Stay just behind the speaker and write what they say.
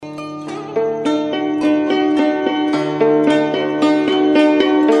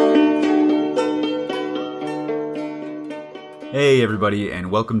Hey everybody,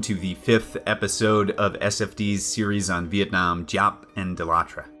 and welcome to the 5th episode of SFD's series on Vietnam, Giap and De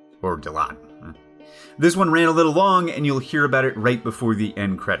Latre. Or De Lat. This one ran a little long, and you'll hear about it right before the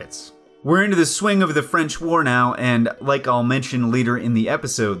end credits. We're into the swing of the French War now, and like I'll mention later in the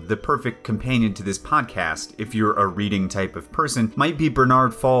episode, the perfect companion to this podcast, if you're a reading type of person, might be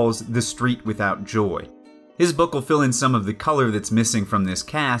Bernard Fall's The Street Without Joy. His book will fill in some of the color that's missing from this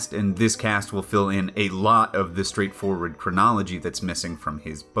cast, and this cast will fill in a lot of the straightforward chronology that's missing from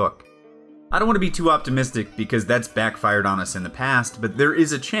his book. I don't want to be too optimistic because that's backfired on us in the past, but there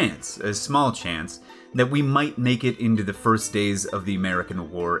is a chance, a small chance, that we might make it into the first days of the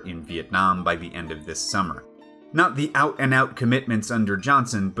American war in Vietnam by the end of this summer. Not the out-and-out commitments under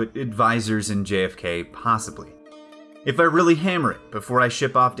Johnson, but advisors in JFK possibly. If I really hammer it before I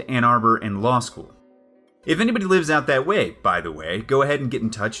ship off to Ann Arbor and law school. If anybody lives out that way, by the way, go ahead and get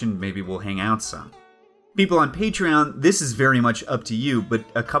in touch and maybe we'll hang out some. People on Patreon, this is very much up to you, but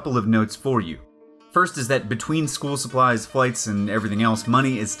a couple of notes for you. First is that between school supplies, flights, and everything else,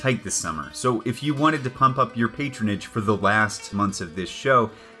 money is tight this summer. So if you wanted to pump up your patronage for the last months of this show,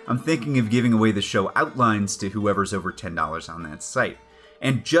 I'm thinking of giving away the show outlines to whoever's over $10 on that site.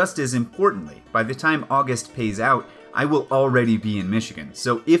 And just as importantly, by the time August pays out, I will already be in Michigan,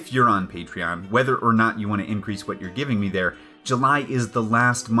 so if you're on Patreon, whether or not you want to increase what you're giving me there, July is the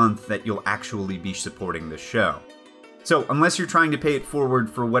last month that you'll actually be supporting the show. So, unless you're trying to pay it forward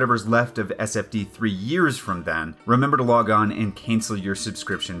for whatever's left of SFD 3 years from then, remember to log on and cancel your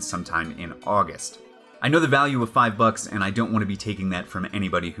subscription sometime in August. I know the value of $5 and I don't want to be taking that from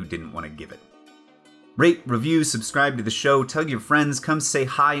anybody who didn't want to give it. Rate, review, subscribe to the show, tell your friends, come say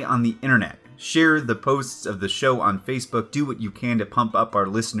hi on the internet. Share the posts of the show on Facebook. Do what you can to pump up our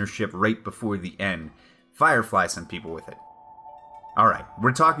listenership right before the end. Firefly some people with it. Alright,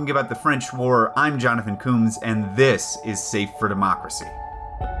 we're talking about the French War. I'm Jonathan Coombs, and this is Safe for Democracy.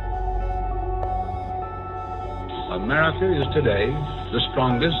 America is today the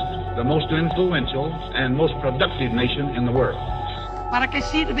strongest, the most influential, and most productive nation in the world. ¿Para qué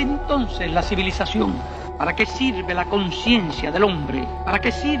sirve entonces la civilización? ¿Para qué sirve la conciencia del hombre? ¿Para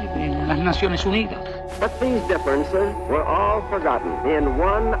qué sirven las Naciones Unidas? But these differences were all forgotten in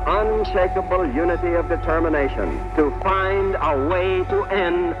one unshakable unity of determination to find a way to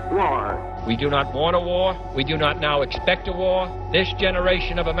end war. We do not want a war. We do not now expect a war. This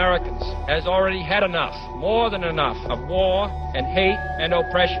generation of Americans has already had enough, more than enough, of war and hate and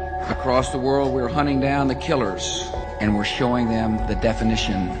oppression. Across the world, we're hunting down the killers, and we're showing them the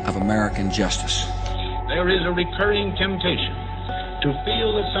definition of American justice. There is a recurring temptation to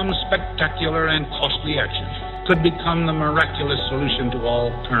feel that some spectacular and costly action could become the miraculous solution to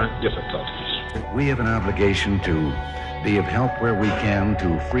all current difficulties. We have an obligation to be of help where we can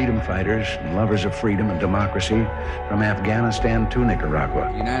to freedom fighters and lovers of freedom and democracy from Afghanistan to Nicaragua.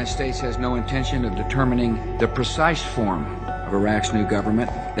 The United States has no intention of determining the precise form of Iraq's new government.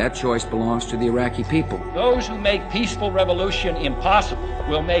 That choice belongs to the Iraqi people. Those who make peaceful revolution impossible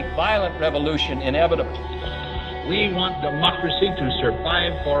will make violent revolution inevitable. We want democracy to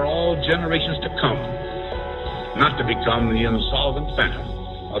survive for all generations to come, not to become the insolvent phantom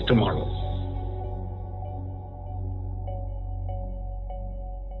of tomorrow.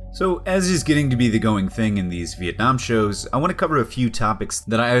 So, as is getting to be the going thing in these Vietnam shows, I want to cover a few topics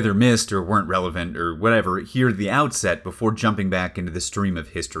that I either missed or weren't relevant or whatever here at the outset before jumping back into the stream of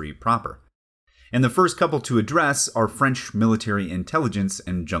history proper. And the first couple to address are French military intelligence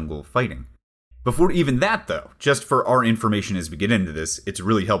and jungle fighting. Before even that, though, just for our information as we get into this, it's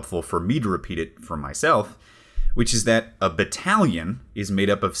really helpful for me to repeat it for myself, which is that a battalion is made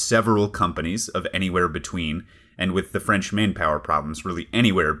up of several companies of anywhere between, and with the French manpower problems, really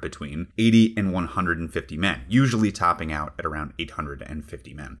anywhere between 80 and 150 men, usually topping out at around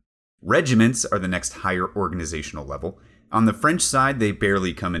 850 men. Regiments are the next higher organizational level. On the French side, they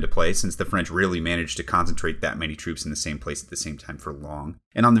barely come into play since the French rarely managed to concentrate that many troops in the same place at the same time for long.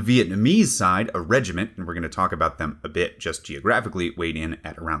 And on the Vietnamese side, a regiment, and we're going to talk about them a bit just geographically, weighed in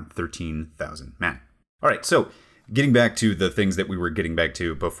at around 13,000 men. All right, so getting back to the things that we were getting back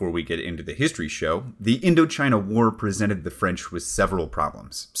to before we get into the history show, the Indochina War presented the French with several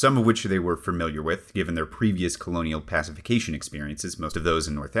problems, some of which they were familiar with, given their previous colonial pacification experiences, most of those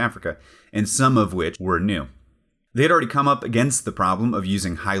in North Africa, and some of which were new. They had already come up against the problem of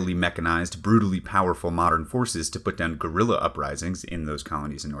using highly mechanized, brutally powerful modern forces to put down guerrilla uprisings in those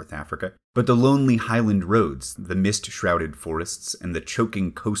colonies in North Africa. But the lonely highland roads, the mist-shrouded forests, and the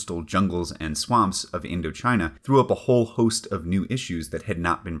choking coastal jungles and swamps of Indochina threw up a whole host of new issues that had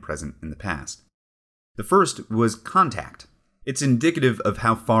not been present in the past. The first was contact. It's indicative of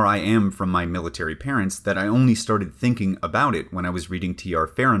how far I am from my military parents that I only started thinking about it when I was reading T.R.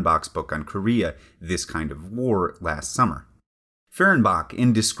 Fehrenbach's book on Korea, This Kind of War, last summer. Fehrenbach,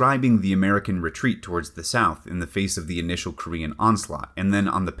 in describing the American retreat towards the south in the face of the initial Korean onslaught, and then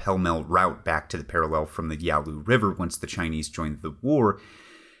on the pell-mell route back to the parallel from the Yalu River once the Chinese joined the war,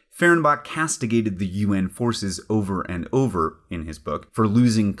 Fehrenbach castigated the UN forces over and over in his book for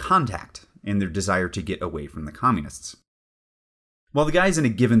losing contact in their desire to get away from the communists. While the guys in a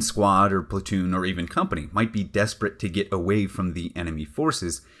given squad or platoon or even company might be desperate to get away from the enemy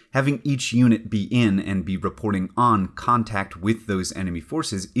forces, having each unit be in and be reporting on contact with those enemy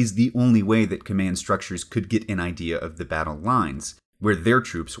forces is the only way that command structures could get an idea of the battle lines, where their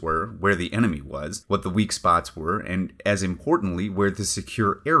troops were, where the enemy was, what the weak spots were, and as importantly, where the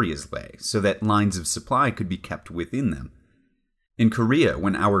secure areas lay, so that lines of supply could be kept within them. In Korea,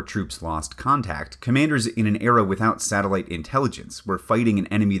 when our troops lost contact, commanders in an era without satellite intelligence were fighting an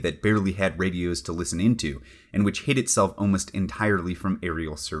enemy that barely had radios to listen into, and which hid itself almost entirely from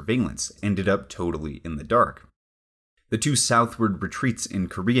aerial surveillance, ended up totally in the dark. The two southward retreats in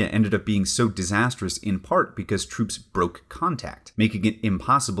Korea ended up being so disastrous in part because troops broke contact, making it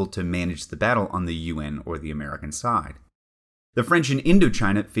impossible to manage the battle on the UN or the American side. The French in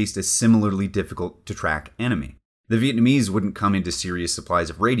Indochina faced a similarly difficult-to-track enemy. The Vietnamese wouldn't come into serious supplies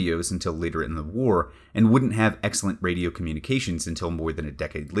of radios until later in the war, and wouldn't have excellent radio communications until more than a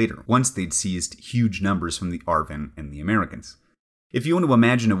decade later, once they'd seized huge numbers from the ARVN and the Americans. If you want to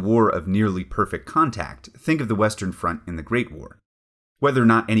imagine a war of nearly perfect contact, think of the Western Front in the Great War. Whether or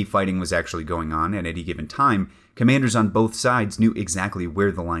not any fighting was actually going on at any given time, commanders on both sides knew exactly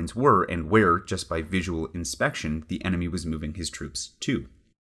where the lines were and where, just by visual inspection, the enemy was moving his troops to.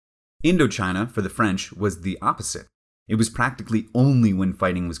 Indochina, for the French, was the opposite. It was practically only when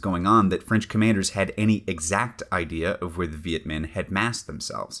fighting was going on that French commanders had any exact idea of where the Viet Minh had massed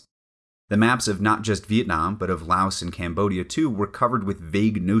themselves. The maps of not just Vietnam, but of Laos and Cambodia too, were covered with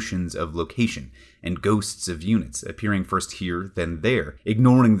vague notions of location and ghosts of units, appearing first here, then there,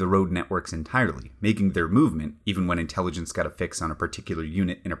 ignoring the road networks entirely, making their movement, even when intelligence got a fix on a particular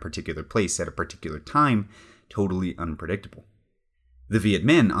unit in a particular place at a particular time, totally unpredictable. The Viet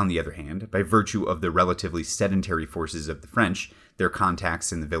Minh, on the other hand, by virtue of the relatively sedentary forces of the French, their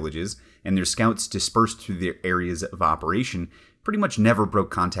contacts in the villages, and their scouts dispersed through their areas of operation, pretty much never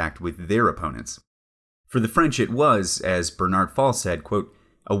broke contact with their opponents. For the French it was, as Bernard Fall said, quote,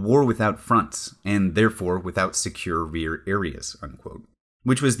 a war without fronts, and therefore without secure rear areas, unquote,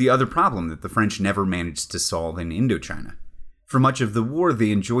 which was the other problem that the French never managed to solve in Indochina. For much of the war, they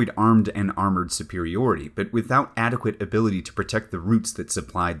enjoyed armed and armored superiority, but without adequate ability to protect the routes that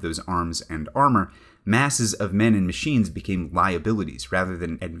supplied those arms and armor, masses of men and machines became liabilities rather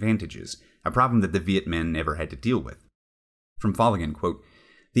than advantages, a problem that the Viet Minh never had to deal with. From Folligan, quote,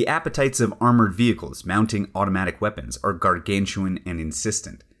 the appetites of armored vehicles mounting automatic weapons are gargantuan and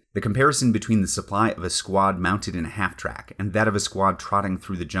insistent. The comparison between the supply of a squad mounted in a half-track and that of a squad trotting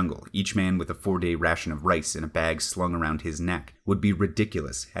through the jungle, each man with a 4-day ration of rice in a bag slung around his neck, would be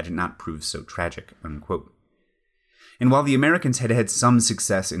ridiculous had it not proved so tragic, unquote. And while the Americans had had some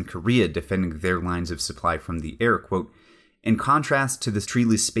success in Korea defending their lines of supply from the air, quote, in contrast to the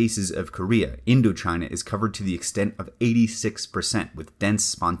treeless spaces of Korea, Indochina is covered to the extent of 86% with dense,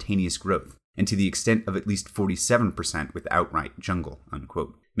 spontaneous growth, and to the extent of at least 47% with outright jungle,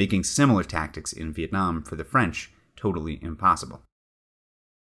 unquote, making similar tactics in Vietnam for the French totally impossible.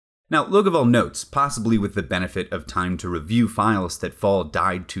 Now, Logevall notes, possibly with the benefit of time to review files that Fall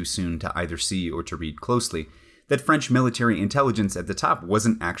died too soon to either see or to read closely, that French military intelligence at the top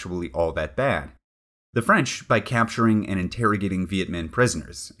wasn't actually all that bad. The French, by capturing and interrogating Viet Minh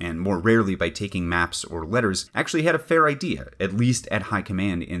prisoners, and more rarely by taking maps or letters, actually had a fair idea, at least at high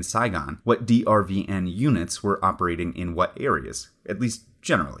command in Saigon, what DRVN units were operating in what areas, at least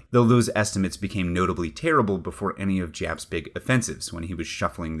generally, though those estimates became notably terrible before any of Giap's big offensives when he was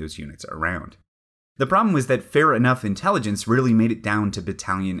shuffling those units around. The problem was that fair enough intelligence rarely made it down to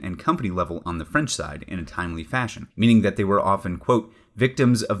battalion and company level on the French side in a timely fashion, meaning that they were often, quote,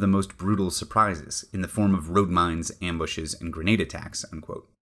 victims of the most brutal surprises, in the form of road mines, ambushes, and grenade attacks, unquote.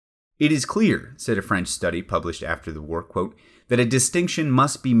 It is clear, said a French study published after the war, quote, that a distinction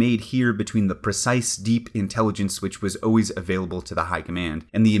must be made here between the precise, deep intelligence which was always available to the high command,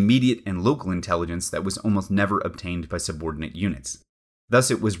 and the immediate and local intelligence that was almost never obtained by subordinate units. Thus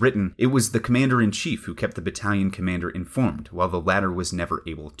it was written, it was the commander-in-chief who kept the battalion commander informed, while the latter was never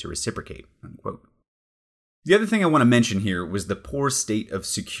able to reciprocate, unquote. The other thing I want to mention here was the poor state of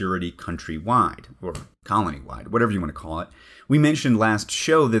security countrywide, or colony-wide, whatever you want to call it. We mentioned last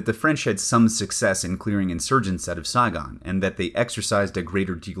show that the French had some success in clearing insurgents out of Saigon, and that they exercised a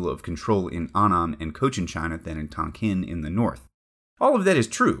greater deal of control in Annan and Cochinchina than in Tonkin in the north. All of that is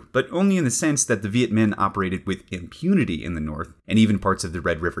true, but only in the sense that the Viet Minh operated with impunity in the north, and even parts of the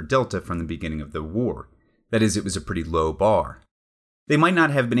Red River Delta from the beginning of the war. That is, it was a pretty low bar. They might not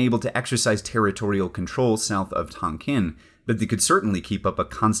have been able to exercise territorial control south of Tonkin, but they could certainly keep up a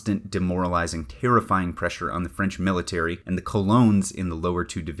constant, demoralizing, terrifying pressure on the French military and the colons in the lower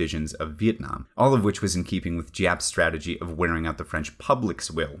two divisions of Vietnam, all of which was in keeping with Giap's strategy of wearing out the French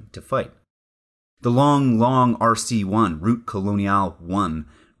public's will to fight. The long RC-1, Route Coloniale 1,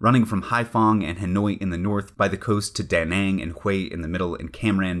 running from Haiphong and Hanoi in the north by the coast to Da Nang and Hue in the middle and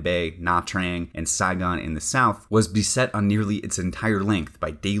Cam Ranh Bay, Nha Trang, and Saigon in the south, was beset on nearly its entire length by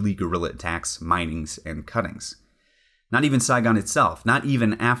daily guerrilla attacks, minings, and cuttings. Not even Saigon itself, not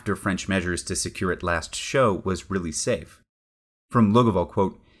even after French measures to secure it last show, was really safe. From Logevall,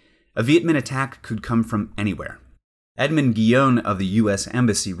 quote, "A Viet Minh attack could come from anywhere. Edmond Guillon of the U.S.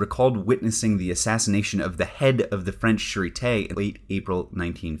 Embassy recalled witnessing the assassination of the head of the French Charité in late April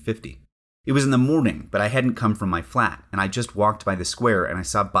 1950. It was in the morning, but I hadn't come from my flat, and I just walked by the square and I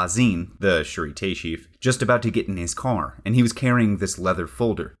saw Bazin, the Charité chief, just about to get in his car, and he was carrying this leather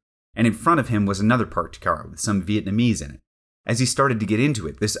folder. And in front of him was another parked car with some Vietnamese in it. As he started to get into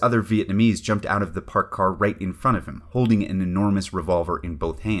it, this other Vietnamese jumped out of the parked car right in front of him, holding an enormous revolver in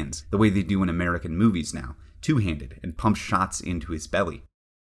both hands, the way they do in American movies now, two-handed, and pumped shots into his belly.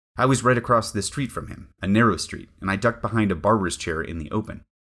 I was right across the street from him, a narrow street, and I ducked behind a barber's chair in the open.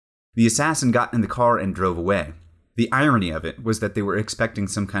 The assassin got in the car and drove away. The irony of it was that they were expecting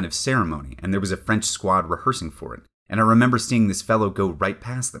some kind of ceremony, and there was a French squad rehearsing for it, and I remember seeing this fellow go right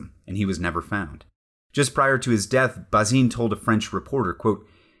past them, and he was never found. Just prior to his death, Bazin told a French reporter, quote,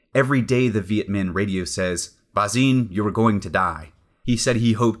 "Every day the Viet Minh radio says, 'Bazin, you are going to die.' He said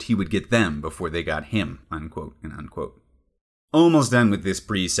he hoped he would get them before they got him," unquote and unquote. Almost done with this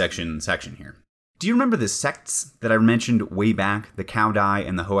section here. Do you remember the sects that I mentioned way back, the Cao Dai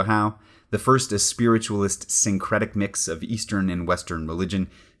and the Hoa Hao? The first a spiritualist syncretic mix of Eastern and Western religion,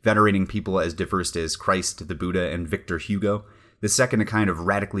 venerating people as diverse as Christ, the Buddha, and Victor Hugo. The second a kind of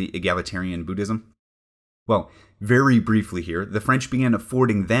radically egalitarian Buddhism. Well, very briefly here, the French began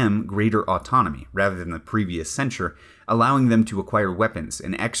affording them greater autonomy, rather than the previous censure, allowing them to acquire weapons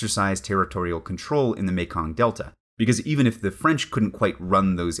and exercise territorial control in the Mekong Delta. Because even if the French couldn't quite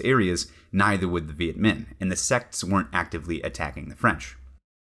run those areas, neither would the Viet Minh, and the sects weren't actively attacking the French.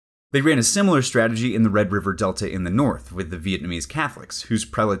 They ran a similar strategy in the Red River Delta in the north, with the Vietnamese Catholics, whose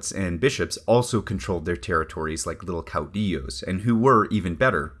prelates and bishops also controlled their territories like little caudillos, and who were, even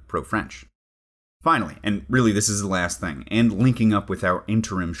better, pro-French. Finally, and really this is the last thing, and linking up with our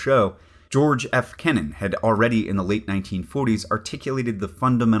interim show, George F. Kennan had already in the late 1940s articulated the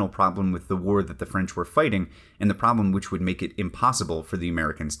fundamental problem with the war that the French were fighting, and the problem which would make it impossible for the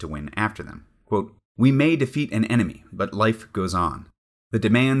Americans to win after them. Quote, "We may defeat an enemy, but life goes on. The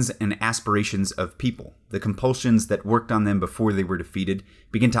demands and aspirations of people, the compulsions that worked on them before they were defeated,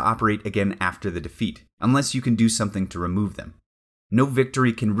 begin to operate again after the defeat, unless you can do something to remove them. No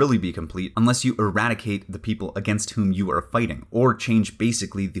victory can really be complete unless you eradicate the people against whom you are fighting, or change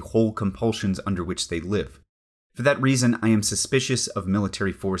basically the whole compulsions under which they live. For that reason, I am suspicious of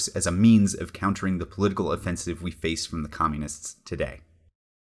military force as a means of countering the political offensive we face from the communists today."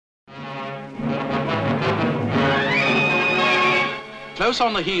 Close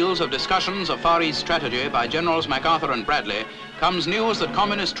on the heels of discussions of Far East strategy by Generals MacArthur and Bradley comes news that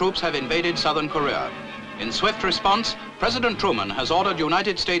communist troops have invaded southern Korea. In swift response, President Truman has ordered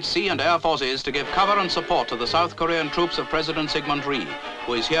United States Sea and Air Forces to give cover and support to the South Korean troops of President Syngman Rhee,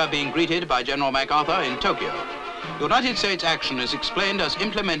 who is here being greeted by General MacArthur in Tokyo. United States action is explained as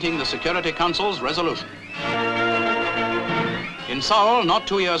implementing the Security Council's resolution. In Seoul, not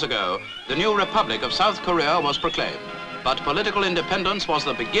 2 years ago, the new Republic of South Korea was proclaimed. But political independence was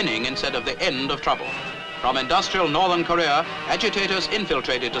the beginning instead of the end of trouble. From industrial northern Korea, agitators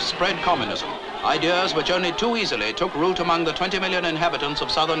infiltrated to spread communism, ideas which only too easily took root among the 20 million inhabitants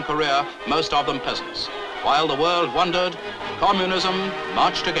of southern Korea, most of them peasants. While the world wondered, communism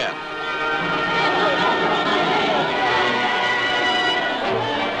marched again.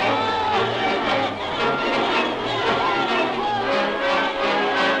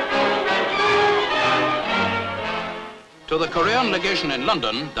 To the Korean legation in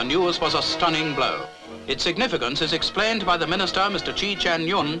London, the news was a stunning blow. Its significance is explained by the minister, Mr. Chi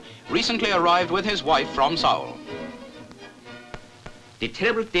Chan-yun, recently arrived with his wife from Seoul. The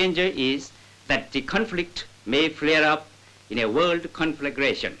terrible danger is that the conflict may flare up in a world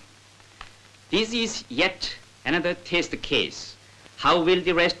conflagration. This is yet another test case. How will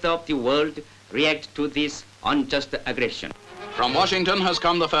the rest of the world react to this unjust aggression? From Washington has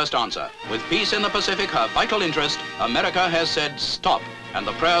come the first answer. With peace in the Pacific her vital interest, America has said stop, and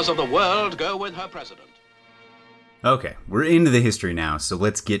the prayers of the world go with her president. Okay, we're into the history now, so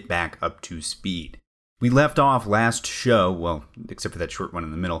let's get back up to speed. We left off last show, well, except for that short one in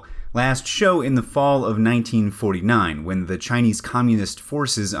the middle, last show in the fall of 1949, when the Chinese Communist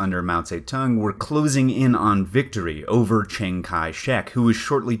forces under Mao Zedong were closing in on victory over Chiang Kai-shek, who was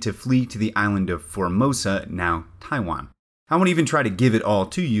shortly to flee to the island of Formosa, now Taiwan. I won't even try to give it all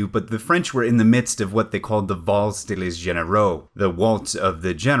to you, but the French were in the midst of what they called the Valse des Généraux, the Waltz of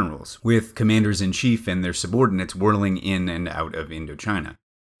the Generals, with commanders-in-chief and their subordinates whirling in and out of Indochina.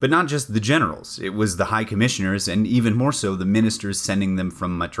 But not just the generals, it was the high commissioners and even more so the ministers sending them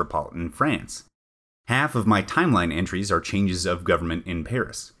from metropolitan France. Half of my timeline entries are changes of government in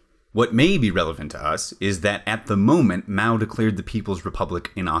Paris. What may be relevant to us is that at the moment Mao declared the People's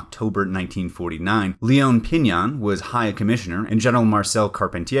Republic in October 1949, Léon Pignon was High Commissioner and General Marcel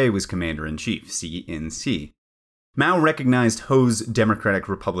Carpentier was Commander-in-Chief, CNC. Mao recognized Ho's Democratic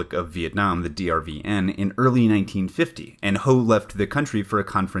Republic of Vietnam, the DRVN, in early 1950, and Ho left the country for a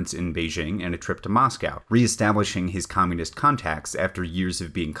conference in Beijing and a trip to Moscow, re-establishing his communist contacts after years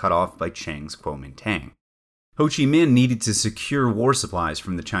of being cut off by Chiang's Kuomintang. Ho Chi Minh needed to secure war supplies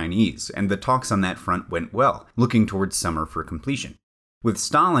from the Chinese, and the talks on that front went well, looking towards summer for completion. With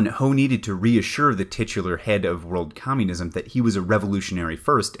Stalin, Ho needed to reassure the titular head of world communism that he was a revolutionary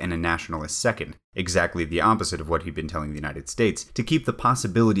first and a nationalist second, exactly the opposite of what he'd been telling the United States, to keep the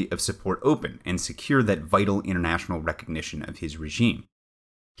possibility of support open and secure that vital international recognition of his regime.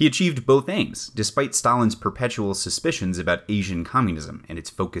 He achieved both aims, despite Stalin's perpetual suspicions about Asian communism and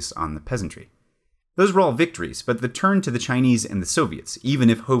its focus on the peasantry. Those were all victories, but the turn to the Chinese and the Soviets, even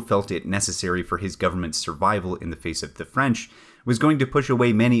if Ho felt it necessary for his government's survival in the face of the French, was going to push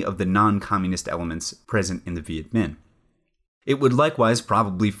away many of the non-communist elements present in the Viet Minh. It would likewise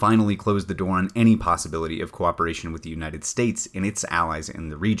probably finally close the door on any possibility of cooperation with the United States and its allies in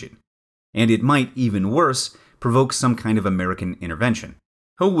the region. And it might, even worse, provoke some kind of American intervention.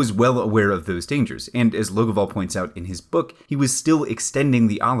 Ho was well aware of those dangers, and as Logevall points out in his book, he was still extending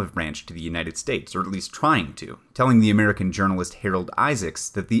the olive branch to the United States, or at least trying to, telling the American journalist Harold Isaacs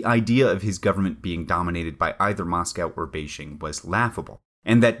that the idea of his government being dominated by either Moscow or Beijing was laughable,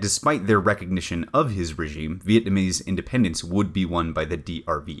 and that despite their recognition of his regime, Vietnamese independence would be won by the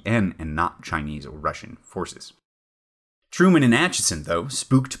DRVN and not Chinese or Russian forces. Truman and Acheson, though,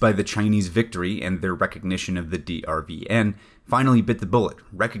 spooked by the Chinese victory and their recognition of the DRVN, finally bit the bullet,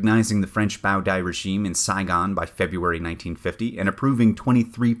 recognizing the French Bao Dai regime in Saigon by February 1950 and approving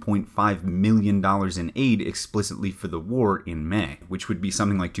 $23.5 million in aid explicitly for the war in May, which would be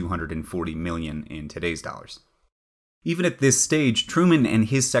something like $240 million in today's dollars. Even at this stage, Truman and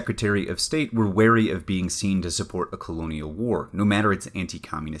his Secretary of State were wary of being seen to support a colonial war, no matter its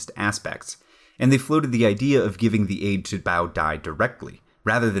anti-communist aspects, and they floated the idea of giving the aid to Bao Dai directly,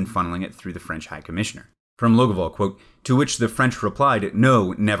 rather than funneling it through the French High Commissioner. From Logevall, quote, to which the French replied,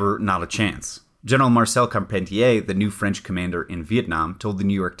 no, never, not a chance. General Marcel Carpentier, the new French commander in Vietnam, told the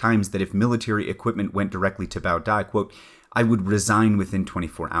New York Times that if military equipment went directly to Bao Dai, quote, I would resign within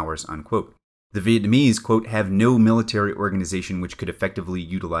 24 hours, unquote. The Vietnamese, quote, have no military organization which could effectively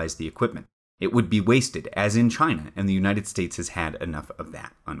utilize the equipment. It would be wasted, as in China, and the United States has had enough of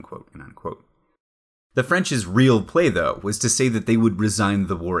that, unquote and unquote. The French's real play, though, was to say that they would resign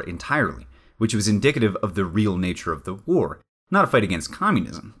the war entirely, which was indicative of the real nature of the war, not a fight against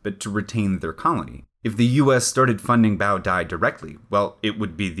communism, but to retain their colony. If the U.S. started funding Bao Dai directly, well, it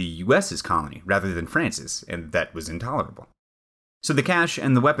would be the U.S.'s colony rather than France's, and that was intolerable. So the cash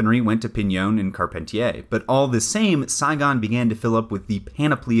and the weaponry went to Pignon and Carpentier, but all the same, Saigon began to fill up with the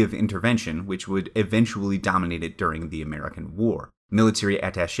panoply of intervention which would eventually dominate it during the American War. Military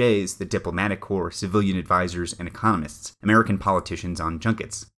attachés, the diplomatic corps, civilian advisors, and economists, American politicians on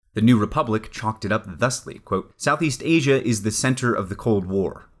junkets. The New Republic chalked it up thusly, quote, Southeast Asia is the center of the Cold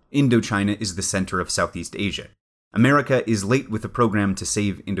War. Indochina is the center of Southeast Asia. America is late with the program to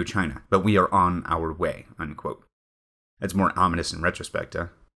save Indochina, but we are on our way, unquote. That's more ominous in retrospect, huh?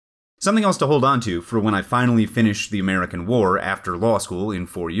 Something else to hold on to for when I finally finish the American War after law school in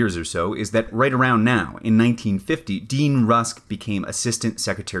 4 years or so is that right around now, in 1950, Dean Rusk became Assistant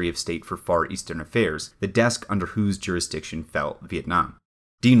Secretary of State for Far Eastern Affairs, the desk under whose jurisdiction fell Vietnam.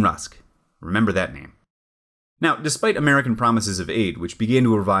 Dean Rusk. Remember that name. Now, despite American promises of aid, which began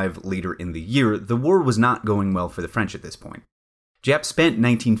to arrive later in the year, the war was not going well for the French at this point. Japs spent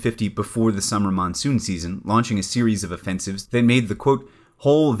 1950 before the summer monsoon season launching a series of offensives that made the, quote,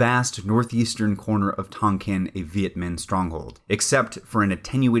 whole vast northeastern corner of Tonkin a Viet Minh stronghold, except for an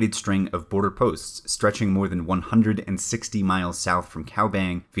attenuated string of border posts stretching more than 160 miles south from Cao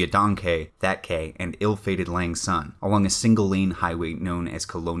Bang, Via Dong Cay, That Cay, and ill-fated Lang Son, along a single-lane highway known as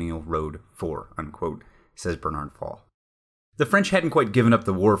Colonial Road 4, unquote, says Bernard Fall. The French hadn't quite given up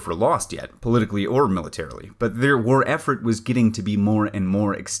the war for lost yet, politically or militarily, but their war effort was getting to be more and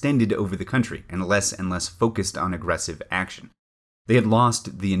more extended over the country and less focused on aggressive action. They had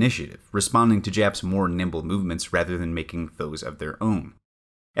lost the initiative, responding to Japs' more nimble movements rather than making those of their own.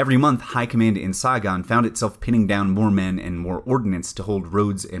 Every month, High Command in Saigon found itself pinning down more men and more ordnance to hold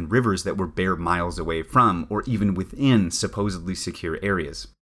roads and rivers that were bare miles away from, or even within, supposedly secure areas.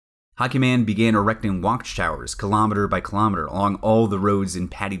 High Command began erecting watchtowers kilometer by kilometer along all the roads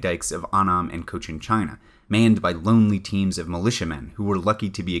and paddy dikes of Annam and Cochin China, manned by lonely teams of militiamen who were lucky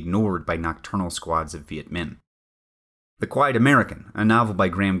to be ignored by nocturnal squads of Viet Minh. The Quiet American, a novel by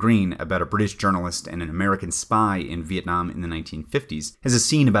Graham Greene about a British journalist and an American spy in Vietnam in the 1950s, has a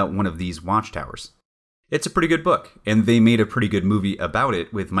scene about one of these watchtowers. It's a pretty good book, and they made a pretty good movie about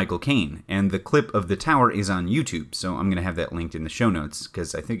it with Michael Caine, and the clip of the tower is on YouTube, so I'm going to have that linked in the show notes,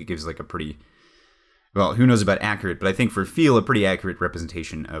 because I think it gives like a pretty, well, who knows about accurate, but I think for feel, a pretty accurate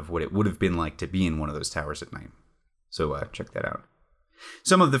representation of what it would have been like to be in one of those towers at night. So check that out.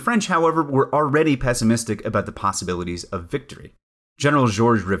 Some of the French, however, were already pessimistic about the possibilities of victory. General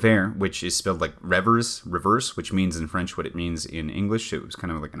Georges Revers, which is spelled like reverse, which means in French what it means in English, so it was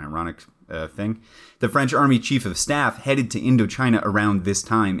kind of like an ironic thing. The French Army Chief of Staff headed to Indochina around this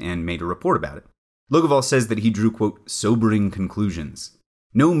time and made a report about it. Longueval says that he drew, quote, sobering conclusions.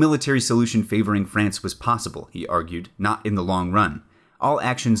 No military solution favoring France was possible, he argued, not in the long run. All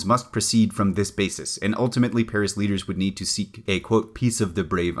actions must proceed from this basis, and ultimately Paris leaders would need to seek a, quote, peace of the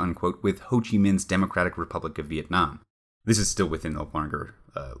brave, unquote, with Ho Chi Minh's Democratic Republic of Vietnam. This is still within the longer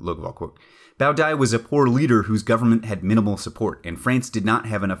Longueval quote. Bao Dai was a poor leader whose government had minimal support, and France did not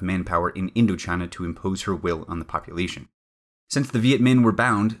have enough manpower in Indochina to impose her will on the population. Since the Viet Minh were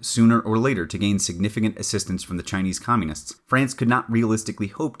bound, sooner or later, to gain significant assistance from the Chinese communists, France could not realistically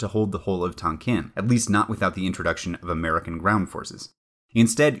hope to hold the whole of Tonkin, at least not without the introduction of American ground forces.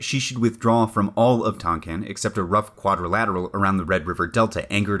 Instead, she should withdraw from all of Tonkin except a rough quadrilateral around the Red River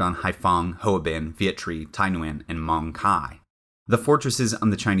Delta anchored on Haiphong, Hoa Binh, Viet Tri, Tai Nguyen, and Mong Khai. The fortresses on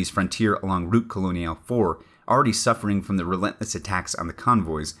the Chinese frontier along Route Coloniale 4, already suffering from the relentless attacks on the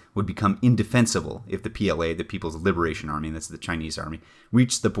convoys, would become indefensible if the PLA, the People's Liberation Army, that's the Chinese army,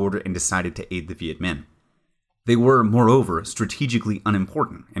 reached the border and decided to aid the Viet Minh. They were, moreover, strategically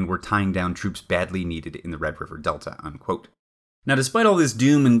unimportant and were tying down troops badly needed in the Red River Delta, unquote. Now, despite all this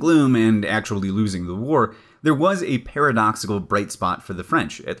doom and gloom and actually losing the war, there was a paradoxical bright spot for the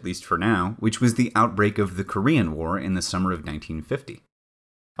French, at least for now, which was the outbreak of the Korean War in the summer of 1950.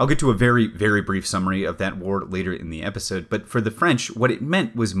 I'll get to a very, very brief summary of that war later in the episode, but for the French, what it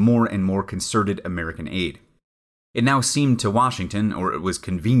meant was more and more concerted American aid. It now seemed to Washington, or it was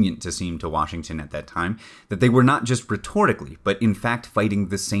convenient to seem to Washington at that time, that they were not just rhetorically, but in fact fighting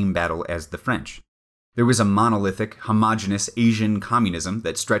the same battle as the French. There was a monolithic, homogeneous Asian communism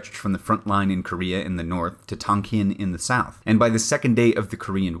that stretched from the front line in Korea in the north to Tonkin in the south. And by the second day of the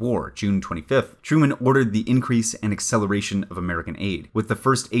Korean War, June 25th, Truman ordered the increase and acceleration of American aid, with the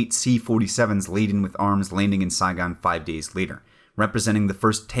first 8 C-47s laden with arms landing in Saigon 5 days later, representing the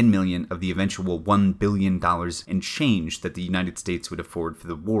first $10 million of the eventual $1 billion and change that the United States would afford for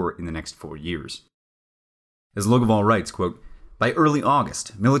the war in the next 4 years. As Longueval writes, quote, by early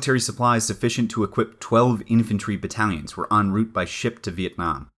August, military supplies sufficient to equip 12 infantry battalions were en route by ship to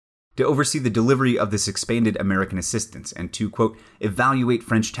Vietnam. To oversee the delivery of this expanded American assistance and to, quote, evaluate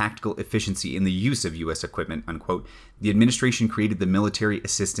French tactical efficiency in the use of U.S. equipment, unquote, the administration created the Military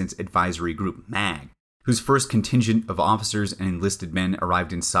Assistance Advisory Group, MAG, whose first contingent of officers and enlisted men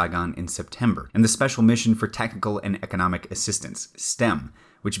arrived in Saigon in September, and the Special Mission for Technical and Economic Assistance, STEM,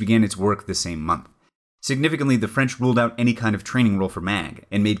 which began its work the same month. Significantly, the French ruled out any kind of training role for MAG,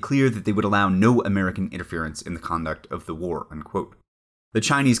 and made clear that they would allow no American interference in the conduct of the war, unquote. The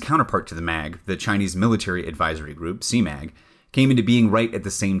Chinese counterpart to the MAG, the Chinese Military Advisory Group, CMAG, came into being right at the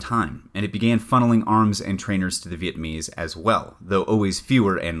same time, and it began funneling arms and trainers to the Vietnamese as well, though always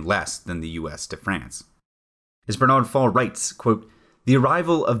fewer and less than the US to France. As Bernard Fall writes, quote, the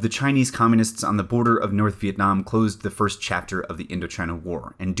arrival of the Chinese communists on the border of North Vietnam closed the first chapter of the Indochina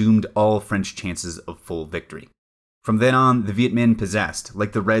War and doomed all French chances of full victory. From then on, the Viet Minh possessed,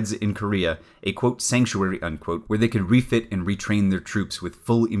 like the Reds in Korea, a quote sanctuary unquote, where they could refit and retrain their troops with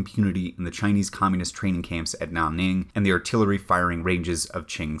full impunity in the Chinese communist training camps at Nanning and the artillery firing ranges of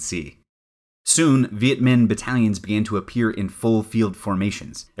Chengxi. Soon, Viet Minh battalions began to appear in full field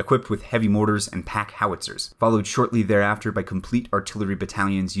formations, equipped with heavy mortars and pack howitzers, followed shortly thereafter by complete artillery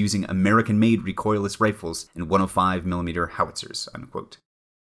battalions using American-made recoilless rifles and 105mm howitzers, unquote.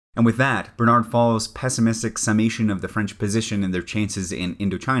 And with that, Bernard Fall's pessimistic summation of the French position and their chances in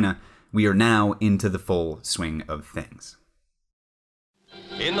Indochina, we are now into the full swing of things.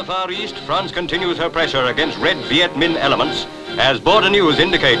 In the Far East, France continues her pressure against Red Viet Minh elements, as Border News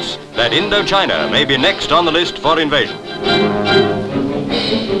indicates that Indochina may be next on the list for invasion.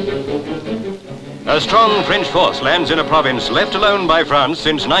 A strong French force lands in a province left alone by France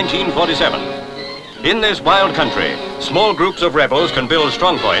since 1947. In this wild country, small groups of rebels can build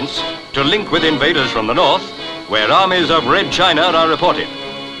strong points to link with invaders from the north, where armies of Red China are reported.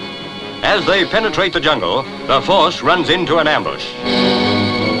 As they penetrate the jungle, the force runs into an ambush.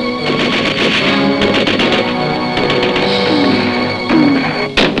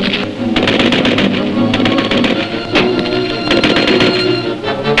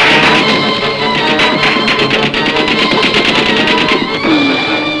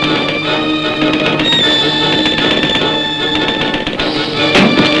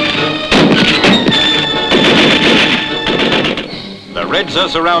 Reds are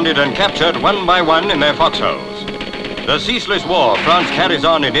surrounded and captured one by one in their foxholes. The ceaseless war France carries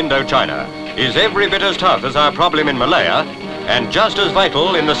on in Indochina is every bit as tough as our problem in Malaya and just as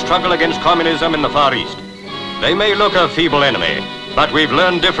vital in the struggle against communism in the Far East. They may look a feeble enemy, but we've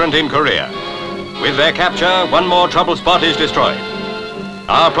learned different in Korea. With their capture, one more trouble spot is destroyed.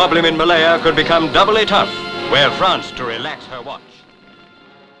 Our problem in Malaya could become doubly tough were France to relax her watch.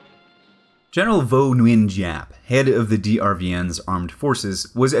 General Vo Nguyen Giap, head of the DRVN's armed forces,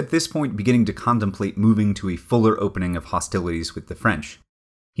 was at this point beginning to contemplate moving to a fuller opening of hostilities with the French.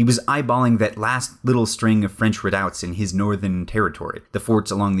 He was eyeballing that last little string of French redoubts in his northern territory, the forts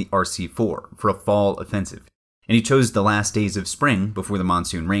along the RC4, for a fall offensive, and he chose the last days of spring, before the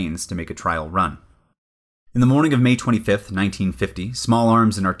monsoon rains, to make a trial run. In the morning of May 25th, 1950, small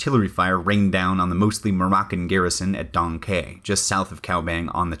arms and artillery fire rained down on the mostly Moroccan garrison at Dong Khe, just south of Cao Bang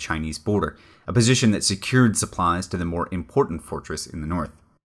on the Chinese border, a position that secured supplies to the more important fortress in the north.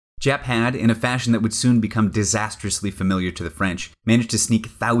 Giap had, in a fashion that would soon become disastrously familiar to the French, managed to sneak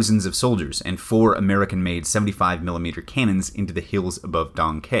thousands of soldiers and 4 American-made 75mm cannons into the hills above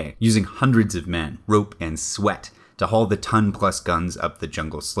Dong Khe, using hundreds of men, rope, and sweat to haul the ton-plus guns up the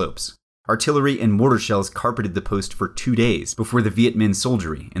jungle slopes. Artillery and mortar shells carpeted the post for 2 days before the Viet Minh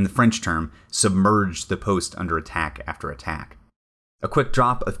soldiery, in the French term, submerged the post under attack after attack. A quick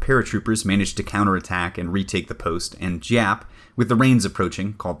drop of paratroopers managed to counterattack and retake the post, and Giap, with the rains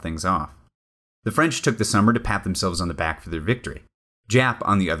approaching, called things off. The French took the summer to pat themselves on the back for their victory. Giap,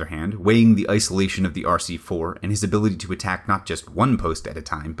 on the other hand, weighing the isolation of the RC4 and his ability to attack not just one post at a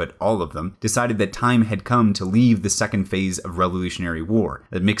time, but all of them, decided that time had come to leave the second phase of Revolutionary War,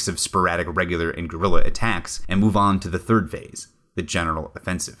 a mix of sporadic regular and guerrilla attacks, and move on to the third phase, the general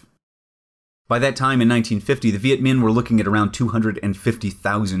offensive. By that time in 1950, the Viet Minh were looking at around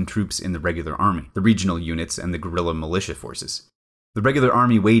 250,000 troops in the regular army, the regional units, and the guerrilla militia forces. The regular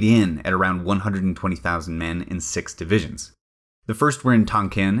army weighed in at around 120,000 men in 6 divisions. The first were in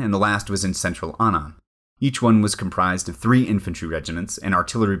Tonkin, and the last was in central Annan. Each one was comprised of 3 infantry regiments, an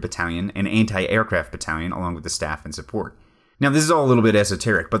artillery battalion, an anti-aircraft battalion, along with the staff and support. Now, this is all a little bit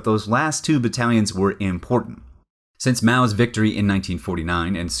esoteric, but those last 2 battalions were important. Since Mao's victory in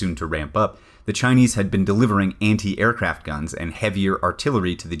 1949, and soon to ramp up, the Chinese had been delivering anti-aircraft guns and heavier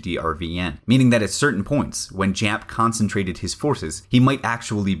artillery to the DRVN, meaning that at certain points, when Giap concentrated his forces, he might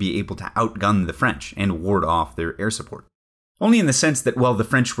actually be able to outgun the French and ward off their air support. Only in the sense that while the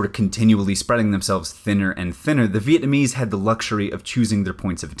French were continually spreading themselves thinner and thinner, the Vietnamese had the luxury of choosing their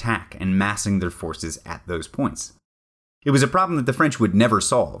points of attack and massing their forces at those points. It was a problem that the French would never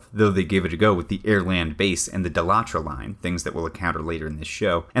solve, though they gave it a go with the air-land base and the De Latre line, things that we'll encounter later in this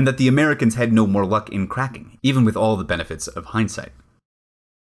show, and that the Americans had no more luck in cracking, even with all the benefits of hindsight.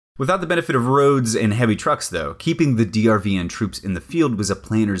 Without the benefit of roads and heavy trucks, though, keeping the DRVN troops in the field was a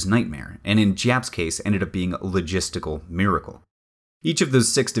planner's nightmare, and in Giap's case ended up being a logistical miracle. Each of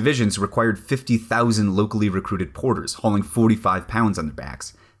those 6 divisions required 50,000 locally recruited porters, hauling 45 pounds on their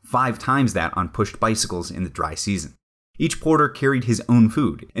backs, 5 times that on pushed bicycles in the dry season. Each porter carried his own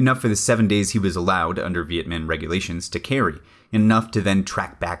food, enough for the 7 days he was allowed, under Viet Minh regulations, to carry, and enough to then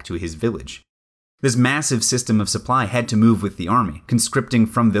track back to his village. This massive system of supply had to move with the army, conscripting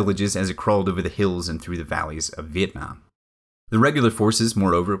from villages as it crawled over the hills and through the valleys of Vietnam. The regular forces,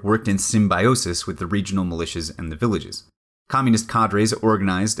 moreover, worked in symbiosis with the regional militias and the villages. Communist cadres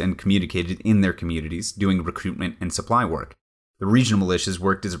organized and communicated in their communities, doing recruitment and supply work. The regional militias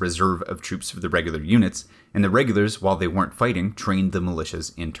worked as a reserve of troops for the regular units, and the regulars, while they weren't fighting, trained the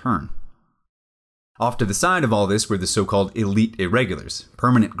militias in turn. Off to the side of all this were the so-called elite irregulars,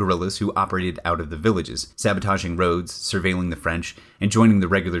 permanent guerrillas who operated out of the villages, sabotaging roads, surveilling the French, and joining the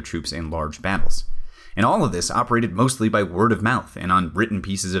regular troops in large battles. And all of this operated mostly by word of mouth and on written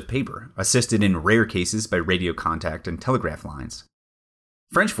pieces of paper, assisted in rare cases by radio contact and telegraph lines.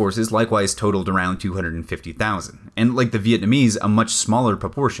 French forces likewise totaled around 250,000, and like the Vietnamese, a much smaller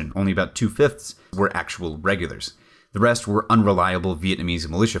proportion, only about 2/5, were actual regulars. The rest were unreliable Vietnamese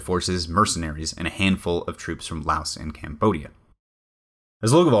militia forces, mercenaries, and a handful of troops from Laos and Cambodia.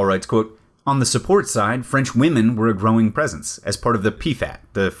 As Logevall writes, quote, "On the support side, French women were a growing presence, as part of the PFAT,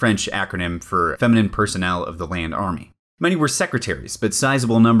 the French acronym for Feminine Personnel of the Land Army. Many were secretaries, but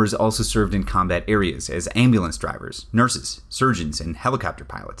sizable numbers also served in combat areas as ambulance drivers, nurses, surgeons, and helicopter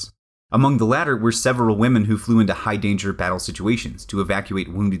pilots. Among the latter were several women who flew into high-danger battle situations to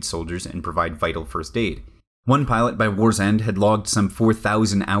evacuate wounded soldiers and provide vital first aid. One pilot by war's end had logged some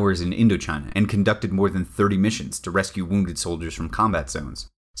 4,000 hours in Indochina and conducted more than 30 missions to rescue wounded soldiers from combat zones.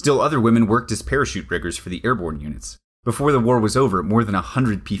 Still other women worked as parachute riggers for the airborne units. Before the war was over, more than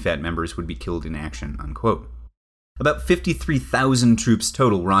 100 PFAT members would be killed in action," unquote. About 53,000 troops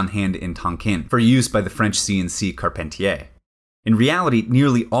total were on hand in Tonkin for use by the French CNC Carpentier. In reality,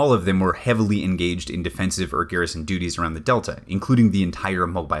 nearly all of them were heavily engaged in defensive or garrison duties around the Delta, including the entire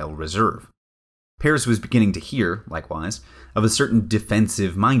mobile reserve. Paris was beginning to hear, likewise, of a certain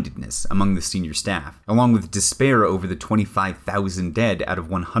defensive-mindedness among the senior staff, along with despair over the 25,000 dead out of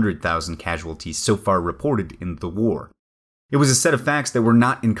 100,000 casualties so far reported in the war. It was a set of facts that were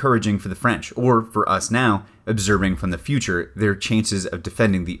not encouraging for the French, or, for us now, observing from the future, their chances of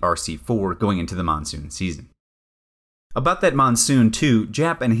defending the RC-4 going into the monsoon season. About that monsoon, too,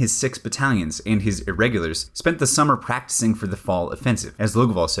 Giap and his 6 battalions and his irregulars spent the summer practicing for the fall offensive, as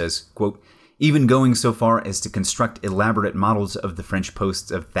Logevall says, quote, "even going so far as to construct elaborate models of the French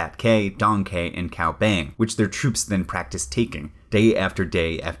posts of That Khe, Dong Khe, and Cao Bang, which their troops then practiced taking, day after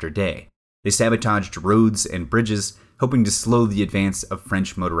day after day. They sabotaged roads and bridges, hoping to slow the advance of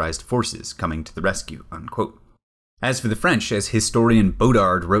French motorized forces coming to the rescue," unquote. As for the French, as historian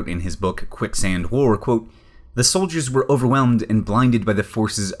Baudard wrote in his book Quicksand War, quote, "The soldiers were overwhelmed and blinded by the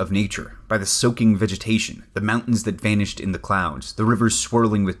forces of nature, by the soaking vegetation, the mountains that vanished in the clouds, the rivers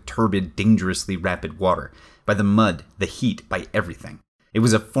swirling with turbid, dangerously rapid water, by the mud, the heat, by everything. It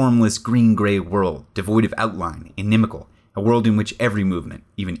was a formless green-gray world, devoid of outline, inimical, a world in which every movement,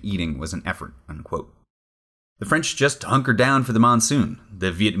 even eating, was an effort," unquote. The French just hunkered down for the monsoon.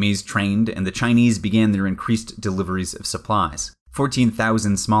 The Vietnamese trained, and the Chinese began their increased deliveries of supplies.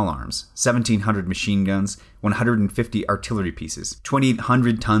 14,000 small arms, 1,700 machine guns, 150 artillery pieces,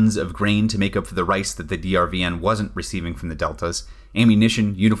 2,800 tons of grain to make up for the rice that the DRVN wasn't receiving from the deltas,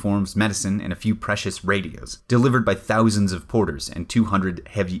 ammunition, uniforms, medicine, and a few precious radios, delivered by thousands of porters and 200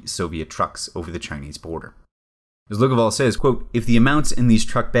 heavy Soviet trucks over the Chinese border. As Logevall says, quote, "if the amounts in these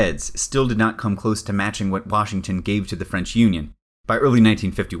truck beds still did not come close to matching what Washington gave to the French Union, by early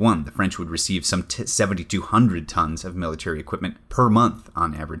 1951, the French would receive some 7,200 tons of military equipment per month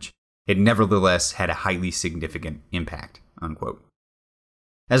on average. It nevertheless had a highly significant impact," unquote.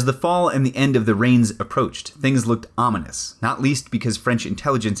 As the fall and the end of the rains approached, things looked ominous, not least because French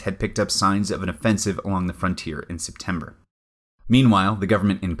intelligence had picked up signs of an offensive along the frontier in September. Meanwhile, the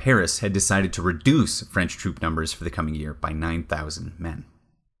government in Paris had decided to reduce French troop numbers for the coming year by 9,000 men.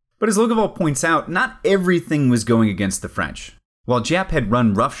 But as Logevall points out, not everything was going against the French. While Giap had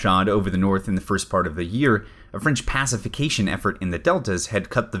run roughshod over the north in the first part of the year, a French pacification effort in the deltas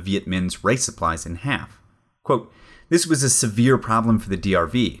had cut the Viet Minh's rice supplies in half. Quote, "This was a severe problem for the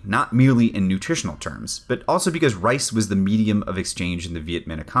DRV, not merely in nutritional terms, but also because rice was the medium of exchange in the Viet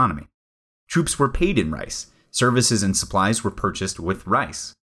Minh economy. Troops were paid in rice. Services and supplies were purchased with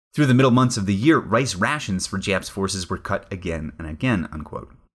rice. Through the middle months of the year, rice rations for Giap's forces were cut again and again,"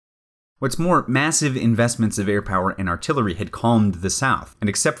 unquote. What's more, massive investments of air power and artillery had calmed the south, and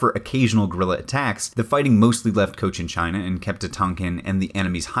except for occasional guerrilla attacks, the fighting mostly left Cochin China and kept to Tonkin and the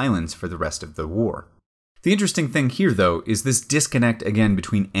enemy's highlands for the rest of the war. The interesting thing here, though, is this disconnect again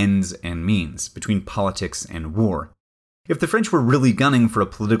between ends and means, between politics and war. If the French were really gunning for a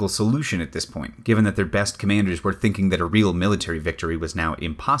political solution at this point, given that their best commanders were thinking that a real military victory was now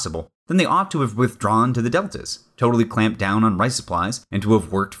impossible, then they ought to have withdrawn to the deltas, totally clamped down on rice supplies, and to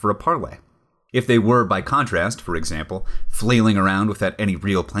have worked for a parley. If they were, by contrast, for example, flailing around without any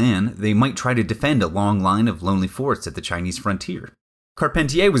real plan, they might try to defend a long line of lonely forts at the Chinese frontier.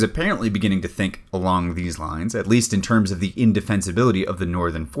 Carpentier was apparently beginning to think along these lines, at least in terms of the indefensibility of the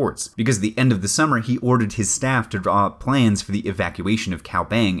northern forts, because at the end of the summer he ordered his staff to draw up plans for the evacuation of Cao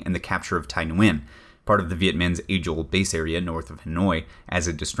Bang and the capture of Tai Nguyen, part of the Viet Minh's age-old base area north of Hanoi, as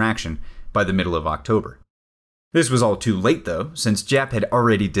a distraction, by the middle of October. This was all too late, though, since Giap had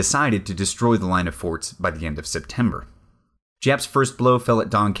already decided to destroy the line of forts by the end of September. Giap's first blow fell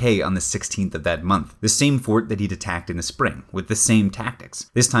at Dong Quai on the 16th of that month, the same fort that he'd attacked in the spring, with the same tactics,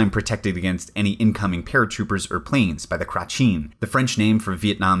 this time protected against any incoming paratroopers or planes by the Kra Chin, the French name for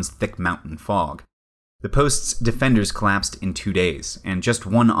Vietnam's thick mountain fog. The post's defenders collapsed in 2 days, and just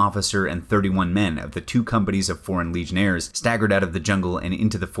 1 officer and 31 men of the 2 companies of foreign legionnaires staggered out of the jungle and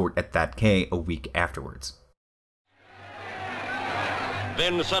into the fort at That Quai a week afterwards.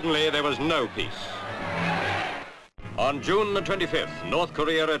 Then suddenly there was no peace. On June the 25th, North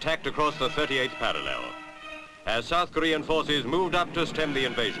Korea attacked across the 38th parallel. As South Korean forces moved up to stem the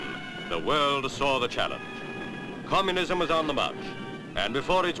invasion, the world saw the challenge. Communism was on the march, and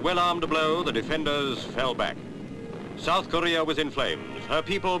before its well-armed blow, the defenders fell back. South Korea was in flames, her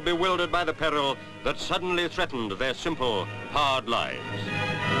people bewildered by the peril that suddenly threatened their simple, hard lives.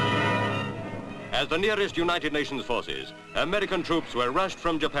 As the nearest United Nations forces, American troops were rushed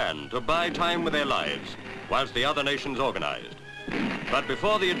from Japan to buy time with their lives, whilst the other nations organized. But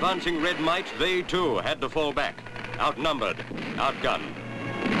before the advancing red might, they too had to fall back, outnumbered, outgunned.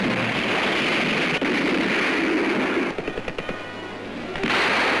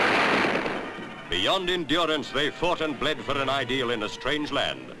 Beyond endurance, they fought and bled for an ideal in a strange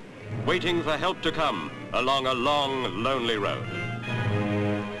land, waiting for help to come along a long, lonely road.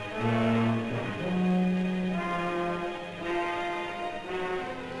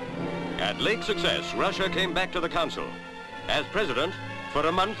 At Lake Success, Russia came back to the Council. As president, for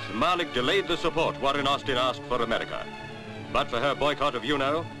a month, Malik delayed the support Warren Austin asked for America. But for her boycott of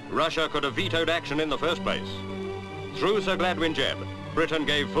UNO, Russia could have vetoed action in the first place. Through Sir Gladwin Jebb, Britain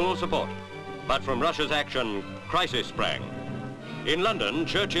gave full support. But from Russia's action, crisis sprang. In London,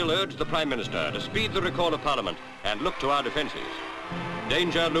 Churchill urged the Prime Minister to speed the recall of Parliament and look to our defences.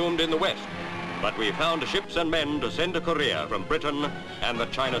 Danger loomed in the west, but we found ships and men to send to Korea from Britain and the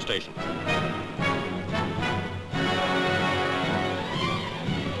China Station.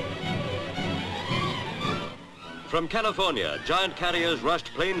 From California, giant carriers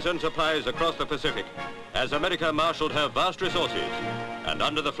rushed planes and supplies across the Pacific as America marshaled her vast resources. And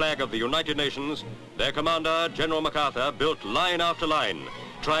under the flag of the United Nations, their commander, General MacArthur, built line after line,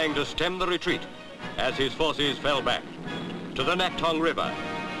 trying to stem the retreat as his forces fell back to the Naktong River,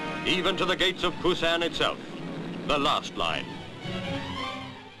 even to the gates of Busan itself, the last line.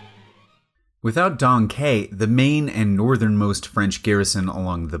 Without Dong Quai, the main and northernmost French garrison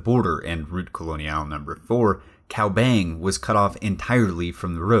along the border and Route Coloniale No. 4, Cao Bang, was cut off entirely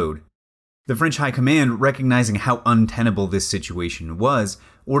from the road. The French High Command, recognizing how untenable this situation was,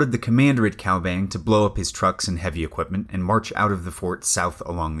 ordered the commander at Cao Bang to blow up his trucks and heavy equipment and march out of the fort south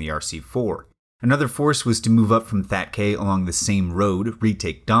along the RC-4. Another force was to move up from That Quai along the same road,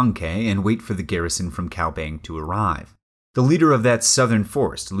 retake Dong Quai, and wait for the garrison from Cao Bang to arrive. The leader of that southern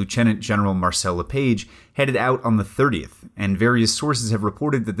force, Lieutenant General Marcel Lepage, headed out on the 30th, and various sources have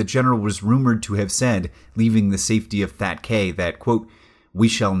reported that the general was rumored to have said, leaving the safety of That Quai, that, quote, "we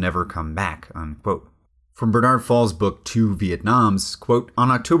shall never come back," unquote. From Bernard Fall's book Two Vietnams, quote,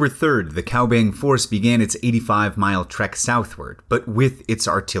 "On October 3rd, the Cao Bang force began its 85-mile trek southward, but with its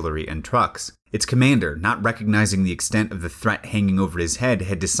artillery and trucks. Its commander, not recognizing the extent of the threat hanging over his head,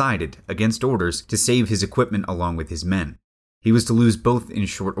 had decided, against orders, to save his equipment along with his men. He was to lose both in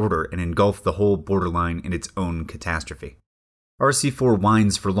short order and engulf the whole borderline in its own catastrophe." RC-4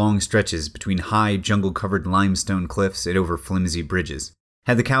 winds for long stretches between high, jungle-covered limestone cliffs and over flimsy bridges.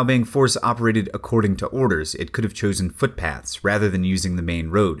 Had the Cao Bang force operated according to orders, it could have chosen footpaths rather than using the main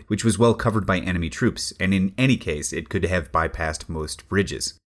road, which was well covered by enemy troops, and in any case, it could have bypassed most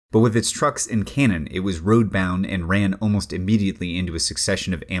bridges. But with its trucks and cannon, it was road-bound and ran almost immediately into a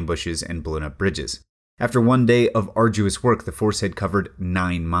succession of ambushes and blown-up bridges. After 1 day of arduous work, the force had covered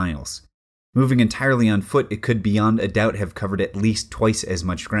 9 miles. Moving entirely on foot, it could beyond a doubt have covered at least twice as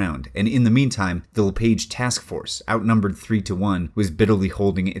much ground, and in the meantime, the Lepage task force, outnumbered 3-1, was bitterly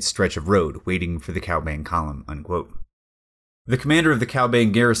holding its stretch of road, waiting for the Cao Bang column, unquote. The commander of the Cao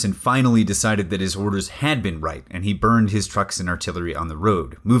Bang garrison finally decided that his orders had been right, and he burned his trucks and artillery on the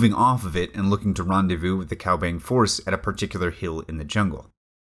road, moving off of it and looking to rendezvous with the Cao Bang force at a particular hill in the jungle.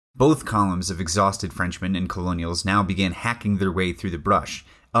 Both columns of exhausted Frenchmen and colonials now began hacking their way through the brush,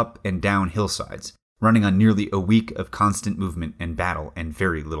 up and down hillsides, running on nearly a week of constant movement and battle and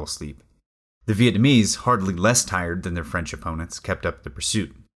very little sleep. The Vietnamese, hardly less tired than their French opponents, kept up the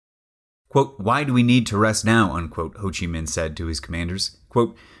pursuit. Quote, "Why do we need to rest now?" unquote, Ho Chi Minh said to his commanders.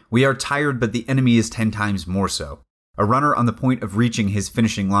 Quote, "We are tired, but the enemy is 10 times more so. A runner on the point of reaching his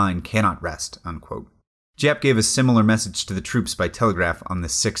finishing line cannot rest," unquote. Giap gave a similar message to the troops by telegraph on the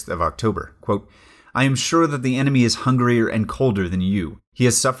 6th of October. Quote, "I am sure that the enemy is hungrier and colder than you. He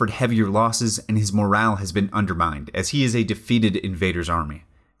has suffered heavier losses, and his morale has been undermined, as he is a defeated invader's army.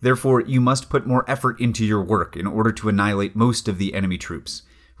 Therefore, you must put more effort into your work in order to annihilate most of the enemy troops.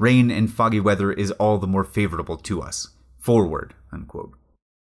 Rain and foggy weather is all the more favorable to us. Forward," unquote.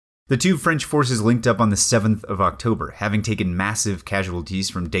 The two French forces linked up on the 7th of October, having taken massive casualties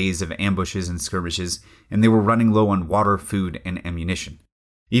from days of ambushes and skirmishes, and they were running low on water, food, and ammunition.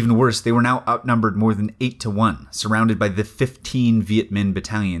 Even worse, they were now outnumbered more than 8-1, surrounded by the 15 Viet Minh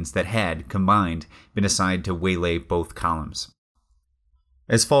battalions that had, combined, been assigned to waylay both columns.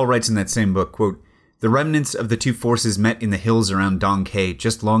 As Fall writes in that same book, quote, "The remnants of the two forces met in the hills around Dong Khe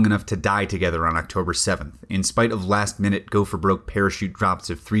just long enough to die together on October 7th, in spite of last-minute go-for-broke parachute drops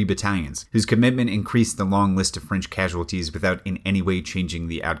of 3 battalions, whose commitment increased the long list of French casualties without in any way changing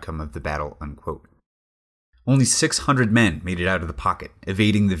the outcome of the battle," unquote. Only 600 men made it out of the pocket,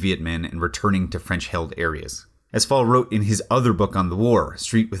 evading the Viet Minh and returning to French-held areas. As Fall wrote in his other book on the war,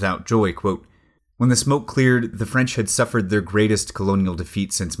 Street Without Joy, quote, "When the smoke cleared, the French had suffered their greatest colonial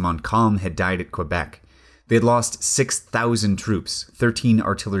defeat since Montcalm had died at Quebec. They had lost 6,000 troops, 13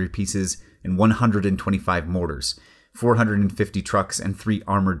 artillery pieces, and 125 mortars, 450 trucks and 3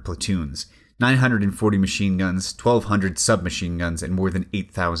 armored platoons, 940 machine guns, 1,200 submachine guns, and more than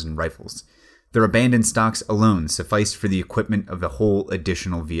 8,000 rifles. Their abandoned stocks alone sufficed for the equipment of the whole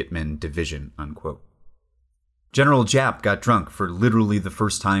additional Viet Minh division," unquote. General Giap got drunk for literally the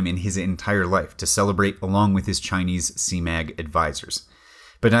first time in his entire life to celebrate along with his Chinese CMAG advisors.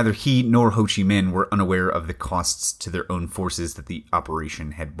 But neither he nor Ho Chi Minh were unaware of the costs to their own forces that the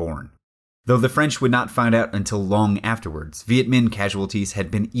operation had borne. Though the French would not find out until long afterwards, Viet Minh casualties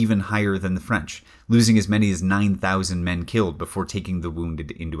had been even higher than the French, losing as many as 9,000 men killed before taking the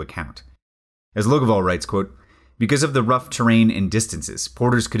wounded into account. As Logevall writes, quote, "Because of the rough terrain and distances,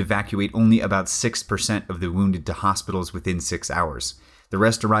 porters could evacuate only about 6% of the wounded to hospitals within 6 hours. The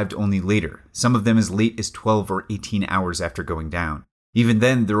rest arrived only later, some of them as late as 12 or 18 hours after going down. Even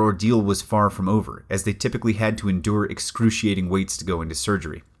then, their ordeal was far from over, as they typically had to endure excruciating waits to go into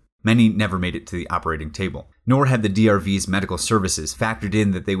surgery. Many never made it to the operating table, nor had the DRV's medical services factored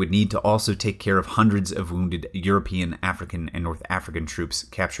in that they would need to also take care of hundreds of wounded European, African, and North African troops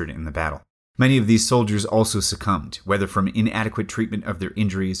captured in the battle. Many of these soldiers also succumbed, whether from inadequate treatment of their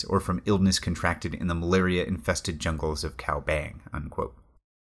injuries or from illness contracted in the malaria-infested jungles of Cao Bang," unquote.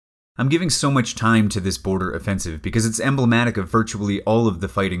 I'm giving so much time to this border offensive because it's emblematic of virtually all of the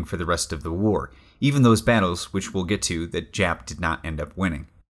fighting for the rest of the war, even those battles, which we'll get to, that Giap did not end up winning.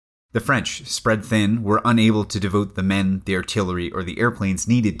 The French, spread thin, were unable to devote the men, the artillery, or the airplanes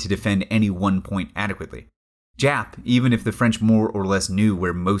needed to defend any one point adequately. Giap, even if the French more or less knew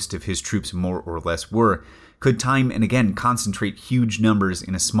where most of his troops more or less were, could time and again concentrate huge numbers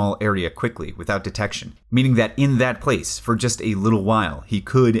in a small area quickly without detection, meaning that in that place, for just a little while, he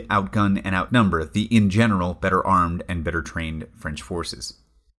could outgun and outnumber the in general better armed and better trained French forces.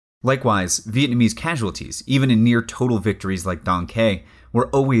 Likewise, Vietnamese casualties, even in near total victories like Dong Khe, were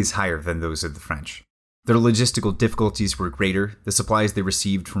always higher than those of the French. Their logistical difficulties were greater, the supplies they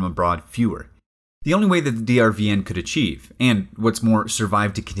received from abroad fewer. The only way that the DRVN could achieve, and what's more,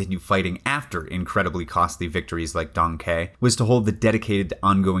 survive to continue fighting after incredibly costly victories like Dong Khe, was to hold the dedicated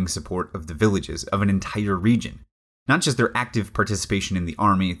ongoing support of the villages of an entire region. Not just their active participation in the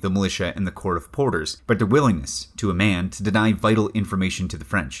army, the militia, and the court of porters, but their willingness, to a man, to deny vital information to the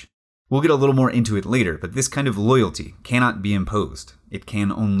French. We'll get a little more into it later, but this kind of loyalty cannot be imposed. It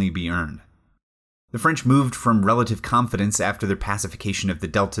can only be earned. The French moved from relative confidence after their pacification of the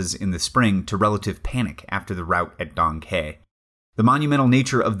deltas in the spring to relative panic after the rout at Dong Khe. The monumental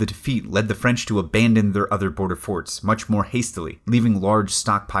nature of the defeat led the French to abandon their other border forts much more hastily, leaving large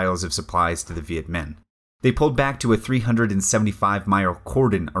stockpiles of supplies to the Viet Minh. They pulled back to a 375-mile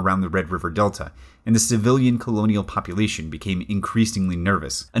cordon around the Red River Delta, and the civilian colonial population became increasingly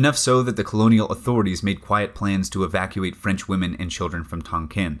nervous, enough so that the colonial authorities made quiet plans to evacuate French women and children from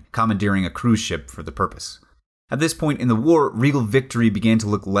Tonkin, commandeering a cruise ship for the purpose. At this point in the war, regal victory began to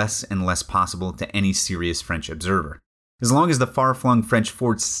look less and less possible to any serious French observer. As long as the far-flung French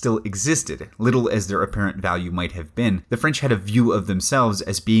forts still existed, little as their apparent value might have been, the French had a view of themselves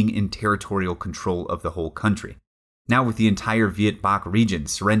as being in territorial control of the whole country. Now with the entire Viet Bac region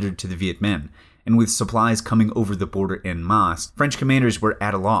surrendered to the Viet Minh, and with supplies coming over the border en masse, French commanders were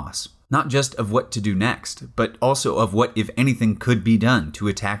at a loss, not just of what to do next, but also of what, if anything, could be done to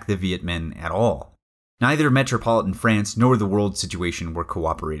attack the Viet Minh at all. Neither metropolitan France nor the world situation were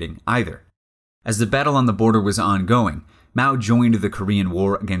cooperating either. As the battle on the border was ongoing, Mao joined the Korean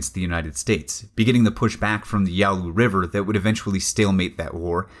War against the United States, beginning the push back from the Yalu River that would eventually stalemate that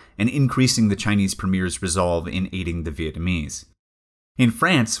war, and increasing the Chinese premier's resolve in aiding the Vietnamese. In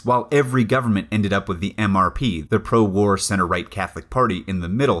France, while every government ended up with the MRP, the pro-war center-right Catholic Party, in the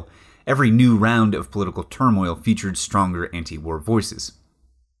middle, every new round of political turmoil featured stronger anti-war voices.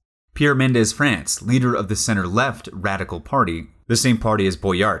 Pierre Mendès France, leader of the center-left Radical Party, the same party as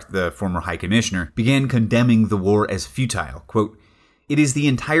Boyart, the former High Commissioner, began condemning the war as futile. Quote, "It is the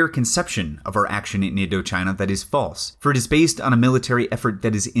entire conception of our action in Indochina that is false, for it is based on a military effort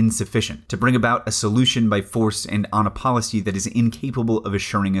that is insufficient to bring about a solution by force and on a policy that is incapable of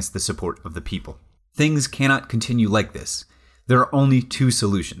assuring us the support of the people. Things cannot continue like this. There are only two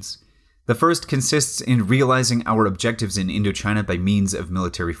solutions. The first consists in realizing our objectives in Indochina by means of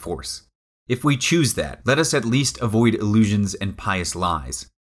military force. If we choose that, let us at least avoid illusions and pious lies.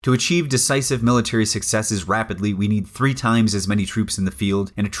 To achieve decisive military successes rapidly, we need 3 times as many troops in the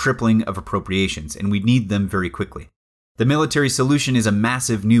field and a tripling of appropriations, and we need them very quickly. The military solution is a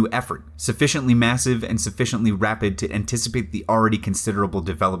massive new effort, sufficiently massive and sufficiently rapid to anticipate the already considerable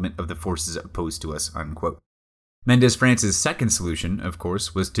development of the forces opposed to us." Unquote. Mendès France's second solution, of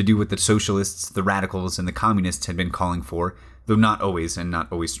course, was to do what the socialists, the radicals, and the communists had been calling for, though not always and not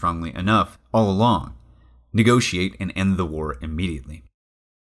always strongly enough, all along: negotiate and end the war immediately.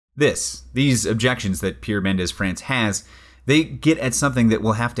 These objections that Pierre Mendès France has, they get at something that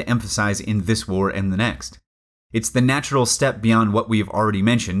we'll have to emphasize in this war and the next. It's the natural step beyond what we have already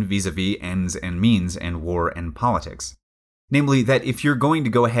mentioned vis-a-vis ends and means and war and politics. Namely, that if you're going to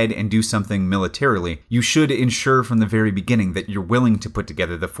go ahead and do something militarily, you should ensure from the very beginning that you're willing to put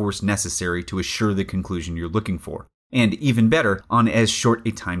together the force necessary to assure the conclusion you're looking for, and even better, on as short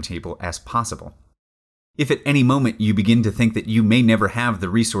a timetable as possible. If at any moment you begin to think that you may never have the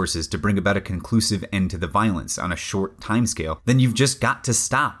resources to bring about a conclusive end to the violence on a short timescale, then you've just got to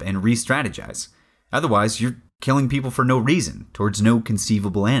stop and re-strategize. Otherwise, you're killing people for no reason, towards no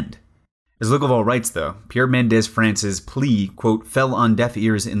conceivable end. As Lecoval writes, though, Pierre Mendès France's plea, quote, "fell on deaf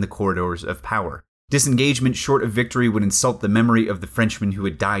ears in the corridors of power. Disengagement short of victory would insult the memory of the Frenchmen who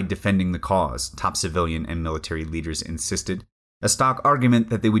had died defending the cause," top civilian and military leaders insisted. A stock argument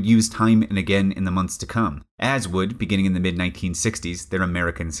that they would use time and again in the months to come, as would, beginning in the mid-1960s, their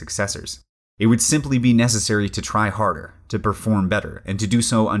American successors. It would simply be necessary to try harder, to perform better, and to do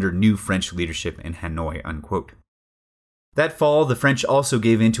so under new French leadership in Hanoi, unquote. That fall, the French also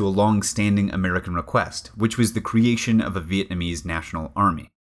gave in to a long-standing American request, which was the creation of a Vietnamese national army.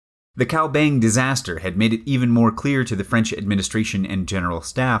 The Cao Bang disaster had made it even more clear to the French administration and general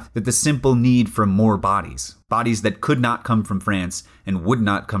staff that the simple need for more bodies that could not come from France and would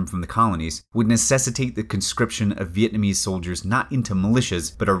not come from the colonies, would necessitate the conscription of Vietnamese soldiers not into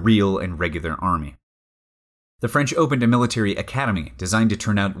militias, but a real and regular army. The French opened a military academy designed to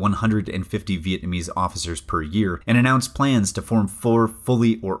turn out 150 Vietnamese officers per year and announced plans to form 4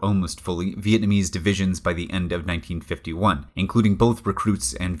 fully or almost fully Vietnamese divisions by the end of 1951, including both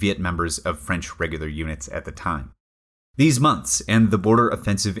recruits and Viet members of French regular units at the time. These months, and the border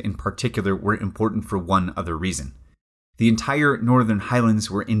offensive in particular, were important for one other reason. The entire Northern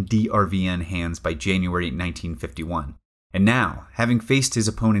Highlands were in DRVN hands by January 1951. And now, having faced his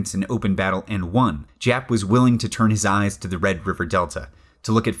opponents in open battle and won, Giap was willing to turn his eyes to the Red River Delta,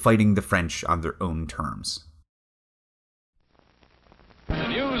 to look at fighting the French on their own terms. The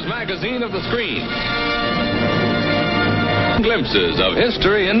news magazine of the screen. Glimpses of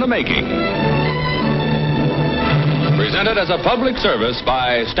history in the making. Presented as a public service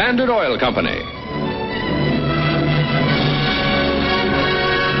by Standard Oil Company.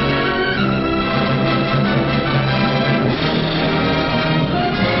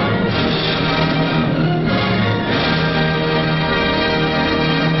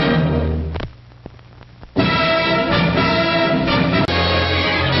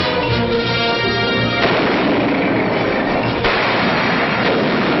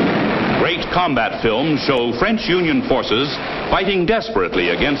 Combat films show French Union forces fighting desperately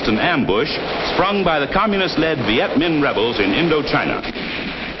against an ambush sprung by the communist-led Viet Minh rebels in Indochina.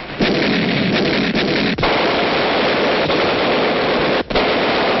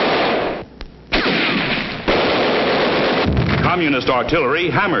 Communist artillery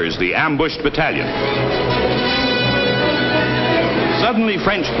hammers the ambushed battalion. Suddenly,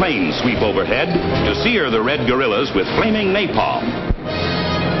 French planes sweep overhead to sear the red guerrillas with flaming napalm.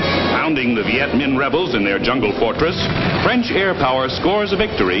 Pounding the Viet Minh rebels in their jungle fortress, French air power scores a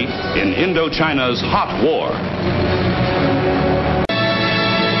victory in Indochina's hot war.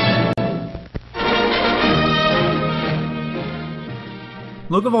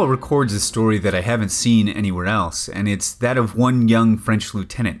 Logevall records a story that I haven't seen anywhere else, and it's that of one young French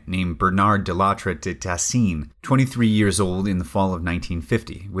lieutenant named Bernard Delattre de Tassin, 23 years old in the fall of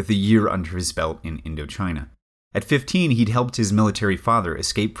 1950, with a year under his belt in Indochina. At 15, he'd helped his military father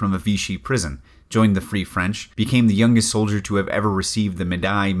escape from a Vichy prison, joined the Free French, became the youngest soldier to have ever received the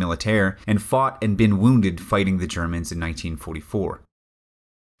Médaille Militaire, and fought and been wounded fighting the Germans in 1944.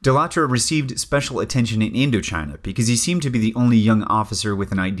 Delattre received special attention in Indochina because he seemed to be the only young officer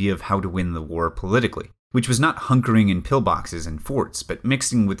with an idea of how to win the war politically, which was not hunkering in pillboxes and forts, but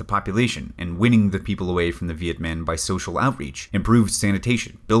mixing with the population and winning the people away from the Viet Minh by social outreach, improved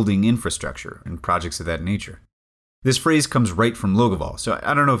sanitation, building infrastructure, and projects of that nature. This phrase comes right from Logevall, so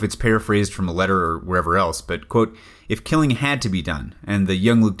I don't know if it's paraphrased from a letter or wherever else, but, quote, if killing had to be done, and the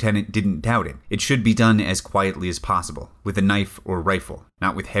young lieutenant didn't doubt it, it should be done as quietly as possible, with a knife or rifle,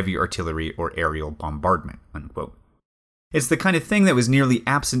 not with heavy artillery or aerial bombardment, unquote. It's the kind of thing that was nearly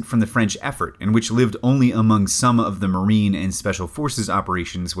absent from the French effort, and which lived only among some of the Marine and Special Forces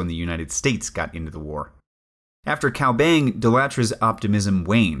operations when the United States got into the war. After Cao Bang, Delatre's optimism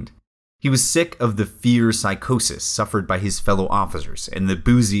waned. He was sick of the fear psychosis suffered by his fellow officers and the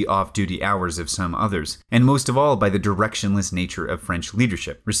boozy off-duty hours of some others, and most of all by the directionless nature of French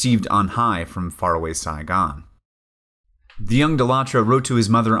leadership, received on high from faraway Saigon. The young Delattre wrote to his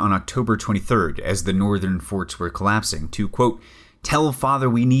mother on October 23rd as the northern forts were collapsing to, quote, tell father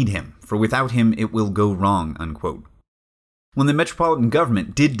we need him, for without him it will go wrong, unquote. When the metropolitan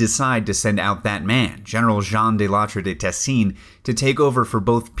government did decide to send out that man, General Jean Delattre de Tassin, to take over for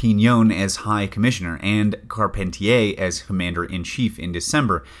both Pignon as High Commissioner and Carpentier as Commander-in-Chief in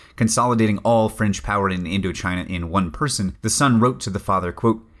December, consolidating all French power in Indochina in one person, the son wrote to the father,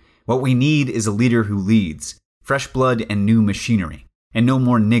 quote, what we need is a leader who leads, fresh blood and new machinery, and no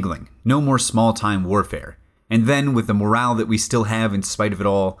more niggling, no more small-time warfare. And then, with the morale that we still have in spite of it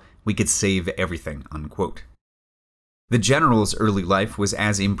all, we could save everything, unquote. The general's early life was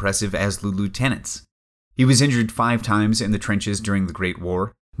as impressive as the lieutenant's. He was injured 5 times in the trenches during the Great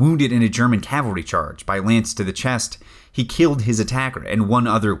War, wounded in a German cavalry charge by lance to the chest. He killed his attacker and one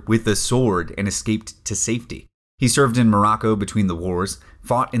other with a sword and escaped to safety. He served in Morocco between the wars,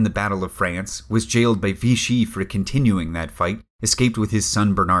 fought in the Battle of France, was jailed by Vichy for continuing that fight, escaped with his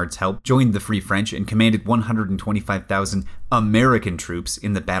son Bernard's help, joined the Free French, and commanded 125,000 American troops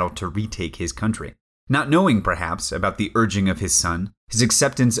in the battle to retake his country. Not knowing, perhaps, about the urging of his son, his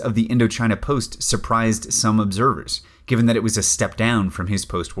acceptance of the Indochina post surprised some observers, given that it was a step down from his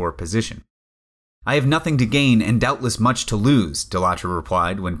post-war position. I have nothing to gain and doubtless much to lose, Delattre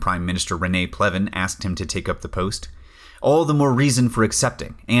replied when Prime Minister René Pleven asked him to take up the post. All the more reason for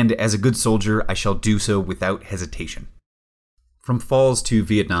accepting, and as a good soldier, I shall do so without hesitation. From Falls to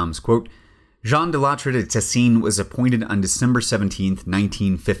Vietnam's, quote, Jean Delattre de Tassin was appointed on December 17,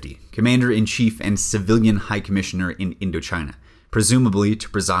 1950, Commander-in-Chief and Civilian High Commissioner in Indochina, presumably to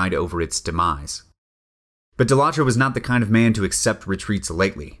preside over its demise. But Delattre was not the kind of man to accept retreats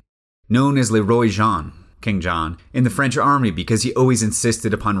lightly. Known as Le Roi Jean, King John, in the French army because he always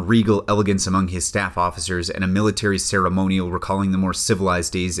insisted upon regal elegance among his staff officers and a military ceremonial recalling the more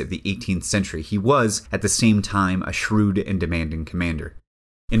civilized days of the 18th century, he was, at the same time, a shrewd and demanding commander.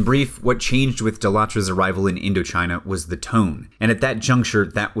 In brief, what changed with Delatre's arrival in Indochina was the tone, and at that juncture,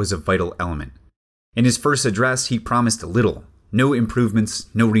 that was a vital element. In his first address, he promised little. No improvements,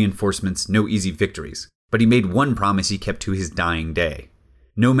 no reinforcements, no easy victories. But he made one promise he kept to his dying day.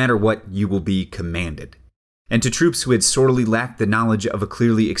 No matter what, you will be commanded. And to troops who had sorely lacked the knowledge of a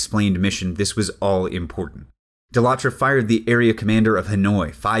clearly explained mission, this was all important. Delattre fired the area commander of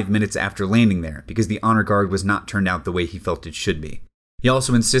Hanoi 5 minutes after landing there because the honor guard was not turned out the way he felt it should be. He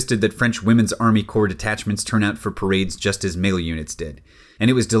also insisted that French Women's Army Corps detachments turn out for parades just as male units did. And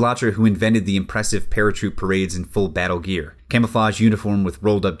it was Delattre who invented the impressive paratroop parades in full battle gear, camouflage uniform with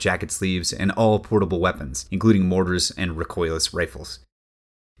rolled-up jacket sleeves, and all portable weapons, including mortars and recoilless rifles.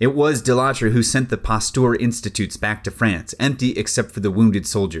 It was Delattre who sent the Pasteur Institutes back to France, empty except for the wounded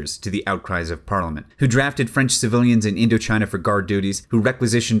soldiers, to the outcries of Parliament, who drafted French civilians in Indochina for guard duties, who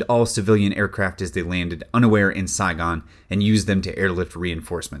requisitioned all civilian aircraft as they landed, unaware in Saigon, and used them to airlift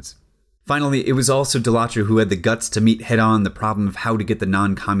reinforcements. Finally, it was also Delattre who had the guts to meet head-on the problem of how to get the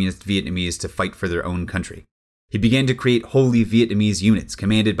non-communist Vietnamese to fight for their own country. He began to create wholly Vietnamese units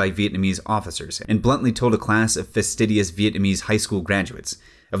commanded by Vietnamese officers, and bluntly told a class of fastidious Vietnamese high school graduates,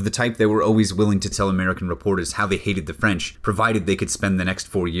 of the type that were always willing to tell American reporters how they hated the French, provided they could spend the next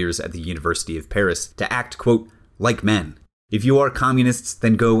 4 years at the University of Paris, to act, quote, like men. If you are communists,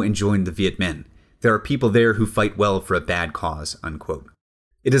 then go and join the Viet Minh. There are people there who fight well for a bad cause, unquote.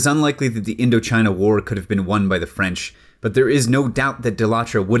 It is unlikely that the Indochina War could have been won by the French, but there is no doubt that de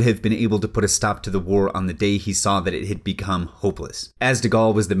Lattre would have been able to put a stop to the war on the day he saw that it had become hopeless, as de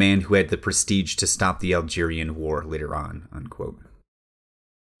Gaulle was the man who had the prestige to stop the Algerian War later on, unquote.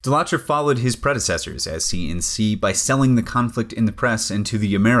 De Lattre followed his predecessors as CNC by selling the conflict in the press and to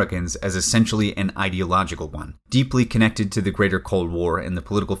the Americans as essentially an ideological one, deeply connected to the greater Cold War and the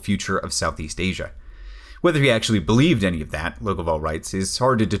political future of Southeast Asia. Whether he actually believed any of that, Logoval writes, is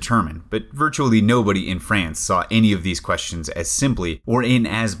hard to determine, but virtually nobody in France saw any of these questions as simply or in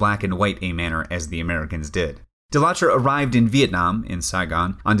as black and white a manner as the Americans did. De Lattre arrived in Vietnam, in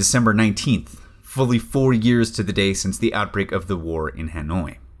Saigon, on December 19th, fully 4 years to the day since the outbreak of the war in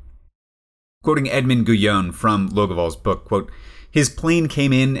Hanoi. Quoting Edmond Guyon from Logoval's book, quote, his plane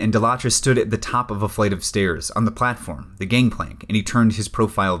came in and de Lattre stood at the top of a flight of stairs, on the platform, the gangplank, and he turned his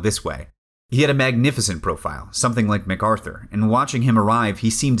profile this way. He had a magnificent profile, something like MacArthur, and watching him arrive, he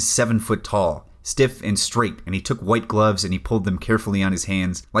seemed 7 foot tall, stiff and straight, and he took white gloves and he pulled them carefully on his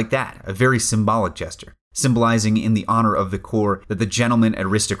hands, like that, a very symbolic gesture, symbolizing in the honor of the Corps that the gentleman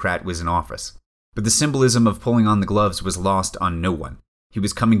aristocrat was in office. But the symbolism of pulling on the gloves was lost on no one. He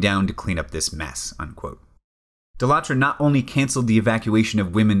was coming down to clean up this mess, unquote. De Lattre not only canceled the evacuation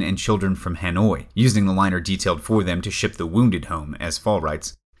of women and children from Hanoi, using the liner detailed for them to ship the wounded home, as Fall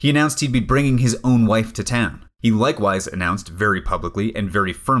writes, he announced he'd be bringing his own wife to town. He likewise announced very publicly and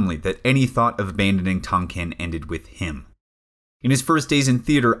very firmly that any thought of abandoning Tonkin ended with him. In his first days in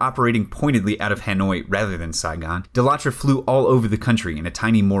theater operating pointedly out of Hanoi rather than Saigon, de Lattre flew all over the country in a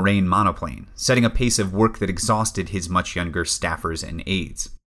tiny Morane monoplane, setting a pace of work that exhausted his much younger staffers and aides.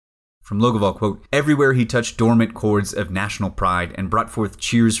 From Logoval, quote, everywhere he touched dormant chords of national pride and brought forth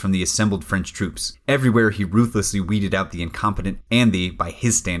cheers from the assembled French troops. Everywhere he ruthlessly weeded out the incompetent and the, by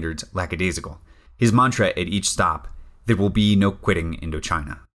his standards, lackadaisical. His mantra at each stop, there will be no quitting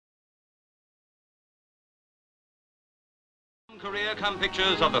Indochina. From Korea come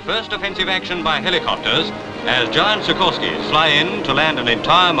pictures of the first offensive action by helicopters as giant Sikorsky's fly in to land an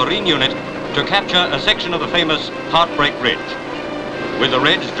entire Marine unit to capture a section of the famous Heartbreak Ridge. With the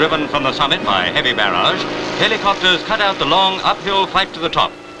ridge driven from the summit by heavy barrage, helicopters cut out the long uphill fight to the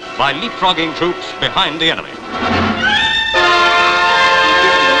top by leapfrogging troops behind the enemy.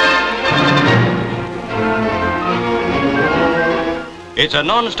 It's a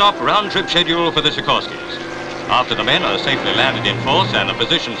non-stop round-trip schedule for the Sikorsky's. After the men are safely landed in force and the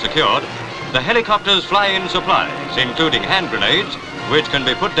position secured, the helicopters fly in supplies, including hand grenades, which can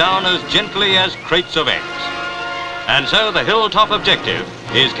be put down as gently as crates of eggs. And so the hilltop objective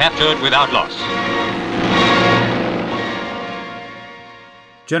is captured without loss.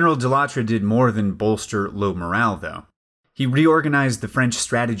 General de Lattre did more than bolster low morale, though. He reorganized the French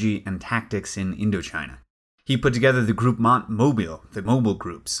strategy and tactics in Indochina. He put together the Groupement Mobile, the mobile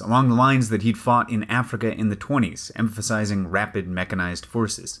groups, along the lines that he'd fought in Africa in the 1920s, emphasizing rapid mechanized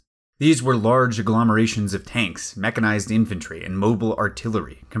forces. These were large agglomerations of tanks, mechanized infantry, and mobile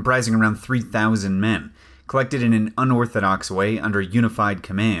artillery, comprising around 3,000 men, collected in an unorthodox way under unified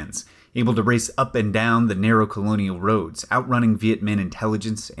commands, able to race up and down the narrow colonial roads, outrunning Viet Minh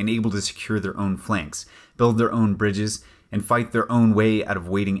intelligence and able to secure their own flanks, build their own bridges, and fight their own way out of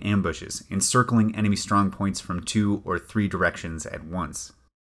waiting ambushes, encircling enemy strongpoints from 2 or 3 directions at once.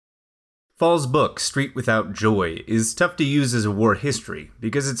 Fall's book, Street Without Joy, is tough to use as a war history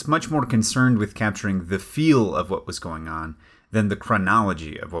because it's much more concerned with capturing the feel of what was going on than the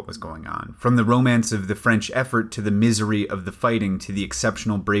chronology of what was going on, from the romance of the French effort to the misery of the fighting to the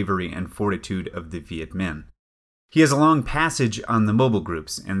exceptional bravery and fortitude of the Viet Minh. He has a long passage on the mobile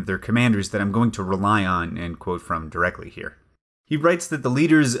groups and their commanders that I'm going to rely on and quote from directly here. He writes that the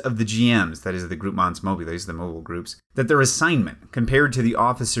leaders of the GMs, that is the Groupements Mobiles, the mobile groups, that their assignment, compared to the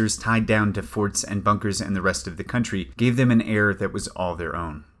officers tied down to forts and bunkers and the rest of the country, gave them an air that was all their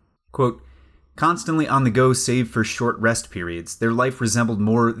own. Quote, constantly on the go save for short rest periods, their life resembled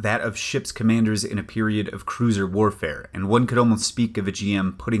more that of ship's commanders in a period of cruiser warfare, and one could almost speak of a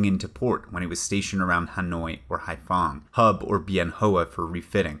GM putting into port when he was stationed around Hanoi or Haiphong, Hub or Bien Hoa for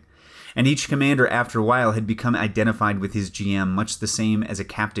refitting. And each commander after a while had become identified with his GM much the same as a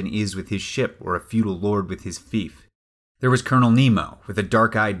captain is with his ship or a feudal lord with his fief. There was Colonel Nemo, with a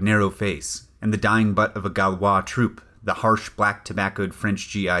dark-eyed, narrow face, and the dying butt of a Gaulois troop, the harsh, black tobaccoed French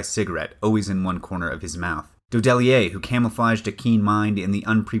GI cigarette always in one corner of his mouth. Dodelier, who camouflaged a keen mind in the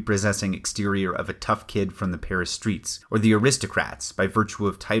unprepossessing exterior of a tough kid from the Paris streets, or the aristocrats by virtue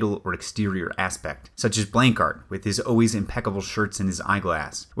of title or exterior aspect, such as Blancard with his always impeccable shirts and his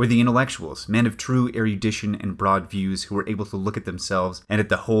eyeglass, or the intellectuals, men of true erudition and broad views who were able to look at themselves and at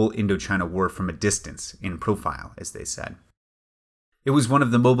the whole Indochina War from a distance, in profile, as they said. It was one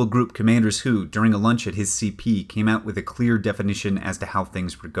of the Mobile Group commanders who, during a lunch at his CP, came out with a clear definition as to how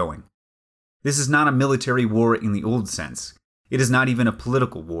things were going. This is not a military war in the old sense. It is not even a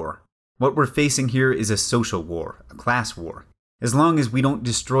political war. What we're facing here is a social war, a class war. As long as we don't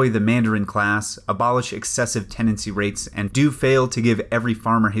destroy the Mandarin class, abolish excessive tenancy rates, and do fail to give every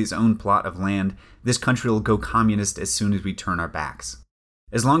farmer his own plot of land, this country will go communist as soon as we turn our backs.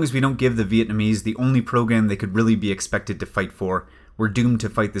 As long as we don't give the Vietnamese the only program they could really be expected to fight for, we're doomed to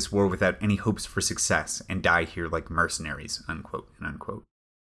fight this war without any hopes for success and die here like mercenaries, unquote and unquote.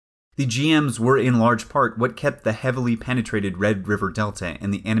 The GMs were in large part what kept the heavily penetrated Red River Delta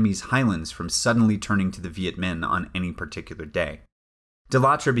and the enemy's highlands from suddenly turning to the Viet Minh on any particular day. De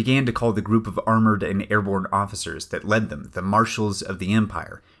Latre began to call the group of armored and airborne officers that led them the Marshals of the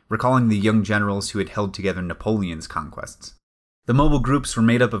Empire, recalling the young generals who had held together Napoleon's conquests. The mobile groups were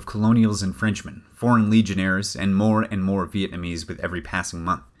made up of colonials and Frenchmen, foreign legionnaires, and more Vietnamese with every passing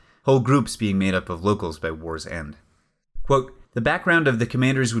month, whole groups being made up of locals by war's end. Quote, the background of the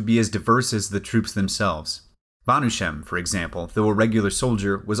commanders would be as diverse as the troops themselves. Vanuchem, for example, though a regular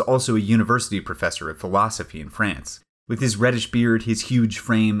soldier, was also a university professor of philosophy in France. With his reddish beard, his huge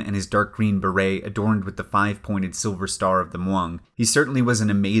frame, and his dark green beret adorned with the 5-pointed silver star of the Muang, he certainly was an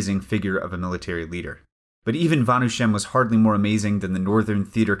amazing figure of a military leader. But even Vanuchem was hardly more amazing than the Northern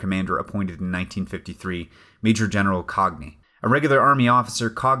Theater commander appointed in 1953, Major General Cogny. A regular army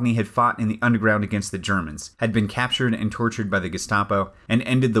officer, Cogny had fought in the underground against the Germans, had been captured and tortured by the Gestapo, and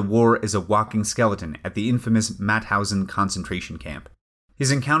ended the war as a walking skeleton at the infamous Mauthausen concentration camp.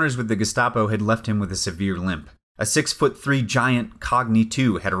 His encounters with the Gestapo had left him with a severe limp. A 6'3" giant, Cogny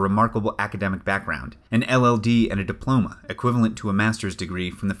too had a remarkable academic background, an LLD and a diploma, equivalent to a master's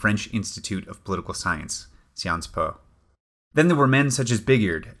degree from the French Institute of Political Science, Sciences Po. Then there were men such as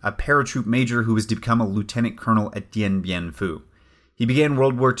Bigard, a paratroop major who was to become a lieutenant colonel at Dien Bien Phu. He began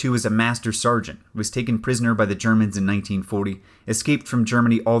World War II as a master sergeant, was taken prisoner by the Germans in 1940, escaped from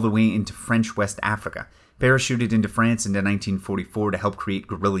Germany all the way into French West Africa, parachuted into France into 1944 to help create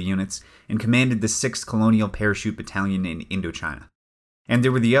guerrilla units, and commanded the 6th Colonial Parachute Battalion in Indochina. And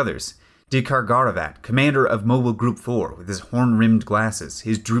there were the others. De Kargaravat, commander of Mobile Group 4, with his horn-rimmed glasses,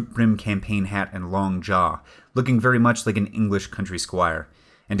 his droop-brimmed campaign hat and long jaw, looking very much like an English country squire,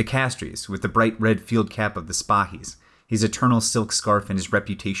 and de Castries, with the bright red field cap of the Spahis, his eternal silk scarf and his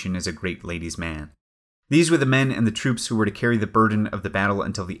reputation as a great ladies' man. These were the men and the troops who were to carry the burden of the battle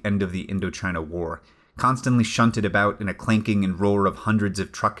until the end of the Indochina War, constantly shunted about in a clanking and roar of hundreds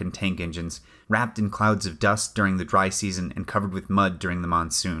of truck and tank engines, wrapped in clouds of dust during the dry season and covered with mud during the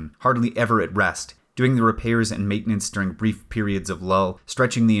monsoon, hardly ever at rest, doing the repairs and maintenance during brief periods of lull,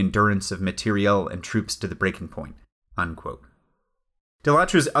 stretching the endurance of materiel and troops to the breaking point." Unquote. De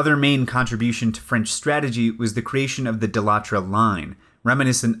Latre's other main contribution to French strategy was the creation of the De Latre Line,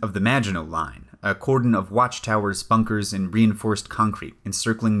 reminiscent of the Maginot Line, a cordon of watchtowers, bunkers, and reinforced concrete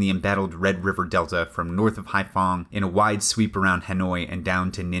encircling the embattled Red River Delta from north of Haiphong in a wide sweep around Hanoi and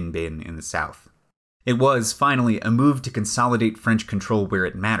down to Ninh Binh in the south. It was, finally, a move to consolidate French control where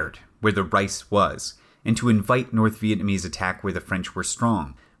it mattered, where the rice was, and to invite North Vietnamese attack where the French were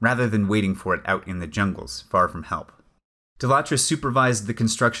strong, rather than waiting for it out in the jungles, far from help. De Latre supervised the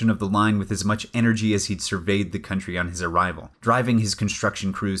construction of the line with as much energy as he'd surveyed the country on his arrival, driving his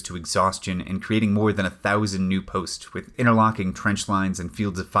construction crews to exhaustion and creating more than 1,000 new posts with interlocking trench lines and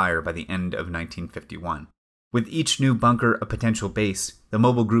fields of fire by the end of 1951. With each new bunker a potential base, the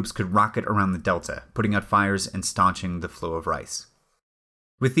mobile groups could rocket around the delta, putting out fires and staunching the flow of rice.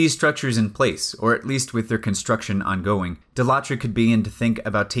 With these structures in place, or at least with their construction ongoing, De Latre could begin to think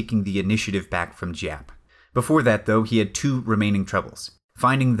about taking the initiative back from Giap. Before that, though, he had two remaining troubles: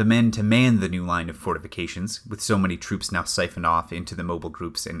 finding the men to man the new line of fortifications, with so many troops now siphoned off into the mobile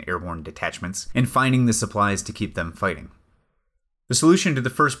groups and airborne detachments, and finding the supplies to keep them fighting. The solution to the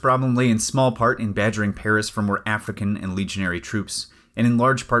first problem lay in small part in badgering Paris for more African and legionary troops, and in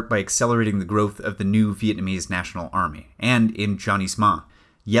large part by accelerating the growth of the new Vietnamese National Army, and in jaunissement,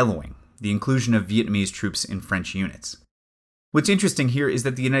 yellowing, the inclusion of Vietnamese troops in French units. What's interesting here is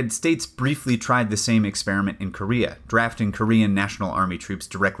that the United States briefly tried the same experiment in Korea, drafting Korean National Army troops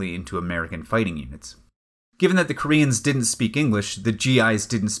directly into American fighting units. Given that the Koreans didn't speak English, the GIs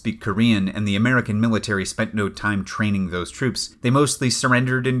didn't speak Korean, and the American military spent no time training those troops, they mostly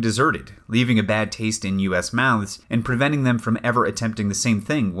surrendered and deserted, leaving a bad taste in US mouths and preventing them from ever attempting the same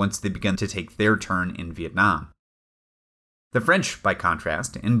thing once they began to take their turn in Vietnam. The French, by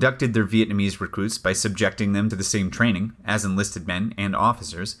contrast, inducted their Vietnamese recruits by subjecting them to the same training, as enlisted men and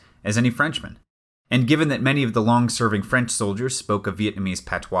officers, as any Frenchman. And given that many of the long-serving French soldiers spoke a Vietnamese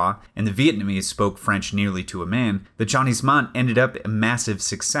patois, and the Vietnamese spoke French nearly to a man, the Johnnissement ended up a massive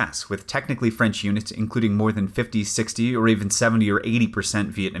success, with technically French units including more than 50, 60, or even 70 or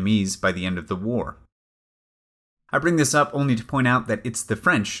 80% Vietnamese by the end of the war. I bring this up only to point out that it's the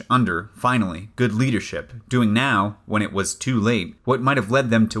French, under, finally, good leadership, doing now, when it was too late, what might have led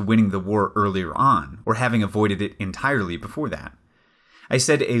them to winning the war earlier on, or having avoided it entirely before that. I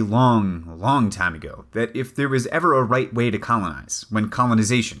said a long time ago that if there was ever a right way to colonize, when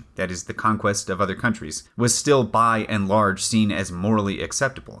colonization, that is the conquest of other countries, was still by and large seen as morally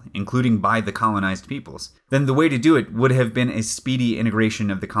acceptable, including by the colonized peoples, then the way to do it would have been a speedy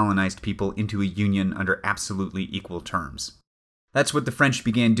integration of the colonized people into a union under absolutely equal terms. That's what the French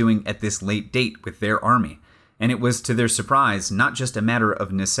began doing at this late date with their army, and it was to their surprise not just a matter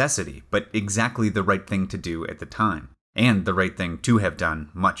of necessity, but exactly the right thing to do at the time. And the right thing to have done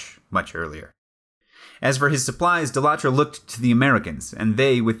much earlier. As for his supplies, de Lattre looked to the Americans, and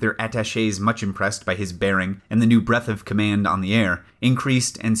they, with their attachés much impressed by his bearing and the new breath of command on the air,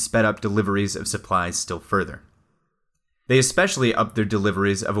 increased and sped up deliveries of supplies still further. They especially upped their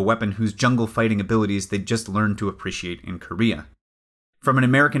deliveries of a weapon whose jungle fighting abilities they'd just learned to appreciate in Korea. From an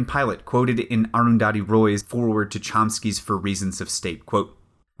American pilot quoted in Arundhati Roy's foreword to Chomsky's For Reasons of State, quote,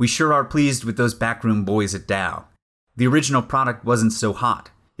 "We sure are pleased with those backroom boys at Dow. The original product wasn't so hot.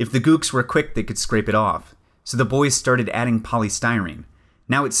 If the gooks were quick, they could scrape it off. So the boys started adding polystyrene.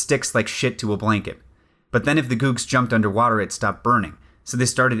 Now it sticks like shit to a blanket. But then if the gooks jumped underwater, it stopped burning. So they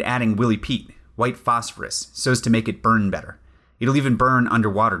started adding Willy Pete, white phosphorus, so as to make it burn better. It'll even burn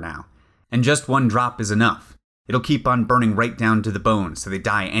underwater now. And just one drop is enough. It'll keep on burning right down to the bone, so they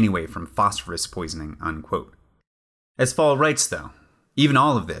die anyway from phosphorus poisoning," unquote. As Fall writes, though, even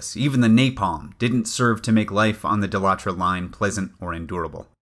all of this, even the napalm, didn't serve to make life on the de Lattre line pleasant or endurable.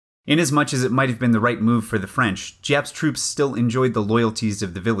 Inasmuch as it might have been the right move for the French, Giap's troops still enjoyed the loyalties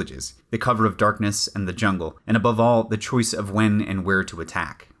of the villages, the cover of darkness and the jungle, and above all, the choice of when and where to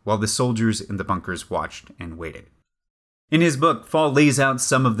attack, while the soldiers in the bunkers watched and waited. In his book, Fall lays out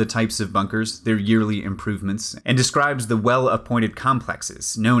some of the types of bunkers, their yearly improvements, and describes the well-appointed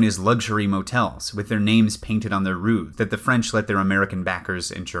complexes, known as luxury motels, with their names painted on their roofs, that the French let their American backers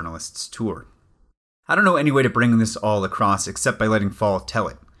and journalists tour. I don't know any way to bring this all across except by letting Fall tell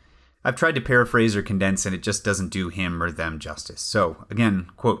it. I've tried to paraphrase or condense, and it just doesn't do him or them justice. So, again,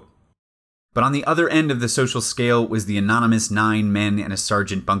 quote, "But on the other end of the social scale was the anonymous 9 men and a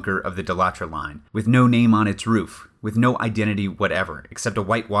sergeant bunker of the de Lattre line, with no name on its roof, with no identity whatever, except a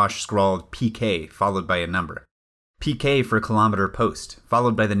whitewash scrawled PK followed by a number. PK for kilometer post,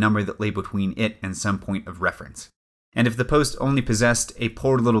 followed by the number that lay between it and some point of reference. And if the post only possessed a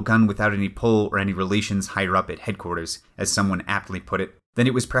poor little gun without any pull or any relations higher up at headquarters, as someone aptly put it, then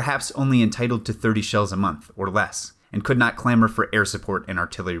it was perhaps only entitled to 30 shells a month, or less, and could not clamor for air support and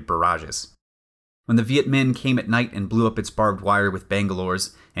artillery barrages. When the Viet Minh came at night and blew up its barbed wire with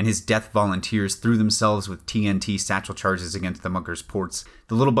Bangalores, and his death volunteers threw themselves with TNT satchel charges against the bunker's ports,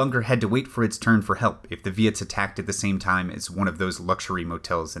 the little bunker had to wait for its turn for help if the Viets attacked at the same time as one of those luxury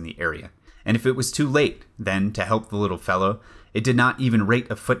motels in the area. And if it was too late, then, to help the little fellow, it did not even rate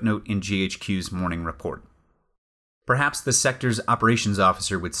a footnote in GHQ's morning report. Perhaps the sector's operations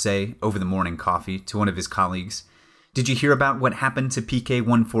officer would say, over the morning coffee, to one of his colleagues, "Did you hear about what happened to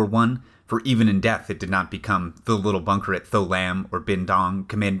PK-141? For even in death it did not become the little bunker at Tho Lam or Bin Dong,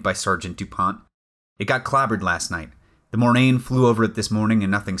 commanded by Sergeant DuPont. It got clobbered last night. The Morane flew over it this morning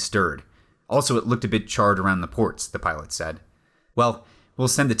and nothing stirred. Also it looked a bit charred around the ports," the pilot said. "Well, we'll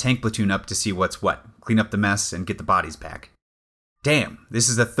send the tank platoon up to see what's what, clean up the mess, and get the bodies back. Damn, this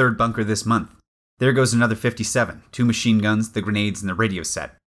is the 3rd bunker this month. There goes another 57, 2 machine guns, the grenades, and the radio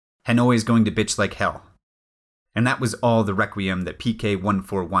set. Hanoi is going to bitch like hell." And that was all the requiem that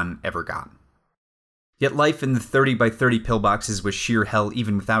PK-141 ever got. Yet life in the 30 by 30 pillboxes was sheer hell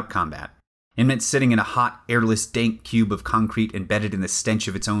even without combat. It meant sitting in a hot, airless, dank cube of concrete embedded in the stench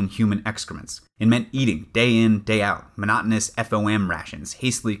of its own human excrements. It meant eating, day in, day out, monotonous FOM rations,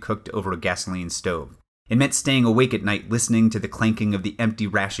 hastily cooked over a gasoline stove. It meant staying awake at night listening to the clanking of the empty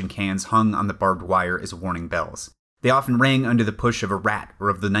ration cans hung on the barbed wire as warning bells. They often rang under the push of a rat or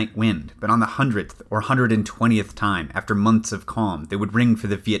of the night wind, but on the 100th or 120th time, after months of calm, they would ring for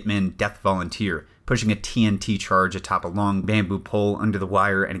the Viet Minh death volunteer, pushing a TNT charge atop a long bamboo pole under the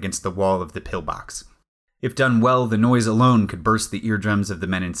wire and against the wall of the pillbox. If done well, the noise alone could burst the eardrums of the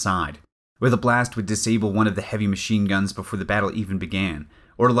men inside. Or the blast would disable one of the heavy machine guns before the battle even began,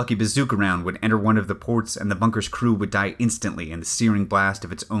 or a lucky bazooka round would enter one of the ports and the bunker's crew would die instantly in the searing blast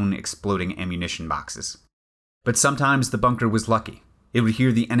of its own exploding ammunition boxes. But sometimes the bunker was lucky. It would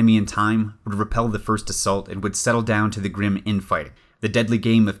hear the enemy in time, would repel the first assault, and would settle down to the grim infighting, the deadly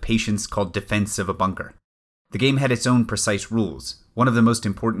game of patience called defense of a bunker. The game had its own precise rules, one of the most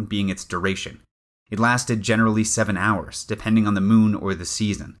important being its duration. It lasted generally 7 hours, depending on the moon or the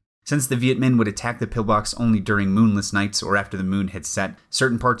season. Since the Viet Minh would attack the pillbox only during moonless nights or after the moon had set,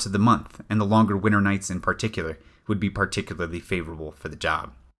 certain parts of the month, and the longer winter nights in particular, would be particularly favorable for the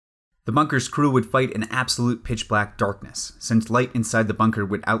job. The bunker's crew would fight in absolute pitch-black darkness, since light inside the bunker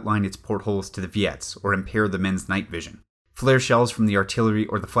would outline its portholes to the Viets or impair the men's night vision. Flare shells from the artillery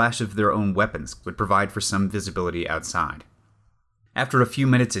or the flash of their own weapons would provide for some visibility outside. After a few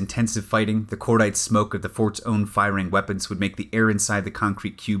minutes' intensive fighting, the cordite smoke of the fort's own firing weapons would make the air inside the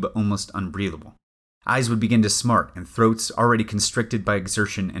concrete cube almost unbreathable. Eyes would begin to smart, and throats, already constricted by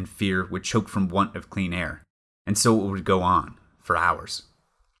exertion and fear, would choke from want of clean air. And so it would go on, for hours.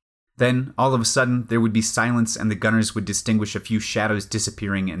 Then, all of a sudden, there would be silence and the gunners would distinguish a few shadows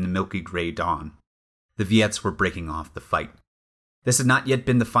disappearing in the milky gray dawn. The Viets were breaking off the fight. This had not yet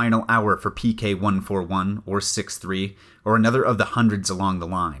been the final hour for PK-141 or 6-3 or another of the hundreds along the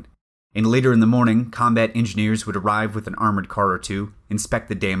line. And later in the morning, combat engineers would arrive with an armored car or two, inspect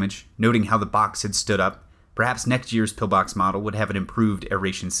the damage, noting how the box had stood up. Perhaps next year's pillbox model would have an improved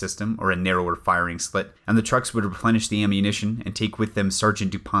aeration system or a narrower firing slit, and the trucks would replenish the ammunition and take with them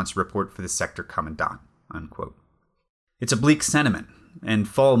Sergeant DuPont's report for the sector commandant. Unquote. It's a bleak sentiment, and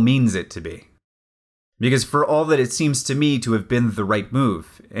fall means it to be. Because for all that it seems to me to have been the right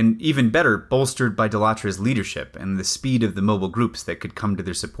move, and even better, bolstered by Delatre's leadership and the speed of the mobile groups that could come to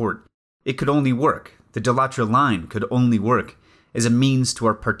their support, it could only work, the Delatre line could only work, as a means to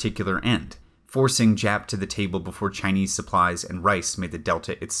our particular end, forcing Jap to the table before Chinese supplies and rice made the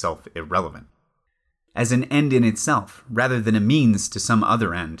delta itself irrelevant. As an end in itself, rather than a means to some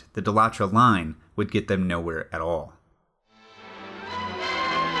other end, the Delatre line would get them nowhere at all.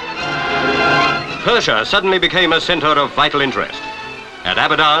 Persia suddenly became a center of vital interest. At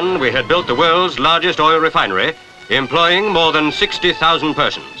Abadan, we had built the world's largest oil refinery, employing more than 60,000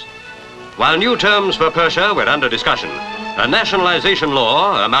 persons. While new terms for Persia were under discussion, a nationalization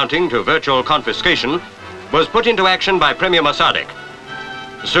law amounting to virtual confiscation was put into action by Premier Mossadegh.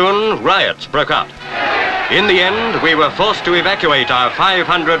 Soon, riots broke out. In the end, we were forced to evacuate our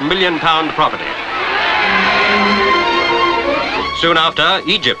 £500 million property. Soon after,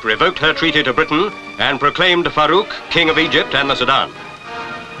 Egypt revoked her treaty to Britain and proclaimed Farouk King of Egypt and the Sudan.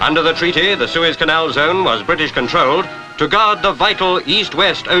 Under the treaty, the Suez Canal zone was British-controlled to guard the vital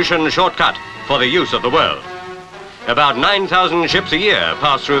East-West Ocean shortcut for the use of the world. About 9,000 ships a year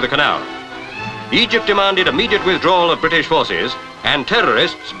passed through the canal. Egypt demanded immediate withdrawal of British forces, and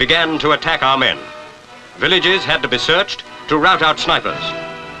terrorists began to attack our men. Villages had to be searched to rout out snipers.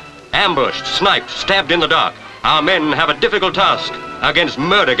 Ambushed, sniped, stabbed in the dark, our men have a difficult task against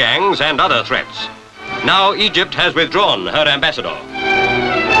murder gangs and other threats. Now Egypt has withdrawn her ambassador.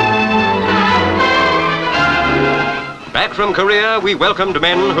 Back from Korea, we welcomed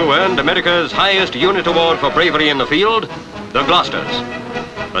men who earned America's highest unit award for bravery in the field, the Gloucesters.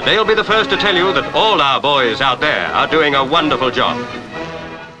 But they'll be the first to tell you that all our boys out there are doing a wonderful job.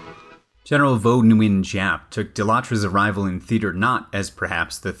 General Vo Nguyen Giap took Delatre's arrival in theater not as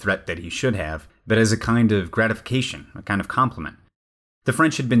perhaps the threat that he should have, but as a kind of gratification, a kind of compliment. The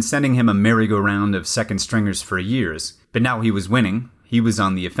French had been sending him a merry-go-round of second stringers for years, but now he was winning, he was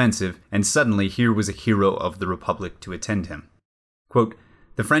on the offensive, and suddenly here was a hero of the Republic to attend him. Quote,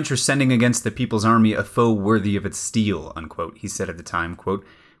 "The French are sending against the People's Army a foe worthy of its steel," unquote, he said at the time, quote,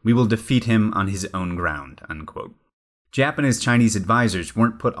 "We will defeat him on his own ground," unquote. Jap and his Chinese advisors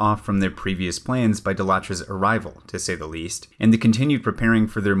weren't put off from their previous plans by Delatre's arrival, to say the least, and they continued preparing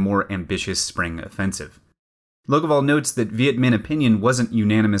for their more ambitious spring offensive. Logowall notes that Viet Minh opinion wasn't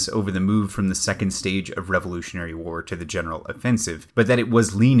unanimous over the move from the second stage of Revolutionary War to the general offensive, but that it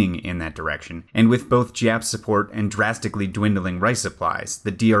was leaning in that direction, and with both Giap's support and drastically dwindling rice supplies,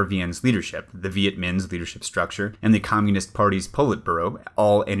 the DRVN's leadership, the Viet Minh's leadership structure, and the Communist Party's Politburo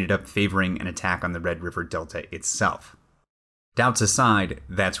all ended up favoring an attack on the Red River Delta itself. Doubts aside,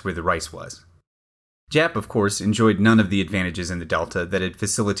 that's where the rice was. Giap, of course, enjoyed none of the advantages in the Delta that had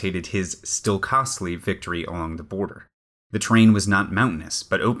facilitated his still costly victory along the border. The terrain was not mountainous,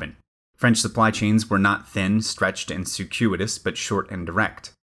 but open. French supply chains were not thin, stretched, and circuitous, but short and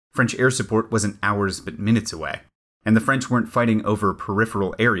direct. French air support wasn't hours but minutes away, and the French weren't fighting over a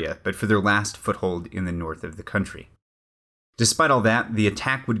peripheral area, but for their last foothold in the north of the country. Despite all that, the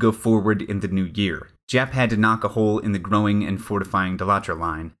attack would go forward in the new year. Giap had to knock a hole in the growing and fortifying Dalatra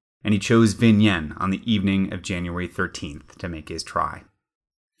line, and he chose Vignyen on the evening of January 13th to make his try.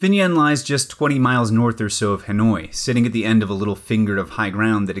 Vignyen lies just 20 miles north or so of Hanoi, sitting at the end of a little finger of high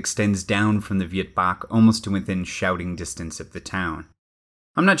ground that extends down from the Viet Bac almost to within shouting distance of the town.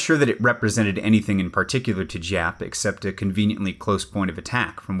 I'm not sure that it represented anything in particular to Giap except a conveniently close point of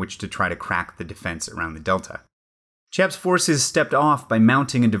attack from which to try to crack the defense around the delta. Giap's forces stepped off by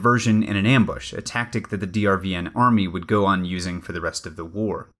mounting a diversion and an ambush, a tactic that the DRVN army would go on using for the rest of the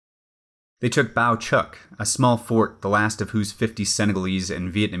war. They took Bao Chuc, a small fort the last of whose 50 Senegalese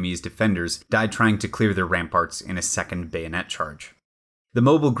and Vietnamese defenders died trying to clear their ramparts in a second bayonet charge. The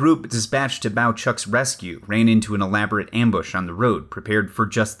mobile group dispatched to Bao Chuc's rescue ran into an elaborate ambush on the road prepared for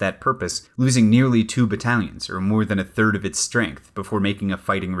just that purpose, losing nearly 2 battalions, or more than a third of its strength, before making a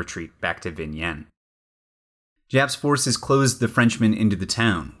fighting retreat back to Vignyen. Giap's forces closed the Frenchmen into the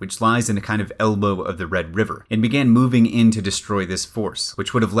town, which lies in a kind of elbow of the Red River, and began moving in to destroy this force,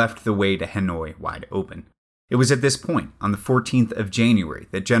 which would have left the way to Hanoi wide open. It was at this point, on the 14th of January,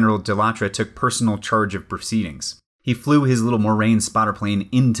 that General Dalatra took personal charge of proceedings. He flew his little Morane spotter plane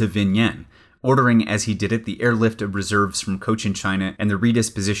into Vignyen, ordering as he did it the airlift of reserves from Cochinchina and the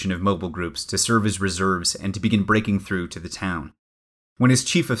redisposition of mobile groups to serve as reserves and to begin breaking through to the town. When his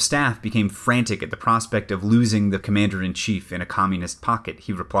chief of staff became frantic at the prospect of losing the commander-in-chief in a communist pocket,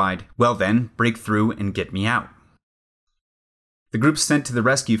 he replied, "Well then, break through and get me out." The group sent to the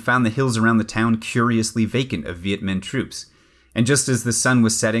rescue found the hills around the town curiously vacant of Viet Minh troops, and just as the sun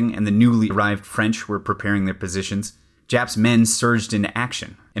was setting and the newly arrived French were preparing their positions, Giap's men surged into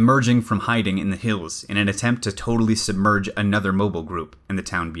action, emerging from hiding in the hills in an attempt to totally submerge another mobile group and the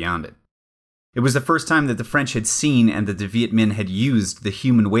town beyond it. It was the first time that the French had seen and that the Viet Minh had used the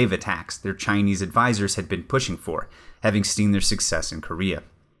human wave attacks their Chinese advisors had been pushing for, having seen their success in Korea.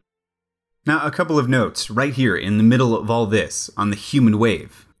 Now, a couple of notes right here in the middle of all this on the human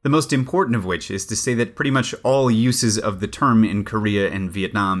wave, the most important of which is to say that pretty much all uses of the term in Korea and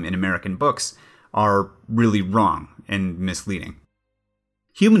Vietnam in American books are really wrong and misleading.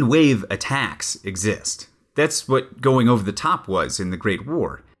 Human wave attacks exist. That's what going over the top was in the Great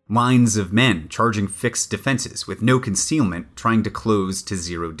War. Lines of men charging fixed defenses with no concealment, trying to close to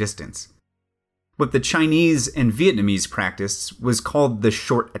zero distance. What the Chinese and Vietnamese practiced was called the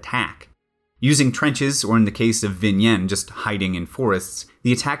short attack. Using trenches, or in the case of Vignyen, just hiding in forests,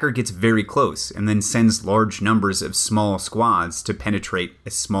 the attacker gets very close and then sends large numbers of small squads to penetrate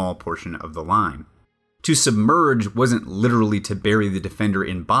a small portion of the line. To submerge wasn't literally to bury the defender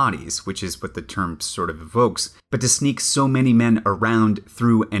in bodies, which is what the term sort of evokes, but to sneak so many men around,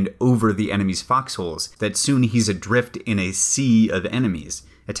 through, and over the enemy's foxholes that soon he's adrift in a sea of enemies,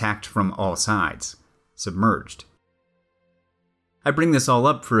 attacked from all sides, submerged. I bring this all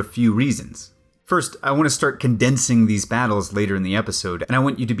up for a few reasons. First, I want to start condensing these battles later in the episode, and I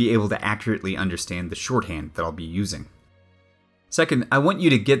want you to be able to accurately understand the shorthand that I'll be using. Second, I want you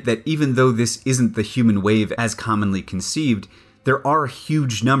to get that even though this isn't the human wave as commonly conceived, there are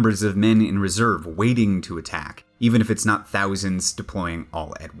huge numbers of men in reserve waiting to attack, even if it's not thousands deploying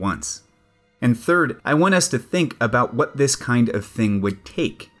all at once. And third, I want us to think about what this kind of thing would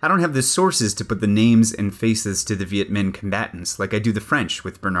take. I don't have the sources to put the names and faces to the Viet Minh combatants like I do the French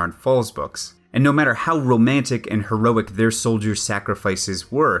with Bernard Fall's books. And no matter how romantic and heroic their soldiers' sacrifices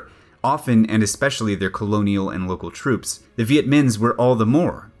were, often and especially their colonial and local troops, the Viet Minh's were all the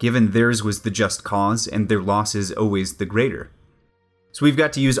more, given theirs was the just cause and their losses always the greater. So we've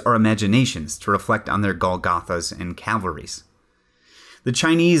got to use our imaginations to reflect on their Golgothas and cavalries. The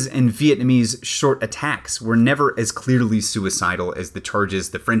Chinese and Vietnamese short attacks were never as clearly suicidal as the charges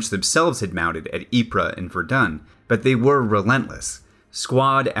the French themselves had mounted at Ypres and Verdun, but they were relentless,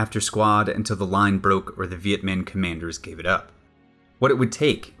 squad after squad until the line broke or the Viet Minh commanders gave it up. What it would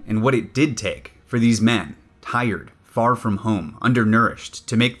take, and what it did take, for these men, tired, far from home, undernourished,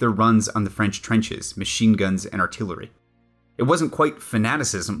 to make their runs on the French trenches, machine guns, and artillery. It wasn't quite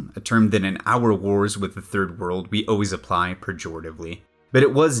fanaticism, a term that in our wars with the Third World we always apply pejoratively, but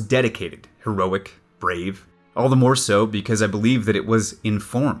it was dedicated, heroic, brave, all the more so because I believe that it was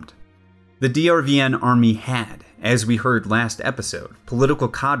informed. The DRVN army had, as we heard last episode, political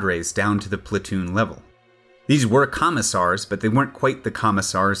cadres down to the platoon level. These were commissars, but they weren't quite the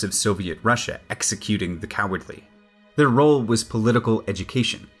commissars of Soviet Russia executing the cowardly. Their role was political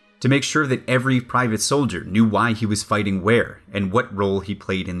education, to make sure that every private soldier knew why he was fighting where and what role he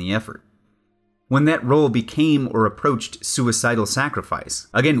played in the effort. When that role became or approached suicidal sacrifice,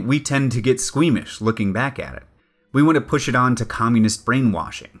 again, we tend to get squeamish looking back at it. We want to push it on to communist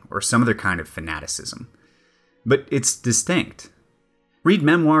brainwashing or some other kind of fanaticism. But it's distinct. Read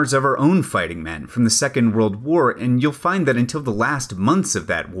memoirs of our own fighting men from the Second World War, and you'll find that until the last months of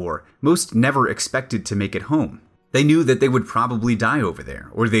that war, most never expected to make it home. They knew that they would probably die over there,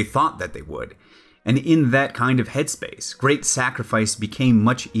 or they thought that they would. And in that kind of headspace, great sacrifice became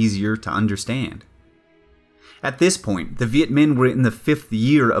much easier to understand. At this point, the Viet Minh were in the 5th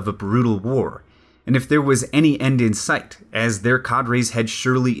year of a brutal war, and if there was any end in sight, as their cadres had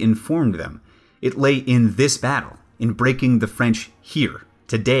surely informed them, it lay in this battle, in breaking the French here,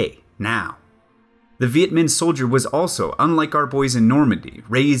 today, now. The Viet Minh soldier was also, unlike our boys in Normandy,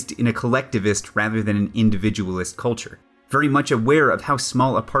 raised in a collectivist rather than an individualist culture, very much aware of how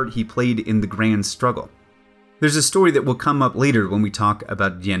small a part he played in the grand struggle. There's a story that will come up later when we talk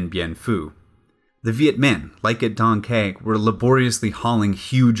about Dien Bien Phu. The Viet Minh, like at Don Quai, were laboriously hauling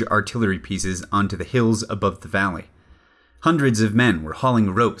huge artillery pieces onto the hills above the valley. Hundreds of men were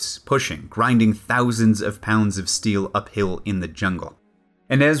hauling ropes, pushing, grinding thousands of pounds of steel uphill in the jungle.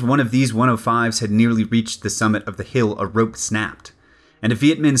 And as one of these 105s had nearly reached the summit of the hill, a rope snapped, and a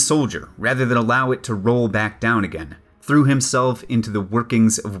Viet Minh soldier, rather than allow it to roll back down again, threw himself into the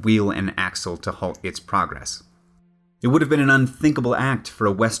workings of wheel and axle to halt its progress. It would have been an unthinkable act for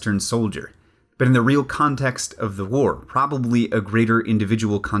a Western soldier, but in the real context of the war, probably a greater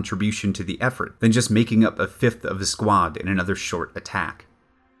individual contribution to the effort than just making up a fifth of the squad in another short attack.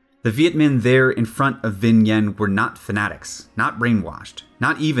 The Viet Minh there in front of Vinh Yen were not fanatics, not brainwashed,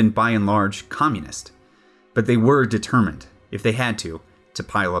 not even, by and large, communist, but they were determined, if they had to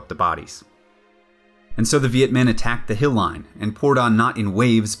pile up the bodies. And so the Viet Minh attacked the hill line and poured on not in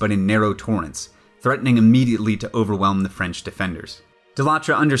waves but in narrow torrents, threatening immediately to overwhelm the French defenders.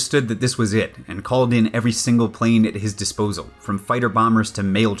 Delattre understood that this was it, and called in every single plane at his disposal, from fighter bombers to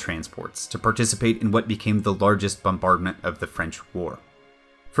mail transports, to participate in what became the largest bombardment of the French war.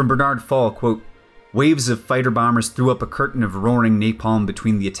 From Bernard Fall, quote, "Waves of fighter bombers threw up a curtain of roaring napalm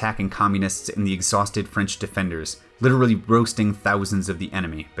between the attacking communists and the exhausted French defenders, literally roasting thousands of the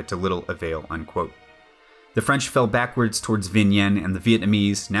enemy, but to little avail," unquote. The French fell backwards towards Vinh Yen, and the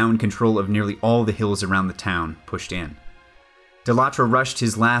Vietnamese, now in control of nearly all the hills around the town, pushed in. Delattre rushed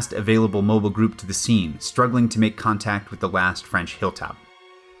his last available mobile group to the scene, struggling to make contact with the last French hilltop.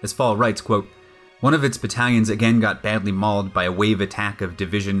 As Fall writes, quote, "One of its battalions again got badly mauled by a wave attack of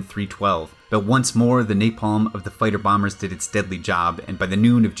Division 312, but once more the napalm of the fighter bombers did its deadly job, and by the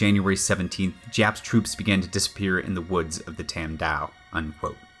noon of January 17th, Giap's troops began to disappear in the woods of the Tam Dao,"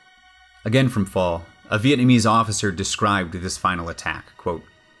 unquote. Again from Fall, a Vietnamese officer described this final attack, quote,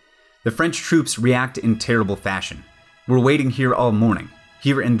 "The French troops react in terrible fashion. We're waiting here all morning.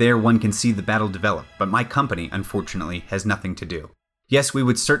 Here and there one can see the battle develop, but my company, unfortunately, has nothing to do. Yes, we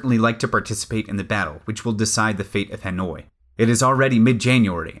would certainly like to participate in the battle, which will decide the fate of Hanoi. It is already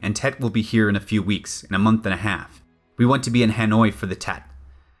mid-January, and Tet will be here in a few weeks, in a month and a half. We want to be in Hanoi for the Tet.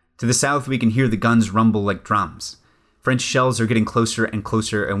 To the south we can hear the guns rumble like drums. French shells are getting closer and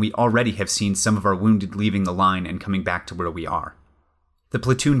closer, and we already have seen some of our wounded leaving the line and coming back to where we are. The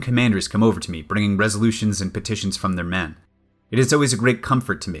platoon commanders come over to me, bringing resolutions and petitions from their men. It is always a great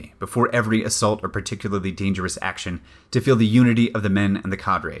comfort to me, before every assault or particularly dangerous action, to feel the unity of the men and the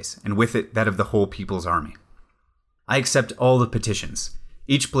cadres, and with it that of the whole People's Army. I accept all the petitions.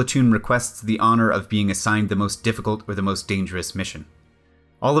 Each platoon requests the honor of being assigned the most difficult or the most dangerous mission.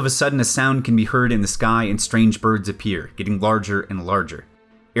 All of a sudden a sound can be heard in the sky and strange birds appear, getting larger and larger.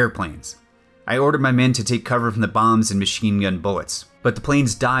 Airplanes. I order my men to take cover from the bombs and machine gun bullets, but the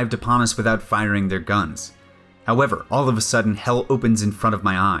planes dived upon us without firing their guns. However, all of a sudden, hell opens in front of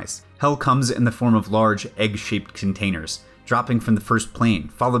my eyes. Hell comes in the form of large, egg-shaped containers, dropping from the first plane,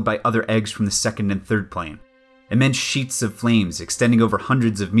 followed by other eggs from the second and third plane. Immense sheets of flames, extending over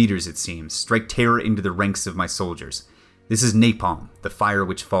hundreds of meters it seems, strike terror into the ranks of my soldiers. This is napalm, the fire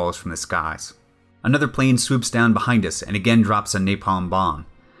which falls from the skies. Another plane swoops down behind us and again drops a napalm bomb.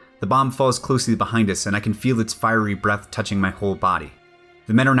 The bomb falls closely behind us, and I can feel its fiery breath touching my whole body.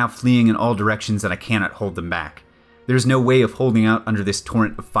 The men are now fleeing in all directions, and I cannot hold them back. There is no way of holding out under this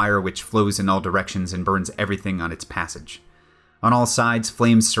torrent of fire which flows in all directions and burns everything on its passage. On all sides,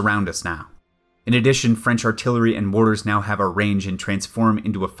 flames surround us now. In addition, French artillery and mortars now have our range and transform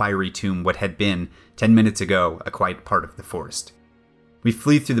into a fiery tomb what had been, 10 minutes ago, a quiet part of the forest. We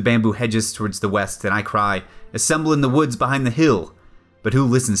flee through the bamboo hedges towards the west, and I cry, "Assemble in the woods behind the hill!" But who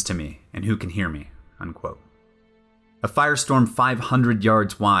listens to me, and who can hear me? Unquote. A firestorm 500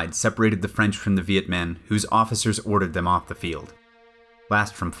 yards wide separated the French from the Viet Minh, whose officers ordered them off the field.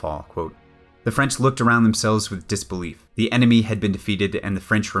 Last from Fall, quote, The French looked around themselves with disbelief. The enemy had been defeated and the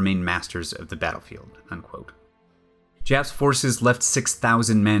French remained masters of the battlefield, unquote. Jap's forces left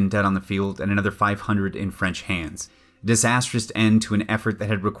 6,000 men dead on the field and another 500 in French hands. A disastrous end to an effort that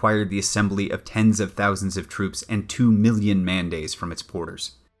had required the assembly of tens of thousands of troops and 2 million man-days from its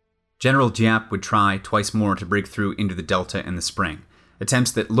borders. General Giap would try twice more to break through into the Delta in the spring,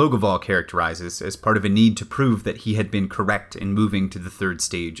 attempts that Longueval characterizes as part of a need to prove that he had been correct in moving to the third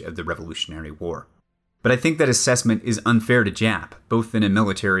stage of the Revolutionary War. But I think that assessment is unfair to Giap, both in a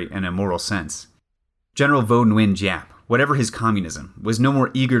military and a moral sense. General Vo Nguyen Giap, whatever his communism, was no more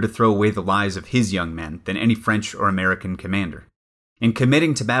eager to throw away the lives of his young men than any French or American commander. In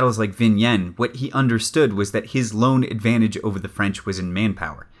committing to battles like Vinh Yen, what he understood was that his lone advantage over the French was in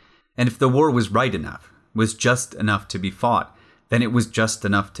manpower, and if the war was right enough, was just enough to be fought, then it was just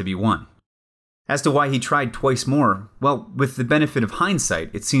enough to be won. As to why he tried twice more, well, with the benefit of hindsight,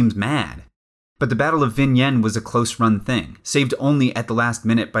 it seems mad. But the Battle of Vinh Yen was a close-run thing, saved only at the last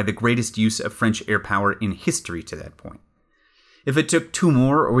minute by the greatest use of French air power in history to that point. If it took 2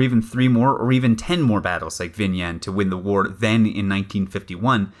 more, or even 3 more, or even 10 more battles like Vinh Yen to win the war then in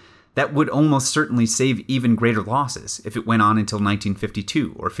 1951, that would almost certainly save even greater losses if it went on until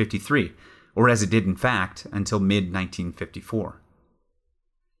 1952 or 53, or as it did in fact, until mid-1954.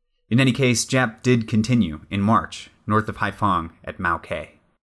 In any case, Giap did continue in March, north of Haiphong at Mao Khe.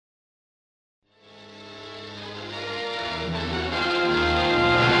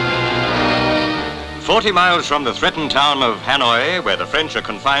 "40 miles from the threatened town of Hanoi, where the French are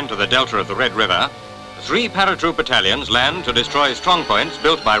confined to the delta of the Red River, 3 paratroop battalions land to destroy strongpoints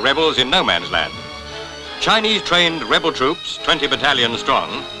built by rebels in no man's land. Chinese-trained rebel troops, 20 battalions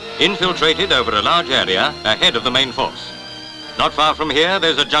strong, infiltrated over a large area ahead of the main force. Not far from here,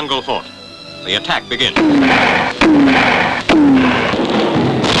 there's a jungle fort. The attack begins.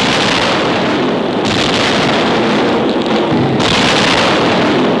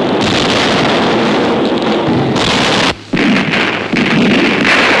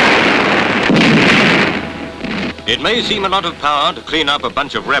 It may seem a lot of power to clean up a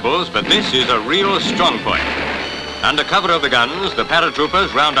bunch of rebels, but this is a real strong point. Under cover of the guns, the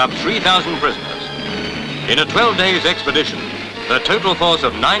paratroopers round up 3,000 prisoners. In a 12 days expedition, the total force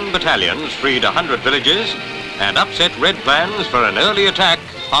of 9 battalions freed 100 villages and upset Red plans for an early attack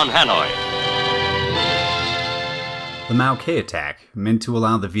on Hanoi. The Mao Khe attack, meant to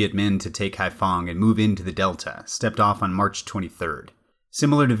allow the Viet Minh to take Haiphong and move into the Delta, stepped off on March 23rd.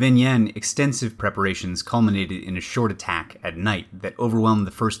 Similar to Vinh Yen, extensive preparations culminated in a short attack at night that overwhelmed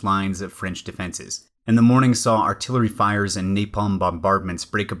the first lines of French defenses, and the morning saw artillery fires and napalm bombardments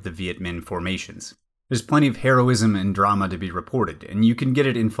break up the Viet Minh formations. There's plenty of heroism and drama to be reported, and you can get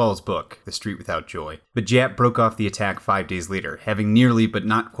it in Fall's book, The Street Without Joy. But Giap broke off the attack 5 days later, having nearly but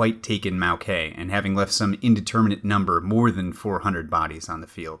not quite taken Mao Khe, and having left some indeterminate number more than 400 bodies on the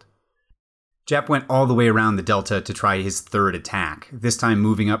field. Giap went all the way around the Delta to try his third attack, this time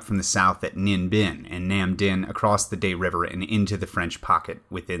moving up from the south at Ninh Binh and Nam Dinh across the Day River and into the French pocket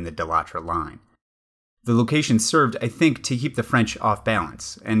within the De Lattre line. The location served, I think, to keep the French off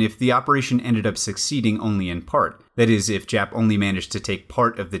balance, and if the operation ended up succeeding only in part, that is, if Giap only managed to take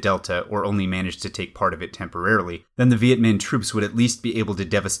part of the Delta or only managed to take part of it temporarily, then the Viet Minh troops would at least be able to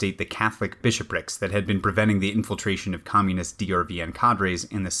devastate the Catholic bishoprics that had been preventing the infiltration of communist DRVN cadres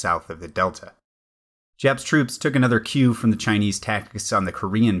in the south of the Delta. Giap's troops took another cue from the Chinese tactics on the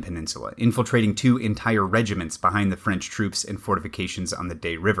Korean peninsula, infiltrating 2 entire regiments behind the French troops and fortifications on the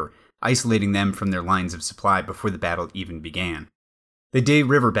Day River, isolating them from their lines of supply before the battle even began. The Day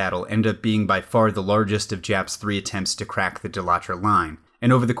River battle ended up being by far the largest of Giap's 3 attempts to crack the De Lattre line,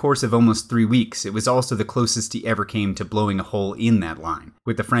 and over the course of almost 3 weeks, it was also the closest he ever came to blowing a hole in that line,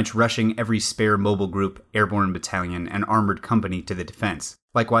 with the French rushing every spare mobile group, airborne battalion, and armored company to the defense,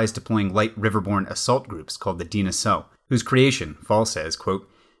 likewise deploying light riverborne assault groups called the Dinosaur, whose creation, Fall says, quote,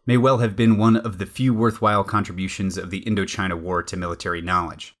 may well have been one of the few worthwhile contributions of the Indochina War to military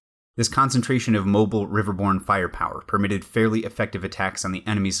knowledge. This concentration of mobile riverborne firepower permitted fairly effective attacks on the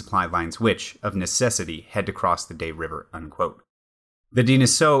enemy supply lines which, of necessity, had to cross the Day River, unquote. The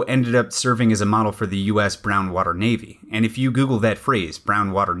Dinosaur ended up serving as a model for the U.S. Brown Water Navy, and if you Google that phrase,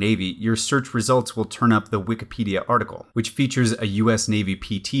 Brown Water Navy, your search results will turn up the Wikipedia article, which features a U.S. Navy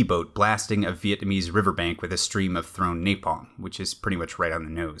PT boat blasting a Vietnamese riverbank with a stream of thrown napalm, which is pretty much right on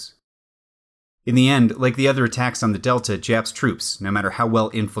the nose. In the end, like the other attacks on the Delta, Giap's troops, no matter how well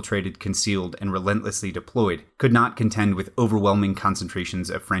infiltrated, concealed, and relentlessly deployed, could not contend with overwhelming concentrations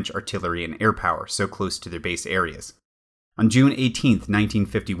of French artillery and air power so close to their base areas. On June 18,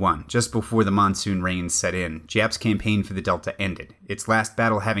 1951, just before the monsoon rains set in, Jap's campaign for the Delta ended, its last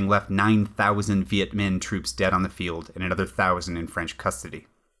battle having left 9,000 Viet Minh troops dead on the field and another 1,000 in French custody.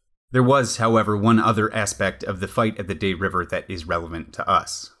 There was, however, one other aspect of the fight at the Dai River that is relevant to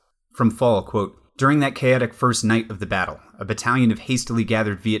us. From Fall, quote, "During that chaotic first night of the battle, a battalion of hastily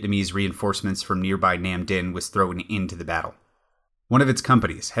gathered Vietnamese reinforcements from nearby Nam Dinh was thrown into the battle. One of its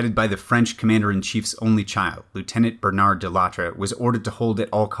companies, headed by the French commander-in-chief's only child, Lieutenant Bernard de Lattre, was ordered to hold at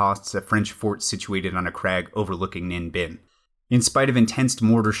all costs a French fort situated on a crag overlooking Ninh Binh. In spite of intense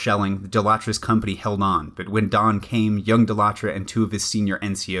mortar shelling, de Lattre's company held on, but when dawn came, young de Lattre and 2 of his senior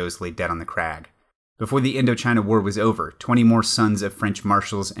NCOs lay dead on the crag. Before the Indochina War was over, 20 more sons of French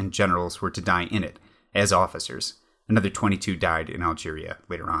marshals and generals were to die in it, as officers. Another 22 died in Algeria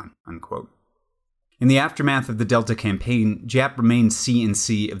later on," unquote. In the aftermath of the Delta Campaign, Giap remained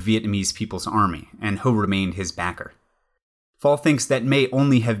C&C of Vietnamese People's Army, and Ho remained his backer. Fall thinks that may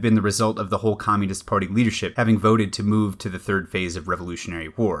only have been the result of the whole Communist Party leadership having voted to move to the third phase of Revolutionary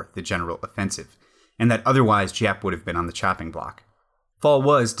War, the general offensive, and that otherwise Giap would have been on the chopping block. Fall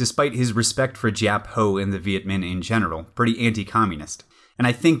was, despite his respect for Giap, Ho, and the Viet Minh in general, pretty anti-communist, and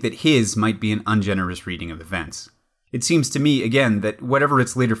I think that his might be an ungenerous reading of events. It seems to me, again, that whatever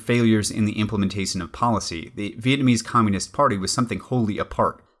its later failures in the implementation of policy, the Vietnamese Communist Party was something wholly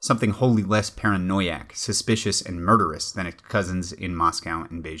apart, something wholly less paranoiac, suspicious, and murderous than its cousins in Moscow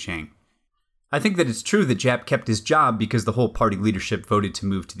and Beijing. I think that it's true that Giap kept his job because the whole party leadership voted to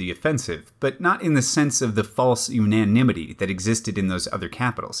move to the offensive, but not in the sense of the false unanimity that existed in those other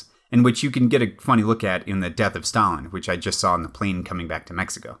capitals, and which you can get a funny look at in The Death of Stalin, which I just saw on the plane coming back to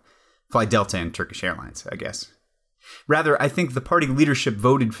Mexico. Fly Delta and Turkish Airlines, I guess. Rather, I think the party leadership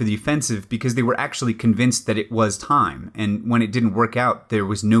voted for the offensive because they were actually convinced that it was time, and when it didn't work out, there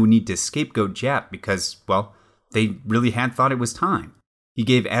was no need to scapegoat Giap because, well, they really had thought it was time. He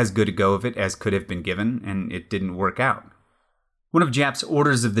gave as good a go of it as could have been given, and it didn't work out. One of Giap's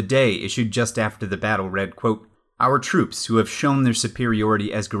orders of the day, issued just after the battle, read, quote, "Our troops, who have shown their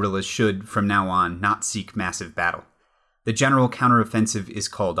superiority as guerrillas, should, from now on, not seek massive battle. The general counteroffensive is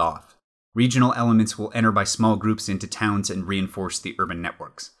called off. Regional elements will enter by small groups into towns and reinforce the urban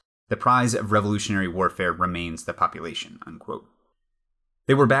networks. The prize of revolutionary warfare remains the population," unquote.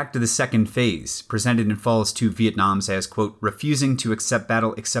 They were back to the second phase, presented in Fall's 2 Vietnams as, quote, "refusing to accept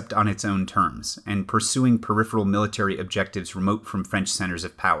battle except on its own terms, and pursuing peripheral military objectives remote from French centers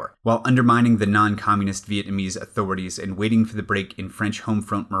of power, while undermining the non-communist Vietnamese authorities and waiting for the break in French home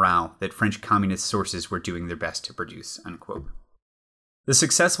front morale that French communist sources were doing their best to produce," unquote. The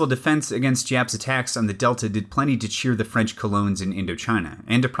successful defense against Giap's attacks on the Delta did plenty to cheer the French colons in Indochina,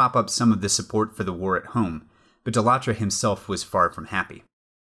 and to prop up some of the support for the war at home, but de Lattre himself was far from happy.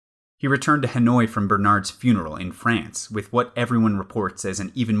 He returned to Hanoi from Bernard's funeral in France, with what everyone reports as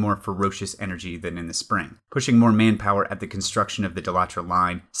an even more ferocious energy than in the spring, pushing more manpower at the construction of the de Lattre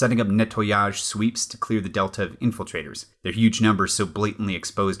line, setting up nettoyage sweeps to clear the Delta of infiltrators, their huge numbers so blatantly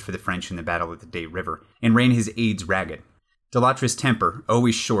exposed for the French in the Battle of the Dai River, and ran his aides ragged. De Lattre's temper,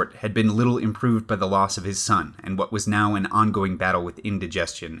 always short, had been little improved by the loss of his son and what was now an ongoing battle with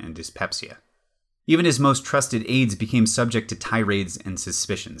indigestion and dyspepsia. Even his most trusted aides became subject to tirades and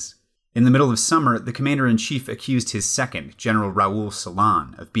suspicions. In the middle of summer, the commander-in-chief accused his second, General Raoul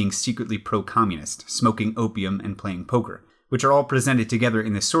Salan, of being secretly pro-communist, smoking opium and playing poker, which are all presented together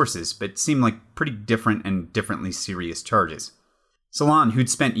in the sources but seem like pretty different and differently serious charges. Salan, who'd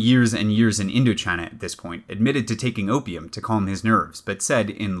spent years and years in Indochina at this point, admitted to taking opium to calm his nerves, but said,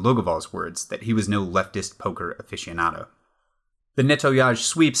 in Logoval's words, that he was no leftist poker aficionado. The nettoyage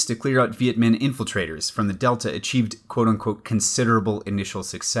sweeps to clear out Viet Minh infiltrators from the Delta achieved quote-unquote considerable initial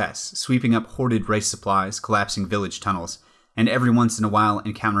success, sweeping up hoarded rice supplies, collapsing village tunnels, and every once in a while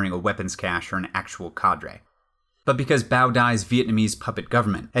encountering a weapons cache or an actual cadre. But because Bao Dai's Vietnamese puppet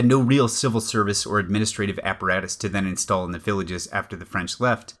government had no real civil service or administrative apparatus to then install in the villages after the French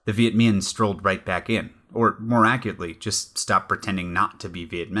left, the Viet Minh strolled right back in, or more accurately, just stopped pretending not to be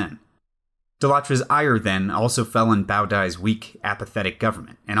Viet Minh. De Lattre's ire then also fell on Bao Dai's weak, apathetic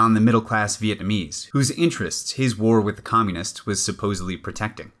government, and on the middle-class Vietnamese, whose interests his war with the communists was supposedly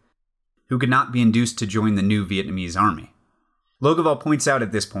protecting, who could not be induced to join the new Vietnamese army. Logoval points out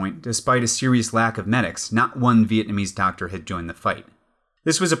at this point, despite a serious lack of medics, not one Vietnamese doctor had joined the fight.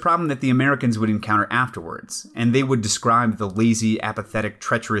 This was a problem that the Americans would encounter afterwards, and they would describe the lazy, apathetic,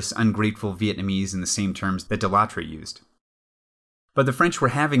 treacherous, ungrateful Vietnamese in the same terms that de Lattre used. But the French were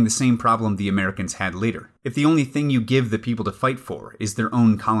having the same problem the Americans had later. If the only thing you give the people to fight for is their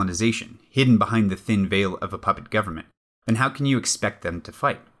own colonization, hidden behind the thin veil of a puppet government, then how can you expect them to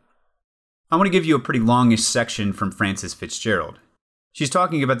fight? I want to give you a pretty longish section from Frances Fitzgerald. She's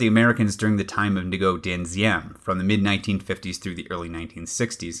talking about the Americans during the time of Ngo Dinh Diem, from the mid-1950s through the early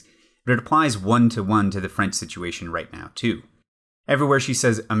 1960s, but it applies one-to-one to the French situation right now, too. Everywhere she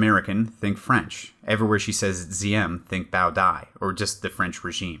says American, think French. Everywhere she says Diem, think Bao Dai, or just the French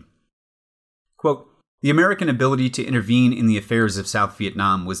regime. Quote, "The American ability to intervene in the affairs of South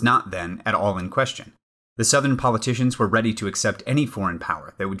Vietnam was not then at all in question. The Southern politicians were ready to accept any foreign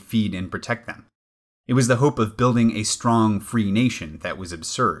power that would feed and protect them. It was the hope of building a strong, free nation that was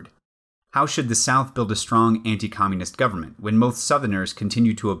absurd. How should the South build a strong anti-communist government when most Southerners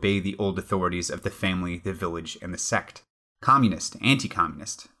continue to obey the old authorities of the family, the village, and the sect? Communist,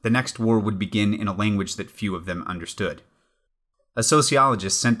 anti-communist. The next war would begin in a language that few of them understood." A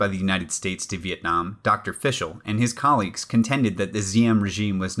sociologist sent by the United States to Vietnam, Dr. Fischel, and his colleagues contended that the Diem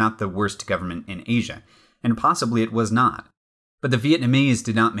regime was not the worst government in Asia, and possibly it was not. But the Vietnamese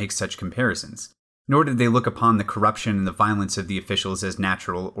did not make such comparisons, nor did they look upon the corruption and the violence of the officials as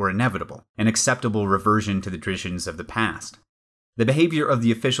natural or inevitable, an acceptable reversion to the traditions of the past. The behavior of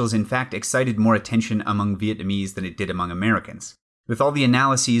the officials in fact excited more attention among Vietnamese than it did among Americans. With all the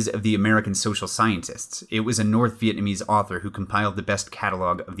analyses of the American social scientists, it was a North Vietnamese author who compiled the best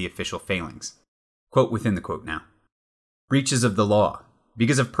catalog of the official failings. Quote within the quote now. "Breaches of the law.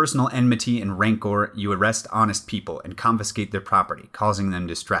 Because of personal enmity and rancor, you arrest honest people and confiscate their property, causing them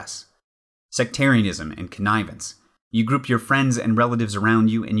distress. Sectarianism and connivance. You group your friends and relatives around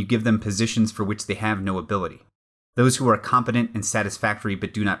you and you give them positions for which they have no ability. Those who are competent and satisfactory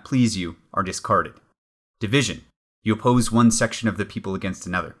but do not please you are discarded. Division. You oppose one section of the people against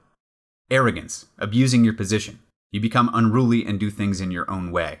another. Arrogance. Abusing your position. You become unruly and do things in your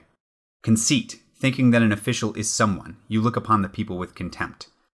own way. Conceit. Thinking that an official is someone, you look upon the people with contempt.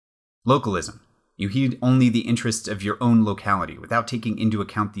 Localism. You heed only the interests of your own locality without taking into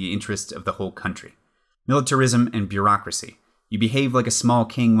account the interests of the whole country. Militarism and bureaucracy. You behave like a small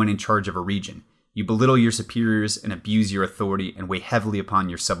king when in charge of a region. You belittle your superiors and abuse your authority and weigh heavily upon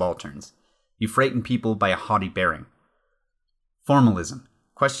your subalterns. You frighten people by a haughty bearing. Formalism.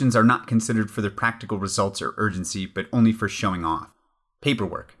 Questions are not considered for their practical results or urgency, but only for showing off.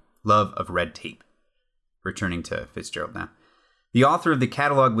 Paperwork. Love of red tape." Returning to Fitzgerald now. "The author of the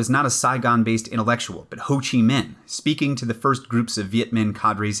catalog was not a Saigon-based intellectual, but Ho Chi Minh, speaking to the first groups of Viet Minh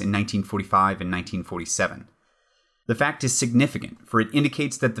cadres in 1945 and 1947. The fact is significant, for it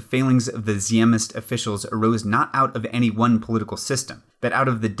indicates that the failings of the Ziemist officials arose not out of any one political system, but out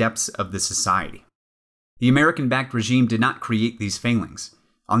of the depths of the society. The American-backed regime did not create these failings.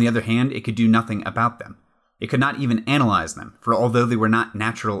 On the other hand, it could do nothing about them. It could not even analyze them, for although they were not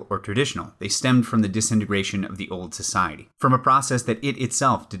natural or traditional, they stemmed from the disintegration of the old society, from a process that it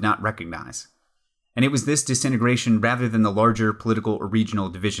itself did not recognize. And it was this disintegration rather than the larger political or regional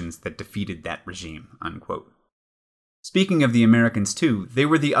divisions that defeated that regime." Unquote. Speaking of the Americans too, they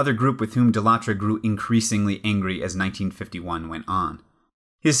were the other group with whom Delattre grew increasingly angry as 1951 went on.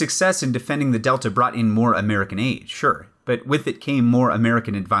 His success in defending the Delta brought in more American aid, sure, but with it came more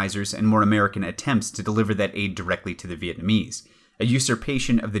American advisors and more American attempts to deliver that aid directly to the Vietnamese, a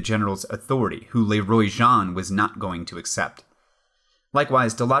usurpation of the general's authority, who Le Roy Jean was not going to accept.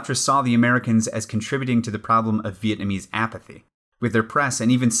 Likewise, Delattre saw the Americans as contributing to the problem of Vietnamese apathy, with their press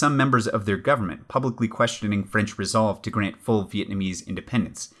and even some members of their government publicly questioning French resolve to grant full Vietnamese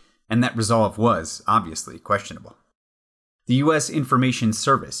independence, and that resolve was, obviously, questionable. The U.S. Information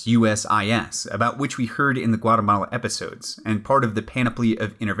Service, USIS, about which we heard in the Guatemala episodes, and part of the panoply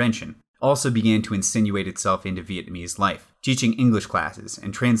of intervention, also began to insinuate itself into Vietnamese life, teaching English classes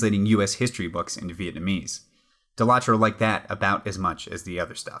and translating U.S. history books into Vietnamese. Delattre liked that about as much as the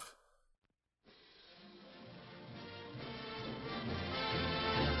other stuff.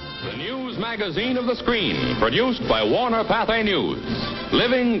 The news magazine of the screen, produced by Warner Pathé News.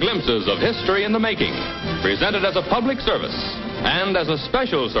 Living glimpses of history in the making, presented as a public service and as a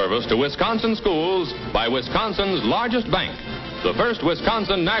special service to Wisconsin schools by Wisconsin's largest bank, the First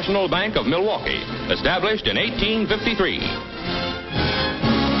Wisconsin National Bank of Milwaukee, established in 1853.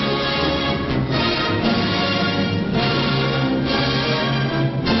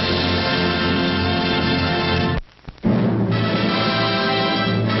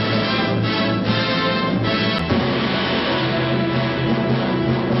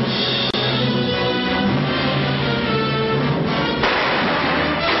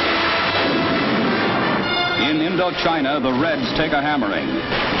 China, the Reds take a hammering.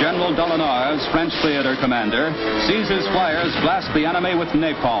 General Delannoy's French theater commander sees his flyers blast the enemy with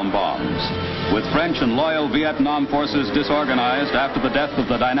napalm bombs. With French and loyal Vietnam forces disorganized after the death of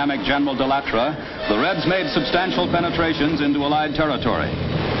the dynamic General Delattre, the Reds made substantial penetrations into Allied territory.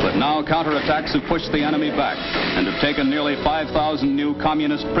 But now counterattacks have pushed the enemy back and have taken nearly 5,000 new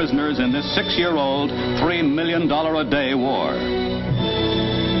communist prisoners in this 6-year-old, $3 million a day war.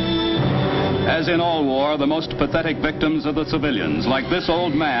 As in all war, the most pathetic victims are the civilians, like this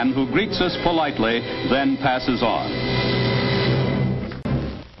old man who greets us politely, then passes on.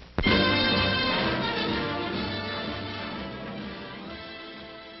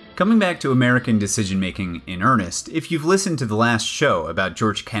 Coming back to American decision-making in earnest, if you've listened to the last show about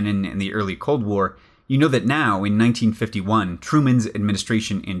George Kennan and the early Cold War, you know that now, in 1951, Truman's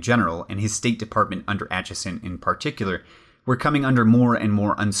administration in general, and his State Department under Acheson in particular, were coming under more and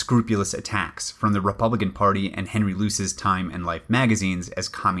more unscrupulous attacks from the Republican Party and Henry Luce's Time and Life magazines as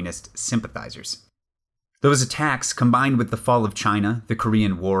communist sympathizers. Those attacks, combined with the fall of China, the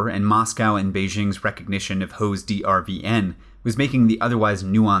Korean War, and Moscow and Beijing's recognition of Ho's DRVN, was making the otherwise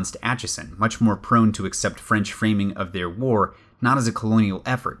nuanced Acheson much more prone to accept French framing of their war not as a colonial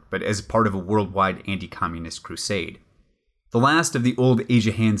effort, but as part of a worldwide anti-communist crusade. The last of the old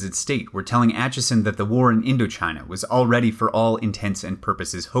Asia hands at state were telling Acheson that the war in Indochina was already for all intents and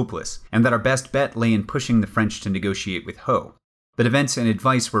purposes hopeless, and that our best bet lay in pushing the French to negotiate with Ho. But events and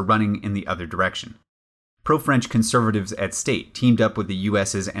advice were running in the other direction. Pro-French conservatives at state teamed up with the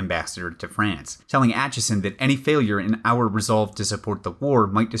U.S.'s ambassador to France, telling Acheson that any failure in our resolve to support the war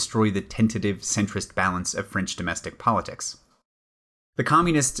might destroy the tentative centrist balance of French domestic politics. The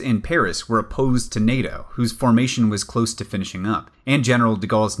communists in Paris were opposed to NATO, whose formation was close to finishing up, and General de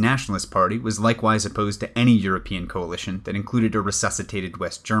Gaulle's Nationalist Party was likewise opposed to any European coalition that included a resuscitated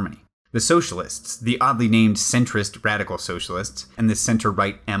West Germany. The Socialists, the oddly named centrist Radical Socialists, and the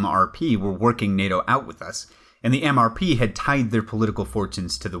center-right MRP were working NATO out with us, and the MRP had tied their political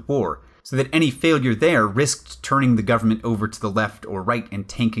fortunes to the war, so that any failure there risked turning the government over to the left or right and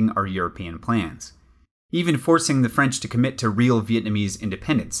tanking our European plans. Even forcing the French to commit to real Vietnamese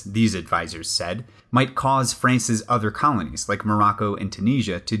independence, these advisors said, might cause France's other colonies, like Morocco and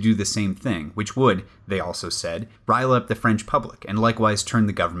Tunisia, to do the same thing, which would, they also said, rile up the French public and likewise turn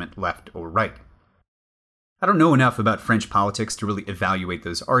the government left or right. I don't know enough about French politics to really evaluate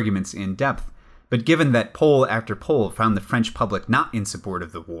those arguments in depth, but given that poll after poll found the French public not in support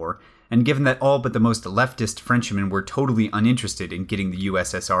of the war, and given that all but the most leftist Frenchmen were totally uninterested in getting the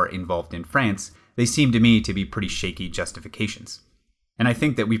USSR involved in France, they seem to me to be pretty shaky justifications. And I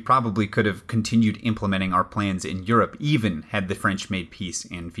think that we probably could have continued implementing our plans in Europe even had the French made peace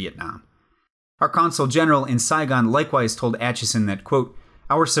in Vietnam. Our consul general in Saigon likewise told Acheson that, quote,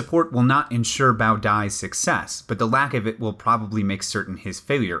 "Our support will not ensure Bao Dai's success, but the lack of it will probably make certain his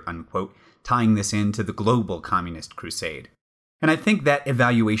failure," unquote, tying this into the global communist crusade. And I think that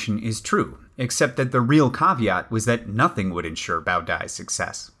evaluation is true, except that the real caveat was that nothing would ensure Bao Dai's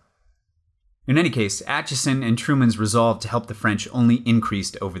success. In any case, Acheson and Truman's resolve to help the French only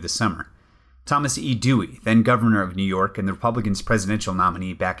increased over the summer. Thomas E. Dewey, then governor of New York and the Republicans' presidential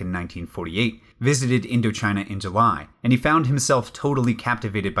nominee back in 1948, visited Indochina in July, and he found himself totally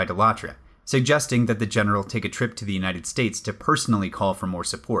captivated by Delattre, suggesting that the general take a trip to the United States to personally call for more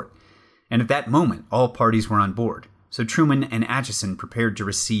support. And at that moment, all parties were on board, so Truman and Acheson prepared to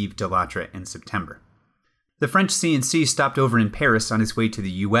receive Delattre in September. The French CNC stopped over in Paris on his way to the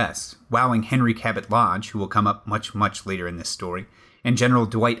U.S., wowing Henry Cabot Lodge, who will come up much later in this story, and General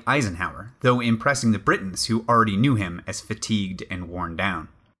Dwight Eisenhower, though impressing the Britons who already knew him as fatigued and worn down.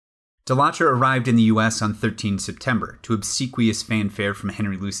 Delattre arrived in the U.S. on 13 September to obsequious fanfare from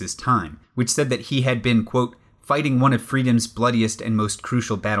Henry Luce's Time, which said that he had been, quote, fighting one of freedom's bloodiest and most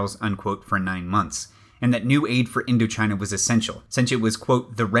crucial battles, unquote, for 9 months, and that new aid for Indochina was essential, since it was,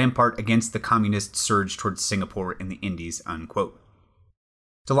 quote, the rampart against the communist surge towards Singapore and the Indies, unquote.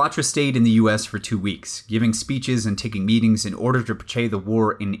 Delattre stayed in the U.S. for 2 weeks, giving speeches and taking meetings in order to portray the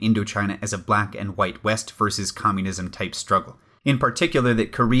war in Indochina as a black and white West versus communism type struggle. In particular,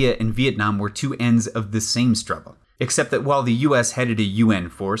 that Korea and Vietnam were two ends of the same struggle, except that while the U.S. headed a UN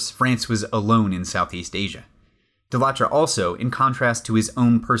force, France was alone in Southeast Asia. Delattre also, in contrast to his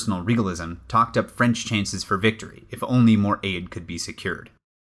own personal realism, talked up French chances for victory, if only more aid could be secured.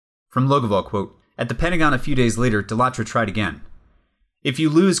 From Logevall, quote, "At the Pentagon a few days later, Delattre tried again. If you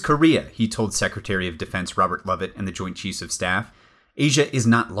lose Korea, he told Secretary of Defense Robert Lovett and the Joint Chiefs of Staff, Asia is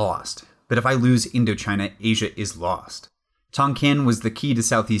not lost. But if I lose Indochina, Asia is lost. Tonkin was the key to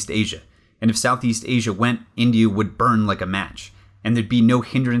Southeast Asia, and if Southeast Asia went, India would burn like a match, and there'd be no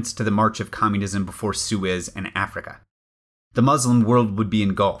hindrance to the march of communism before Suez and Africa. The Muslim world would be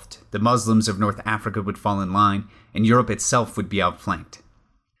engulfed, the Muslims of North Africa would fall in line, and Europe itself would be outflanked."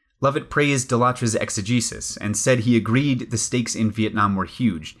 Lovett praised Delatre's exegesis and said he agreed the stakes in Vietnam were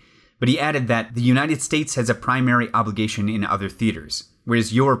huge, but he added that the United States has a primary obligation in other theaters.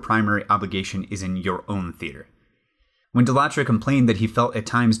 whereas your primary obligation is in your own theater. When Delattre complained that he felt at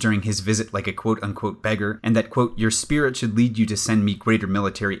times during his visit like a quote-unquote beggar, and that, quote, your spirit should lead you to send me greater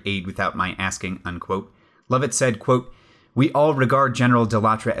military aid without my asking, unquote, Lovett said, quote, we all regard General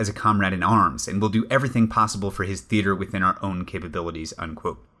Delattre as a comrade in arms, and will do everything possible for his theater within our own capabilities,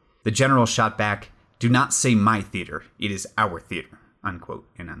 unquote. The general shot back, do not say my theater, it is our theater, unquote,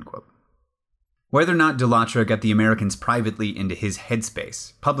 and unquote. Whether or not Delattre got the Americans privately into his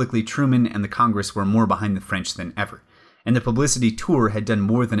headspace, publicly Truman and the Congress were more behind the French than ever, and the publicity tour had done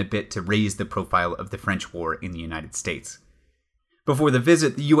more than a bit to raise the profile of the French war in the United States. Before the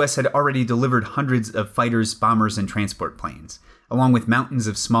visit, the U.S. had already delivered hundreds of fighters, bombers, and transport planes, along with mountains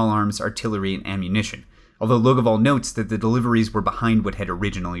of small arms, artillery, and ammunition, although Logevall notes that the deliveries were behind what had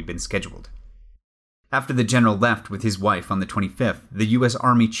originally been scheduled. After the general left with his wife on the 25th, the U.S.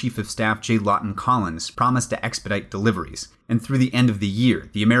 Army Chief of Staff J. Lawton Collins promised to expedite deliveries, and through the end of the year,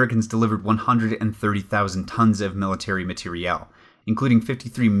 the Americans delivered 130,000 tons of military materiel, including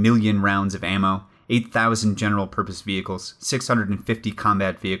 53 million rounds of ammo, 8,000 general-purpose vehicles, 650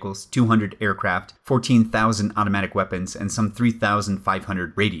 combat vehicles, 200 aircraft, 14,000 automatic weapons, and some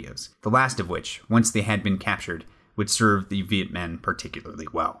 3,500 radios, the last of which, once they had been captured, would serve the Viet Minh particularly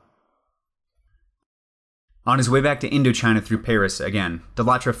well. On his way back to Indochina through Paris again,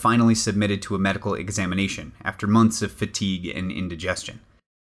 Delattre finally submitted to a medical examination after months of fatigue and indigestion.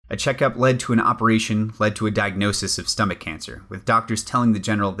 A checkup led to an operation, led to a diagnosis of stomach cancer, with doctors telling the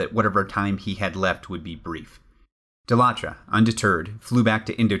general that whatever time he had left would be brief. Delattre, undeterred, flew back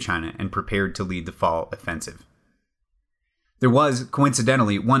to Indochina and prepared to lead the fall offensive. There was,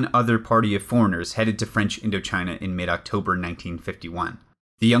 coincidentally, one other party of foreigners headed to French Indochina in mid-October 1951.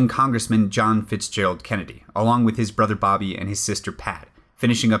 The young Congressman John Fitzgerald Kennedy, along with his brother Bobby and his sister Pat,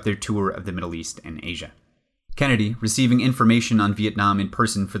 finishing up their tour of the Middle East and Asia. Kennedy, receiving information on Vietnam in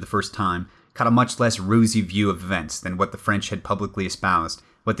person for the first time, caught a much less rosy view of events than what the French had publicly espoused,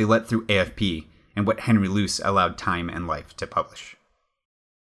 what they let through AFP, and what Henry Luce allowed Time and Life to publish.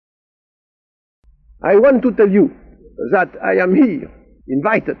 I want to tell you that I am here,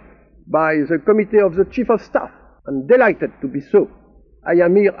 invited by the Committee of the Chief of Staff, and delighted to be so. I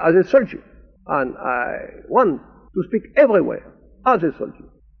am here as a soldier, and I want to speak everywhere as a soldier.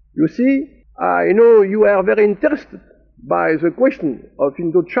 You see, I know you are very interested by the question of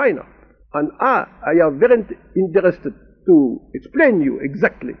Indochina, and I am very interested to explain you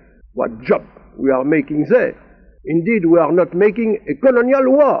exactly what job we are making there. Indeed, we are not making a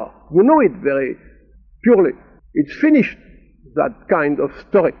colonial war. You know it very purely. It's finished, that kind of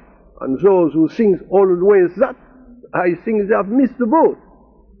story. And those who think always that, I think they have missed the boat.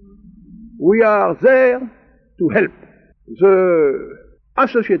 We are there to help the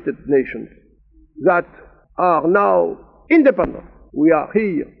associated nations that are now independent. We are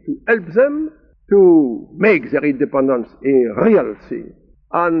here to help them to make their independence a real thing.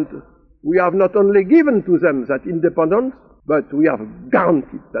 And we have not only given to them that independence, but we have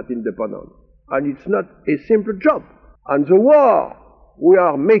guaranteed that independence. And it's not a simple job. And the war we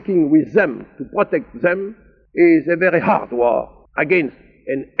are making with them to protect them is a very hard war against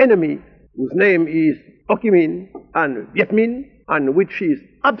an enemy whose name is Ho Chi Minh and Viet Minh, and which is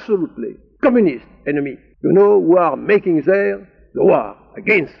absolutely communist enemy. You know, we are making there the war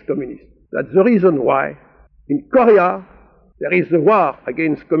against communists. That's the reason why in Korea there is the war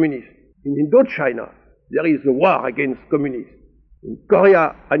against communists. In Indochina there is the war against communists. In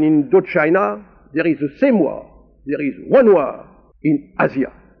Korea and in Indochina there is the same war. There is one war in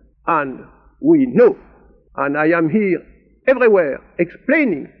Asia. And we know, and I am here everywhere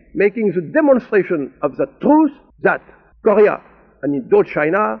explaining, making the demonstration of the truth that Korea and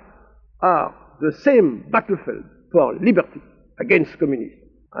Indochina are the same battlefield for liberty against communism.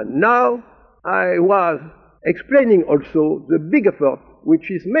 And now I was explaining also the big effort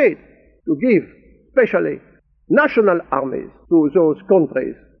which is made to give especially national armies to those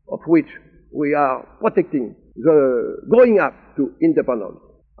countries of which we are protecting the growing up to independence.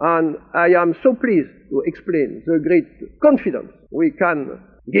 And I am so pleased to explain the great confidence we can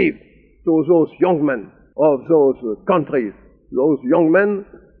give to those young men of those countries, those young men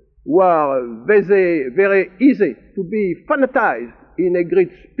who are very easy to be fanatized in a great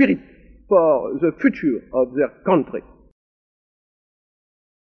spirit for the future of their country.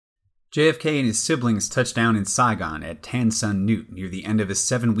 JFK and his siblings touched down in Saigon at Tan Son Nhut near the end of a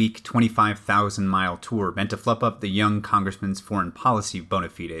 7-week, 25,000-mile tour meant to fluff up the young congressman's foreign policy bona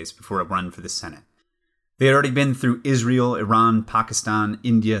fides before a run for the Senate. They had already been through Israel, Iran, Pakistan,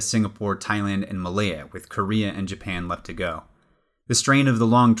 India, Singapore, Thailand, and Malaya, with Korea and Japan left to go. The strain of the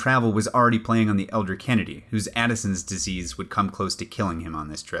long travel was already playing on the elder Kennedy, whose Addison's disease would come close to killing him on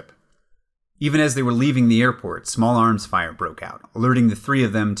this trip. Even as they were leaving the airport, small arms fire broke out, alerting the three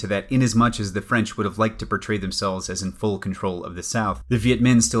of them to that inasmuch as the French would have liked to portray themselves as in full control of the South, the Viet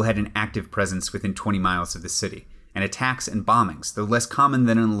Minh still had an active presence within 20 miles of the city, and attacks and bombings, though less common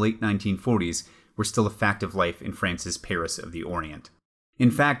than in the late 1940s, were still a fact of life in France's Paris of the Orient. In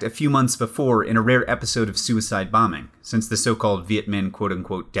fact, a few months before, in a rare episode of suicide bombing, since the so-called Viet Minh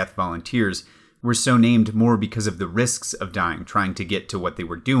quote-unquote death volunteers were so named more because of the risks of dying trying to get to what they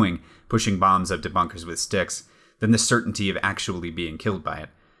were doing, pushing bombs up to bunkers with sticks, than the certainty of actually being killed by it.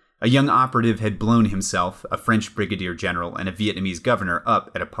 A young operative had blown himself, a French brigadier general, and a Vietnamese governor up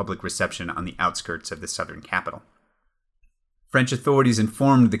at a public reception on the outskirts of the southern capital. French authorities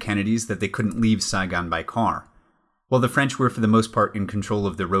informed the Kennedys that they couldn't leave Saigon by car. While the French were for the most part in control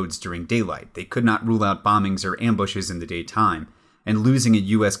of the roads during daylight, they could not rule out bombings or ambushes in the daytime, and losing a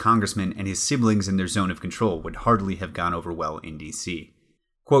U.S. congressman and his siblings in their zone of control would hardly have gone over well in D.C.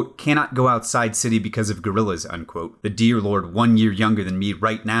 Quote, "Cannot go outside city because of guerrillas," unquote. The dear Lord 1 year younger than me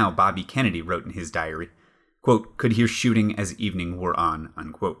right now, Bobby Kennedy, wrote in his diary. Quote, "Could hear shooting as evening wore on,"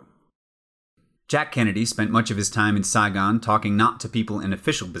 unquote. Jack Kennedy spent much of his time in Saigon talking not to people in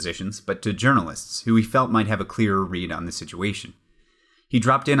official positions, but to journalists who he felt might have a clearer read on the situation. He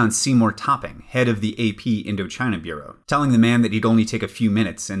dropped in on Seymour Topping, head of the AP Indochina Bureau, telling the man that he'd only take a few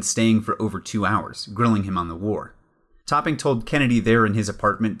minutes and staying for over 2 hours, grilling him on the war. Topping told Kennedy there in his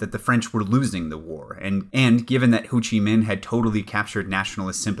apartment that the French were losing the war, and given that Ho Chi Minh had totally captured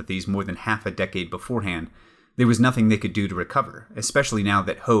nationalist sympathies more than half a decade beforehand, there was nothing they could do to recover, especially now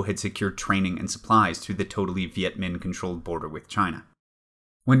that Ho had secured training and supplies through the totally Viet Minh-controlled border with China.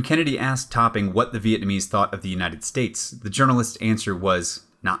 When Kennedy asked Topping what the Vietnamese thought of the United States, the journalist's answer was,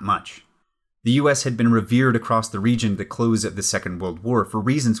 not much. The U.S. had been revered across the region at the close of the Second World War for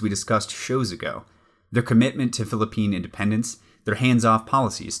reasons we discussed shows ago. Their commitment to Philippine independence, their hands-off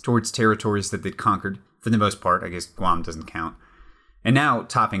policies towards territories that they'd conquered, for the most part, I guess Guam doesn't count. And now,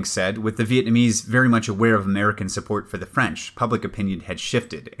 Topping said, with the Vietnamese very much aware of American support for the French, public opinion had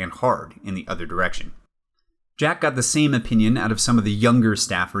shifted, and hard, in the other direction. Jack got the same opinion out of some of the younger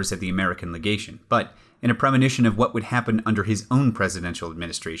staffers at the American legation, but in a premonition of what would happen under his own presidential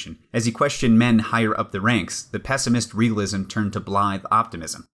administration, as he questioned men higher up the ranks, the pessimist realism turned to blithe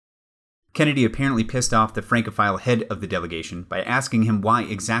optimism. Kennedy apparently pissed off the Francophile head of the delegation by asking him why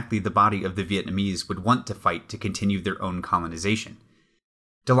exactly the body of the Vietnamese would want to fight to continue their own colonization.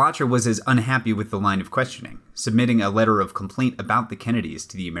 Delattre was as unhappy with the line of questioning, submitting a letter of complaint about the Kennedys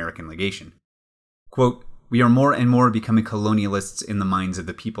to the American legation. Quote, "We are more and more becoming colonialists in the minds of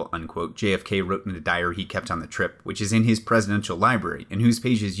the people," unquote, JFK wrote in a diary he kept on the trip, which is in his presidential library and whose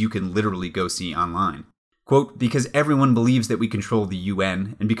pages you can literally go see online. Quote, "Because everyone believes that we control the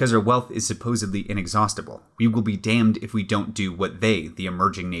UN, and because our wealth is supposedly inexhaustible, we will be damned if we don't do what they, the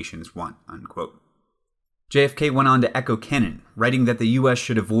emerging nations, want," unquote. JFK went on to echo Kennan, writing that the U.S.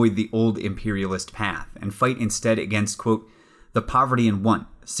 should avoid the old imperialist path and fight instead against, quote, "the poverty and want,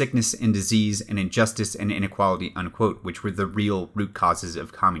 sickness and disease and injustice and inequality," unquote, which were the real root causes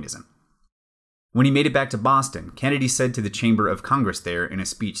of communism. When he made it back to Boston, Kennedy said to the Chamber of Congress there in a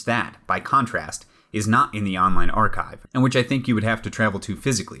speech that, by contrast, is not in the online archive, and which I think you would have to travel to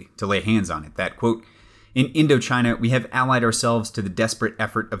physically to lay hands on it, that, quote, "In Indochina, we have allied ourselves to the desperate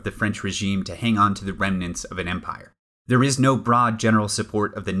effort of the French regime to hang on to the remnants of an empire. There is no broad general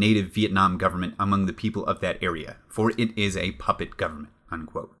support of the native Vietnam government among the people of that area, for it is a puppet government,"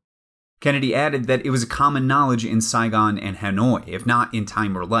 unquote. Kennedy added that it was a common knowledge in Saigon and Hanoi, if not in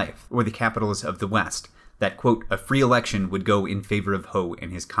Time or Life, or the capitals of the West, that, quote, "a free election would go in favor of Ho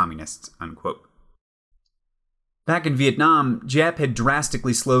and his communists," unquote. Back in Vietnam, Giap had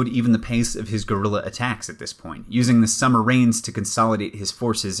drastically slowed even the pace of his guerrilla attacks at this point, using the summer rains to consolidate his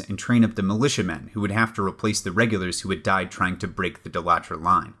forces and train up the militiamen who would have to replace the regulars who had died trying to break the Delattre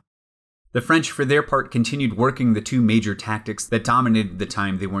line. The French, for their part, continued working the two major tactics that dominated the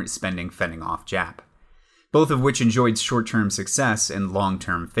time they weren't spending fending off Giap, both of which enjoyed short-term success and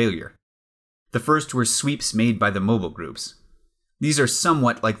long-term failure. The first were sweeps made by the mobile groups. These are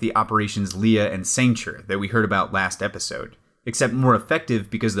somewhat like the operations Leah and Sainture that we heard about last episode, except more effective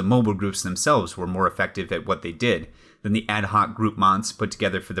because the mobile groups themselves were more effective at what they did than the ad hoc groupements put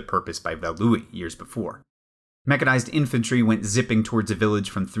together for the purpose by Valois years before. Mechanized infantry went zipping towards a village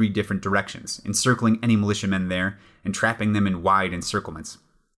from 3 different directions, encircling any militiamen there and trapping them in wide encirclements.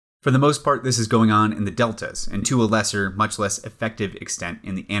 For the most part, this is going on in the deltas, and to a lesser, much less effective extent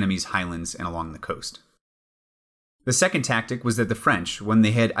in the Annamese highlands and along the coast. The second tactic was that the French, when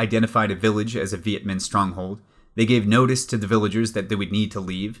they had identified a village as a Viet Minh stronghold, They gave notice to the villagers that they would need to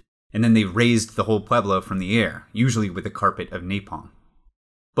leave, and then they razed the whole pueblo from the air, usually with a carpet of napalm.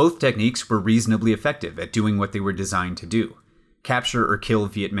 Both techniques were reasonably effective at doing what they were designed to do: capture or kill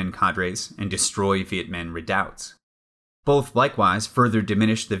Viet Minh cadres and destroy Viet Minh redoubts. Both likewise further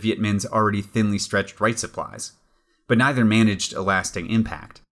diminished the Viet Minh's already thinly stretched right supplies, but neither managed a lasting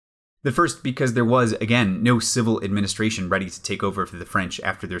impact. The first because there was, again, no civil administration ready to take over for the French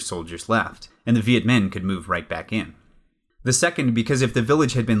after their soldiers left, and the Viet Minh could move right back in. The second because if the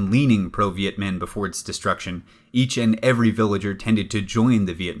village had been leaning pro-Viet Minh before its destruction, each and every villager tended to join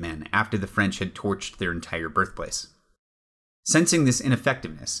the Viet Minh after the French had torched their entire birthplace. Sensing this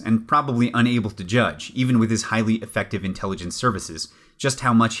ineffectiveness, and probably unable to judge, even with his highly effective intelligence services, just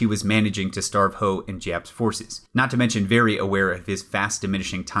how much he was managing to starve Ho and Giap's forces, not to mention very aware of his fast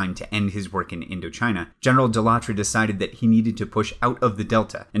diminishing time to end his work in Indochina, General Delattre decided that he needed to push out of the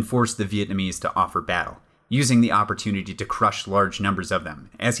delta and force the Vietnamese to offer battle, using the opportunity to crush large numbers of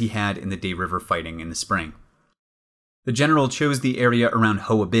them, as he had in the Day River fighting in the spring. The general chose the area around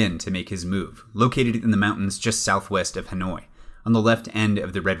Hoa Binh to make his move, located in the mountains just southwest of Hanoi, on the left end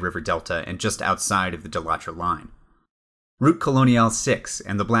of the Red River Delta and just outside of the Delattre line. Route Coloniale 6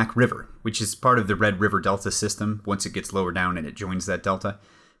 and the Black River, which is part of the Red River Delta system once it gets lower down and it joins that delta,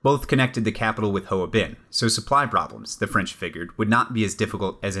 both connected the capital with Hoa Binh, so supply problems, the French figured, would not be as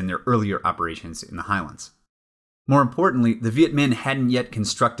difficult as in their earlier operations in the highlands. More importantly, the Viet Minh hadn't yet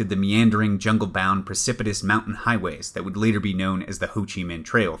constructed the meandering, jungle-bound, precipitous mountain highways that would later be known as the Ho Chi Minh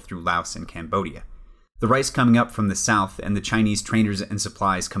Trail through Laos and Cambodia. The rice coming up from the south and the Chinese trainers and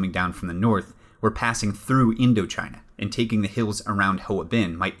supplies coming down from the north were passing through Indochina, and taking the hills around Hoa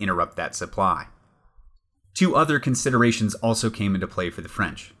Binh might interrupt that supply. Two other considerations also came into play for the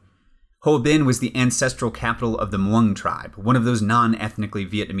French. Hoa Binh was the ancestral capital of the Muong tribe, one of those non-ethnically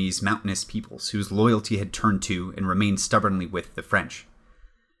Vietnamese mountainous peoples whose loyalty had turned to and remained stubbornly with the French.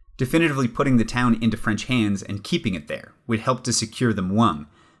 Definitively putting the town into French hands and keeping it there would help to secure the Muong,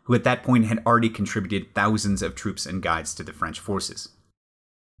 who at that point had already contributed thousands of troops and guides to the French forces.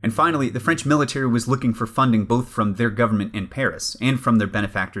 And finally, the French military was looking for funding both from their government in Paris and from their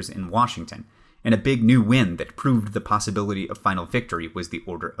benefactors in Washington, and a big new win that proved the possibility of final victory was the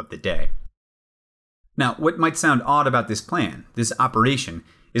order of the day. Now, what might sound odd about this plan, this operation,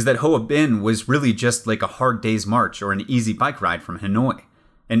 is that Hoa Binh was really just like a hard day's march or an easy bike ride from Hanoi,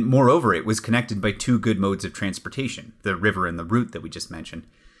 and moreover it was connected by two good modes of transportation, the river and the route that we just mentioned.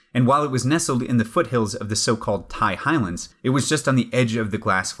 And while it was nestled in the foothills of the so-called Thai Highlands, it was just on the edge of the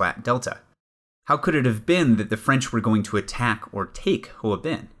glass-flat delta. How could it have been that the French were going to attack or take Hoa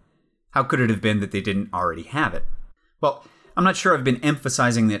Binh? How could it have been that they didn't already have it? Well, I'm not sure I've been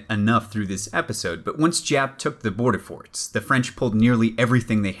emphasizing that enough through this episode, but once Giap took the border forts, the French pulled nearly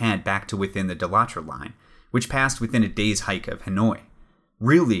everything they had back to within the Delattre line, which passed within a day's hike of Hanoi.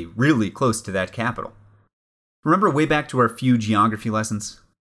 Really, really close to that capital. Remember way back to our few geography lessons?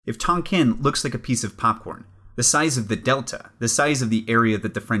 If Tonkin looks like a piece of popcorn, the size of the delta, the size of the area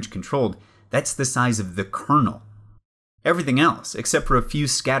that the French controlled, that's the size of the kernel. Everything else, except for a few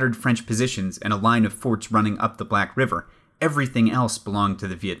scattered French positions and a line of forts running up the Black River, everything else belonged to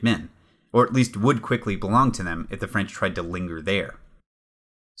the Viet Minh, or at least would quickly belong to them if the French tried to linger there.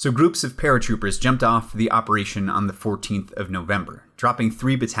 So groups of paratroopers jumped off the operation on the 14th of November, dropping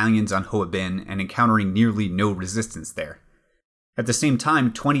 3 battalions on Hoa Binh and encountering nearly no resistance there. At the same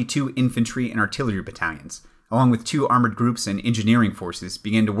time, 22 infantry and artillery battalions, along with 2 armored groups and engineering forces,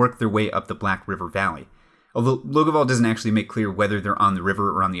 began to work their way up the Black River Valley. Although Logoval doesn't actually make clear whether they're on the river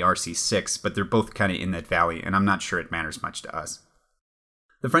or on the RC6, but they're both kind of in that valley, and I'm not sure it matters much to us.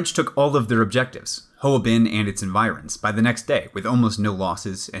 The French took all of their objectives, Hoa Binh and its environs, by the next day, with almost no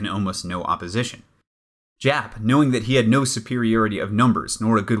losses and almost no opposition. Giap, knowing that he had no superiority of numbers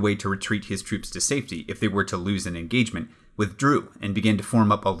nor a good way to retreat his troops to safety if they were to lose an engagement, withdrew and began to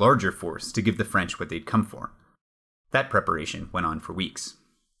form up a larger force to give the French what they'd come for. That preparation went on for weeks.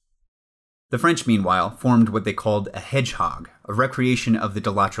 The French, meanwhile, formed what they called a hedgehog, a recreation of the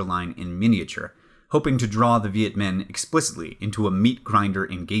Delattre line in miniature, hoping to draw the Viet Minh explicitly into a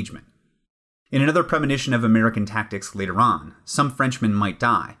meat-grinder engagement. In another premonition of American tactics later on, some Frenchmen might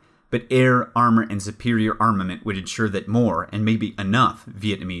die, but air, armor, and superior armament would ensure that more, and maybe enough,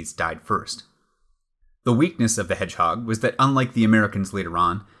 Vietnamese died first. The weakness of the hedgehog was that unlike the Americans later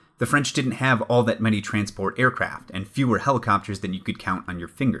on, the French didn't have all that many transport aircraft and fewer helicopters than you could count on your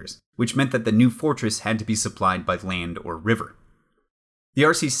fingers, which meant that the new fortress had to be supplied by land or river. The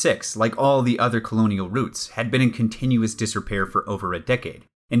RC6, like all the other colonial routes, had been in continuous disrepair for over a decade,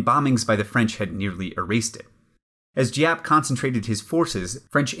 and bombings by the French had nearly erased it. As Giap concentrated his forces,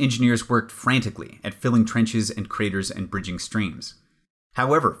 French engineers worked frantically at filling trenches and craters and bridging streams.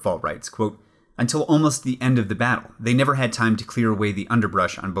 However, Fall writes, quote, until almost the end of the battle, they never had time to clear away the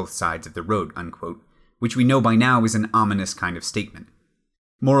underbrush on both sides of the road, unquote, which we know by now is an ominous kind of statement.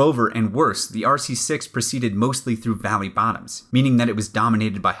 Moreover, and worse, the RC-6 proceeded mostly through valley bottoms, meaning that it was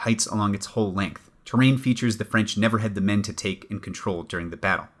dominated by heights along its whole length, terrain features the French never had the men to take and control during the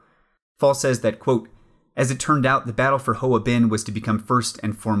battle. Fall says that, quote, as it turned out, the battle for Hoa Binh was to become first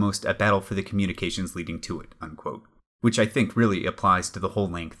and foremost a battle for the communications leading to it, unquote, which I think really applies to the whole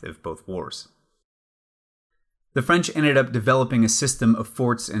length of both wars. The French ended up developing a system of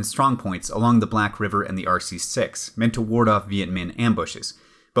forts and strongpoints along the Black River and the RC-6, meant to ward off Viet Minh ambushes,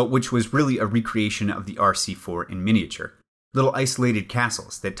 but which was really a recreation of the RC-4 in miniature. Little isolated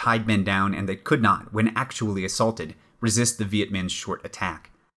castles that tied men down and that could not, when actually assaulted, resist the Viet Minh's short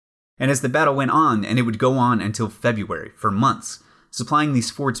attack. And as the battle went on, and it would go on until February, for months, supplying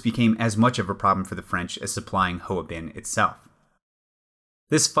these forts became as much of a problem for the French as supplying Hoa Binh itself.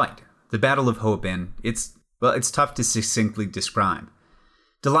 This fight, the Battle of Hoa Binh, it's tough to succinctly describe.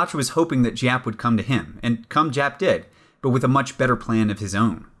 Delattre was hoping that Giap would come to him, and come Giap did, but with a much better plan of his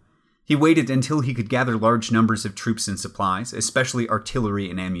own. He waited until he could gather large numbers of troops and supplies, especially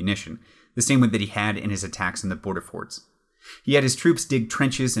artillery and ammunition, the same way that he had in his attacks on the border forts. He had his troops dig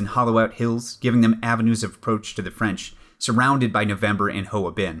trenches and hollow out hills, giving them avenues of approach to the French, surrounded by November and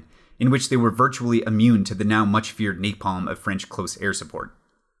Hoa Binh, in which they were virtually immune to the now much feared napalm of French close air support.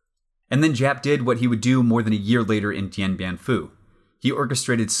 And then Giap did what he would do more than a year later in Dien Bien Phu. He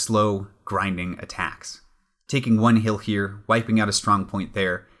orchestrated slow, grinding attacks, taking one hill here, wiping out a strong point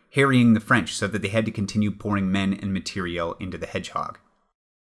there, harrying the French so that they had to continue pouring men and materiel into the Hedgehog.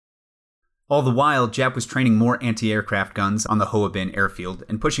 All the while, Giap was training more anti-aircraft guns on the Hoa Binh airfield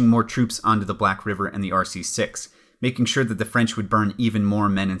and pushing more troops onto the Black River and the RC-6, making sure that the French would burn even more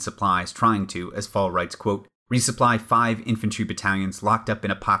men and supplies, trying to, as Fall writes, quote, resupply 5 infantry battalions locked up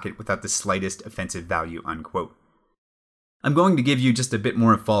in a pocket without the slightest offensive value, unquote. I'm going to give you just a bit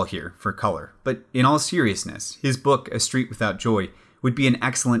more of Fall here, for color, but in all seriousness, his book, A Street Without Joy, would be an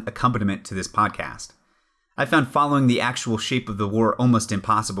excellent accompaniment to this podcast. I found following the actual shape of the war almost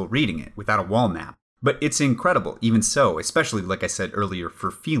impossible reading it without a wall map, but it's incredible, even so, especially, like I said earlier,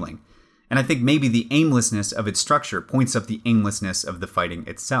 for feeling. And I think maybe the aimlessness of its structure points up the aimlessness of the fighting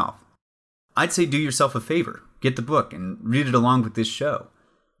itself. I'd say do yourself a favor, get the book and read it along with this show.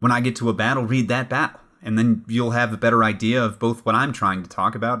 When I get to a battle, read that battle, and then you'll have a better idea of both what I'm trying to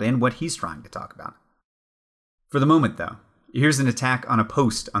talk about and what he's trying to talk about. For the moment, though, here's an attack on a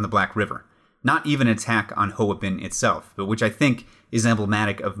post on the Black River. Not even an attack on Hoa Binh itself, but which I think is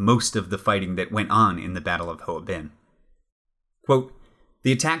emblematic of most of the fighting that went on in the Battle of Hoa Binh. Quote,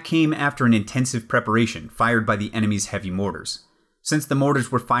 the attack came after an intensive preparation fired by the enemy's heavy mortars. Since the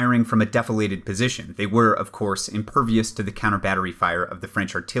mortars were firing from a defilated position, they were, of course, impervious to the counter-battery fire of the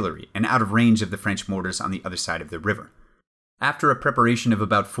French artillery and out of range of the French mortars on the other side of the river. After a preparation of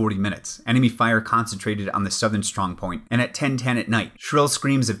about 40 minutes, enemy fire concentrated on the southern strongpoint, and at 10:10 at night, shrill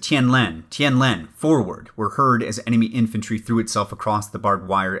screams of Tien Lin, forward, were heard as enemy infantry threw itself across the barbed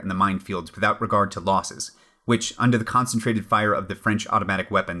wire and the minefields without regard to losses, which, under the concentrated fire of the French automatic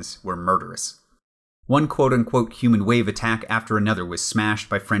weapons, were murderous. One quote-unquote human wave attack after another was smashed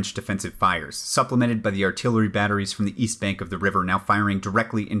by French defensive fires, supplemented by the artillery batteries from the east bank of the river now firing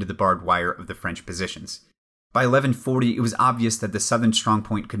directly into the barbed wire of the French positions. By 11:40, it was obvious that the southern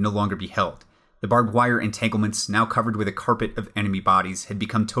strongpoint could no longer be held. The barbed wire entanglements, now covered with a carpet of enemy bodies, had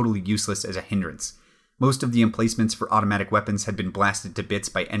become totally useless as a hindrance. Most of the emplacements for automatic weapons had been blasted to bits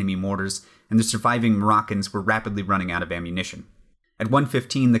by enemy mortars, and the surviving Moroccans were rapidly running out of ammunition. At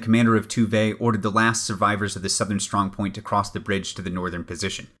 1:15, the commander of Tuve ordered the last survivors of the southern strongpoint to cross the bridge to the northern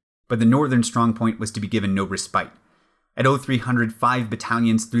position. But the northern strongpoint was to be given no respite. At 0300, 5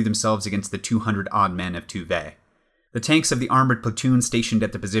 battalions threw themselves against the 200-odd men of Tuve. The tanks of the armored platoon stationed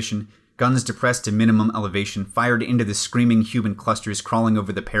at the position, guns depressed to minimum elevation, fired into the screaming human clusters crawling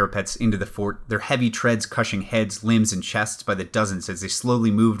over the parapets into the fort, their heavy treads crushing heads, limbs, and chests by the dozens as they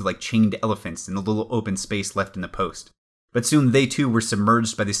slowly moved like chained elephants in the little open space left in the post. But soon they too were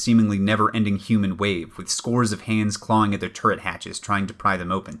submerged by the seemingly never-ending human wave, with scores of hands clawing at their turret hatches trying to pry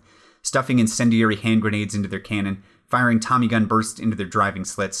them open, stuffing incendiary hand grenades into their cannon, firing Tommy gun bursts into their driving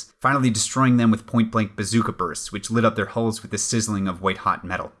slits, finally destroying them with point-blank bazooka bursts, which lit up their hulls with the sizzling of white-hot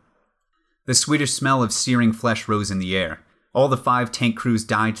metal. The sweetish smell of searing flesh rose in the air. All the 5 tank crews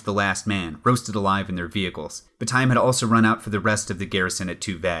died to the last man, roasted alive in their vehicles, but time had also run out for the rest of the garrison at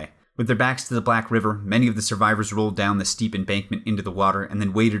Tuve. With their backs to the Black River, many of the survivors rolled down the steep embankment into the water and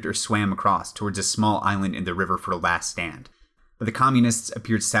then waded or swam across towards a small island in the river for a last stand. But the communists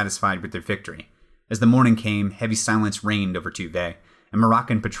appeared satisfied with their victory. As the morning came, heavy silence reigned over Tuve, and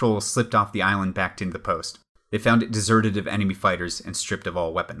Moroccan patrols slipped off the island back into the post. They found it deserted of enemy fighters and stripped of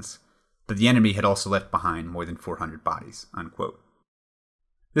all weapons. But the enemy had also left behind more than 400 bodies, unquote.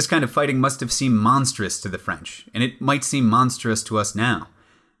 This kind of fighting must have seemed monstrous to the French, and it might seem monstrous to us now.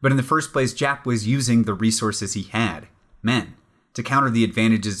 But in the first place, Giap was using the resources he had, men, to counter the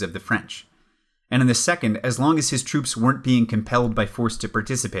advantages of the French. And in the second, as long as his troops weren't being compelled by force to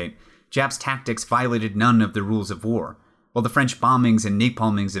participate, Giap's tactics violated none of the rules of war, while the French bombings and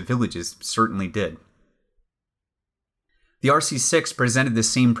napalmings of villages certainly did. The RC-6 presented the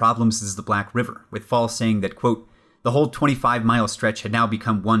same problems as the Black River, with Fall saying that, quote, the whole 25-mile stretch had now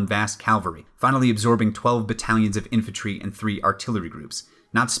become one vast cavalry, finally absorbing 12 battalions of infantry and 3 artillery groups,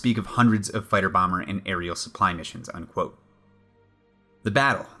 not to speak of hundreds of fighter bomber and aerial supply missions, unquote. The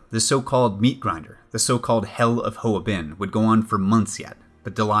battle, the so-called meat grinder, the so-called Hell of Hoa Binh, would go on for months yet,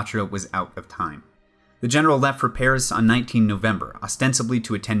 but Delattre was out of time. The general left for Paris on 19 November, ostensibly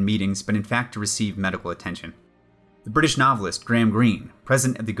to attend meetings, but in fact to receive medical attention. The British novelist Graham Greene,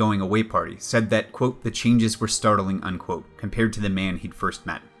 present at the going-away party, said that, quote, the changes were startling, unquote, compared to the man he'd first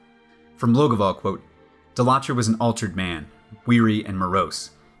met. From Logoval, quote, Delattre was an altered man, weary and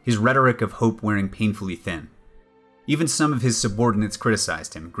morose, his rhetoric of hope wearing painfully thin. Even some of his subordinates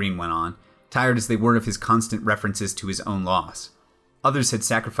criticized him, Greene went on, tired as they were of his constant references to his own loss. Others had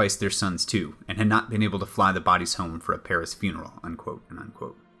sacrificed their sons too, and had not been able to fly the bodies home for a Paris funeral, unquote and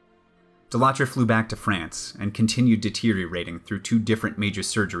unquote. Delattre flew back to France and continued deteriorating through 2 different major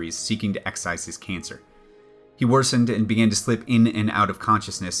surgeries seeking to excise his cancer. He worsened and began to slip in and out of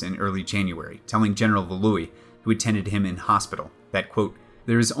consciousness in early January, telling General Valois, who attended him in hospital, that, quote,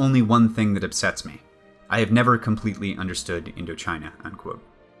 there is only one thing that upsets me. I have never completely understood Indochina, unquote.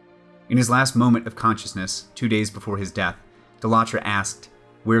 In his last moment of consciousness, 2 days before his death, Delattre asked,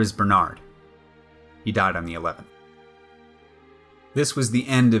 where is Bernard? He died on the 11th. This was the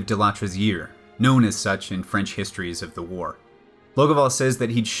end of Delatre's year, known as such in French histories of the war. Logoval says that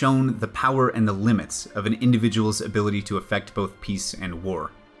he'd shown the power and the limits of an individual's ability to affect both peace and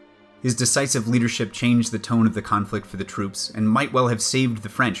war. His decisive leadership changed the tone of the conflict for the troops, and might well have saved the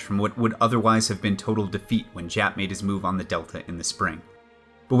French from what would otherwise have been total defeat when Giap made his move on the Delta in the spring.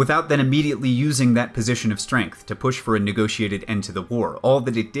 But without then immediately using that position of strength to push for a negotiated end to the war, all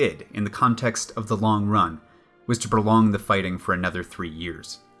that it did, in the context of the long run, was to prolong the fighting for another 3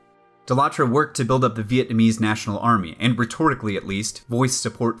 years. Delattre worked to build up the Vietnamese National Army, and rhetorically at least, voiced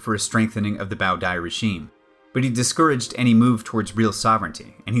support for a strengthening of the Bao Dai regime. But he discouraged any move towards real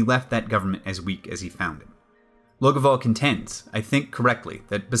sovereignty, and he left that government as weak as he found it. Logoval contends, I think correctly,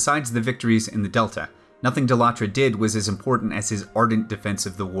 that besides the victories in the Delta, nothing Delattre did was as important as his ardent defense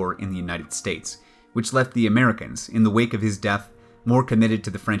of the war in the United States, which left the Americans, in the wake of his death, more committed to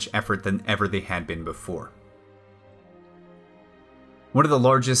the French effort than ever they had been before. One of the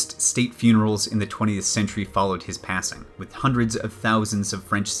largest state funerals in the 20th century followed his passing, with hundreds of thousands of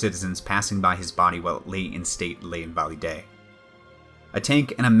French citizens passing by his body while it lay in state Les Invalides. A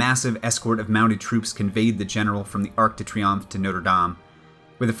tank and a massive escort of mounted troops conveyed the general from the Arc de Triomphe to Notre Dame,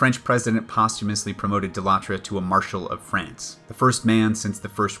 where the French president posthumously promoted Delattre to a Marshal of France, the first man since the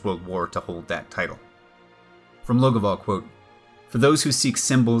First World War to hold that title. From Logoval, quote, for those who seek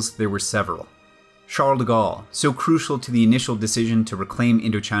symbols, there were several. Charles de Gaulle, so crucial to the initial decision to reclaim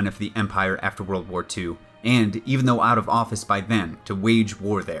Indochina for the Empire after World War II, and, even though out of office by then, to wage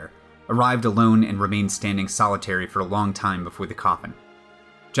war there, arrived alone and remained standing solitary for a long time before the coffin.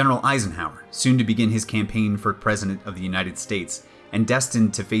 General Eisenhower, soon to begin his campaign for President of the United States, and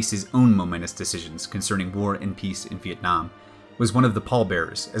destined to face his own momentous decisions concerning war and peace in Vietnam, was one of the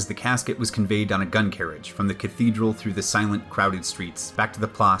pallbearers as the casket was conveyed on a gun carriage from the cathedral through the silent, crowded streets back to the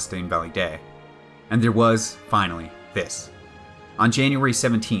Place des Invalides. And there was, finally, this. On January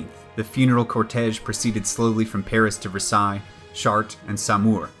 17th, the funeral cortege proceeded slowly from Paris to Versailles, Chartres, and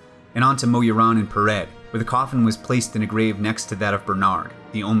Saumur, and on to Moyeran and Pered, where the coffin was placed in a grave next to that of Bernard,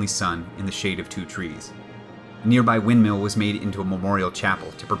 the only son, in the shade of 2 trees. A nearby windmill was made into a memorial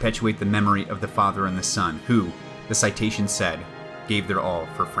chapel to perpetuate the memory of the father and the son who, the citation said, gave their all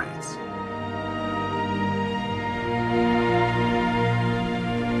for France.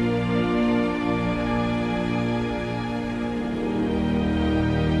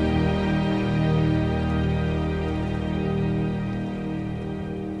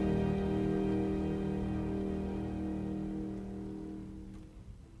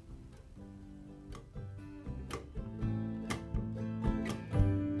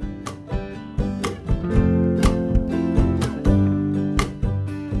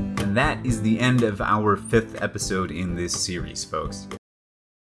 And that is the end of our 5th episode in this series, folks.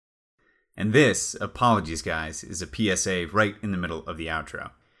 And this, apologies guys, is a PSA right in the middle of the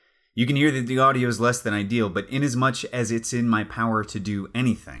outro. You can hear that the audio is less than ideal, but inasmuch as it's in my power to do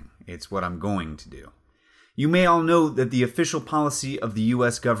anything, it's what I'm going to do. You may all know that the official policy of the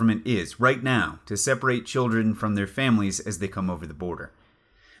US government is, right now, to separate children from their families as they come over the border.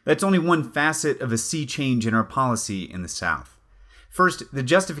 That's only one facet of a sea change in our policy in the South. First, the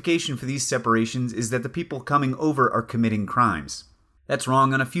justification for these separations is that the people coming over are committing crimes. That's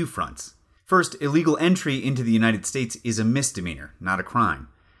wrong on a few fronts. First, illegal entry into the United States is a misdemeanor, not a crime.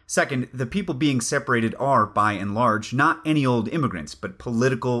 Second, the people being separated are, by and large, not any old immigrants, but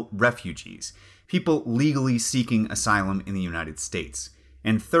political refugees, people legally seeking asylum in the United States.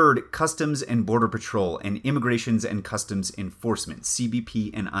 And third, Customs and Border Patrol and Immigrations and Customs Enforcement,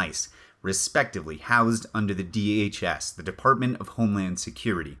 CBP and ICE, respectively housed under the DHS, the Department of Homeland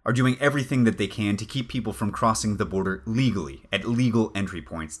Security, are doing everything that they can to keep people from crossing the border legally at legal entry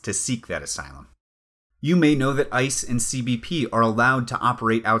points to seek that asylum. You may know that ICE and CBP are allowed to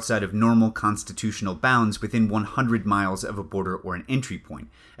operate outside of normal constitutional bounds within 100 miles of a border or an entry point,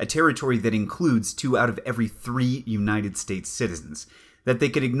 a territory that includes 2 out of every 3 United States citizens, that they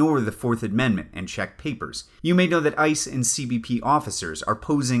could ignore the Fourth Amendment and check papers. You may know that ICE and CBP officers are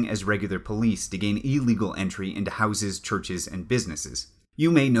posing as regular police to gain illegal entry into houses, churches, and businesses.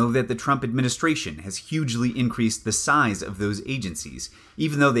 You may know that the Trump administration has hugely increased the size of those agencies,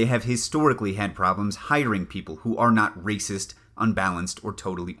 even though they have historically had problems hiring people who are not racist, unbalanced, or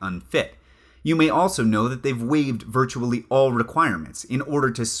totally unfit. You may also know that they've waived virtually all requirements in order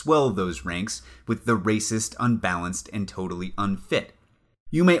to swell those ranks with the racist, unbalanced, and totally unfit.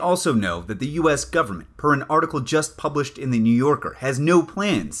 You may also know that the U.S. government, per an article just published in the New Yorker, has no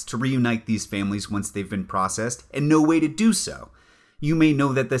plans to reunite these families once they've been processed, and no way to do so. You may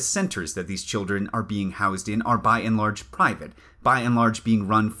know that the centers that these children are being housed in are by and large private, by and large being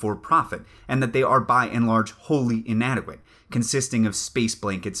run for profit, and that they are by and large wholly inadequate, consisting of space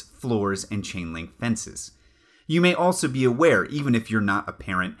blankets, floors, and chain link fences. You may also be aware, even if you're not a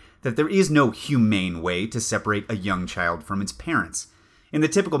parent, that there is no humane way to separate a young child from its parents. In the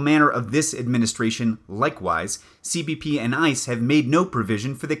typical manner of this administration, likewise, CBP and ICE have made no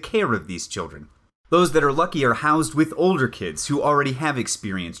provision for the care of these children. Those that are lucky are housed with older kids who already have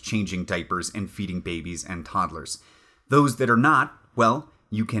experience changing diapers and feeding babies and toddlers. Those that are not, well,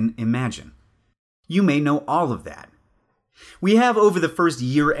 you can imagine. You may know all of that. We have, over the first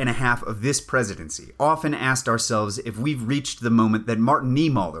year and a half of this presidency, often asked ourselves if we've reached the moment that Martin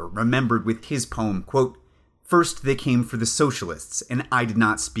Niemöller remembered with his poem, quote, "First they came for the socialists, and I did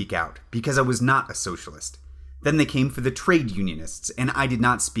not speak out, because I was not a socialist. Then they came for the trade unionists, and I did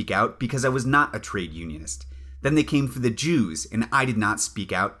not speak out because I was not a trade unionist. Then they came for the Jews, and I did not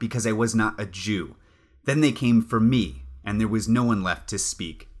speak out because I was not a Jew. Then they came for me, and there was no one left to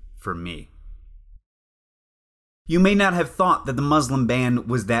speak for me." You may not have thought that the Muslim ban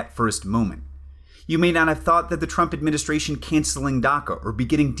was that first moment. You may not have thought that the Trump administration canceling DACA or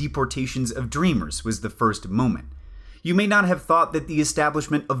beginning deportations of Dreamers was the first moment. You may not have thought that the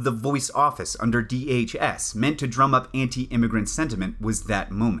establishment of the Voice office under DHS, meant to drum up anti-immigrant sentiment, was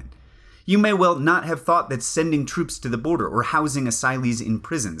that moment. You may well not have thought that sending troops to the border or housing asylees in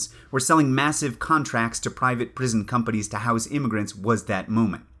prisons or selling massive contracts to private prison companies to house immigrants was that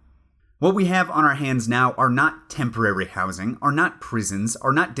moment. What we have on our hands now are not temporary housing, are not prisons,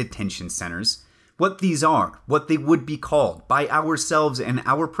 are not detention centers. What these are, what they would be called by ourselves and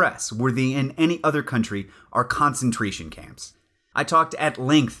our press, were they in any other country, are concentration camps. I talked at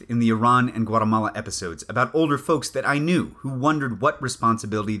length in the Iran and Guatemala episodes about older folks that I knew who wondered what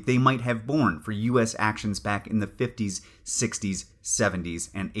responsibility they might have borne for U.S. actions back in the 50s, 60s, 70s,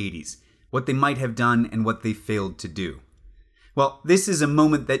 and 80s, what they might have done and what they failed to do. Well, this is a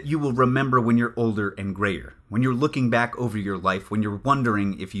moment that you will remember when you're older and grayer, when you're looking back over your life, when you're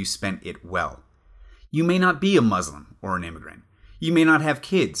wondering if you spent it well. You may not be a Muslim or an immigrant. You may not have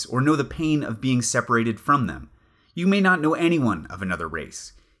kids or know the pain of being separated from them. You may not know anyone of another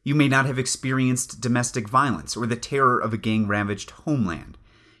race. You may not have experienced domestic violence or the terror of a gang-ravaged homeland.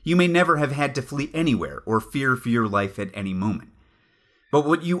 You may never have had to flee anywhere or fear for your life at any moment. But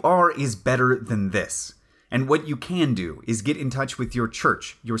what you are is better than this. And what you can do is get in touch with your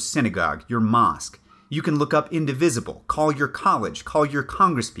church, your synagogue, your mosque. You can look up Indivisible, call your college, call your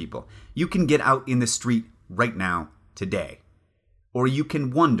congresspeople. You can get out in the street right now, today. Or you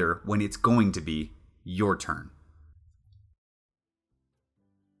can wonder when it's going to be your turn.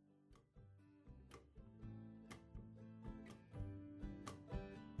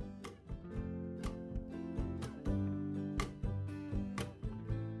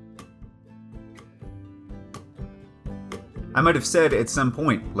 I might have said at some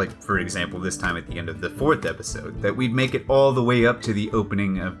point, like for example this time at the end of the 4th episode, that we'd make it all the way up to the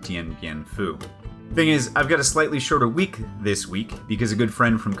opening of Dien Bien Phu. Thing is, I've got a slightly shorter week this week because a good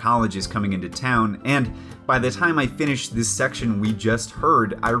friend from college is coming into town, and by the time I finished this section we just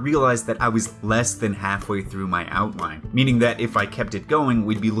heard, I realized that I was less than halfway through my outline, meaning that if I kept it going,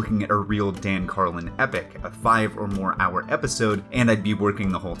 we'd be looking at a real Dan Carlin epic, a 5 or more hour episode, and I'd be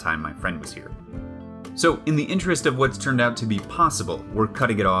working the whole time my friend was here. So, in the interest of what's turned out to be possible, we're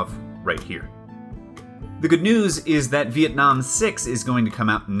cutting it off right here. The good news is that Vietnam 6 is going to come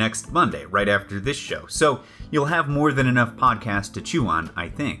out next Monday, right after this show, so you'll have more than enough podcast to chew on, I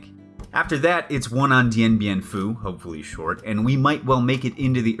think. After that, it's one on Dien Bien Phu, hopefully short, and we might well make it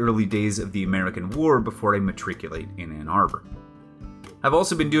into the early days of the American War before I matriculate in Ann Arbor. I've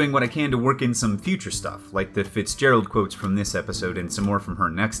also been doing what I can to work in some future stuff, like the Fitzgerald quotes from this episode and some more from her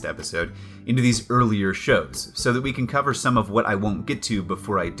next episode, into these earlier shows, so that we can cover some of what I won't get to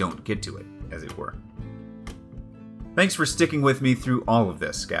before I don't get to it, as it were. Thanks for sticking with me through all of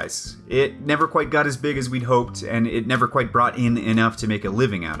this, guys. It never quite got as big as we'd hoped, and it never quite brought in enough to make a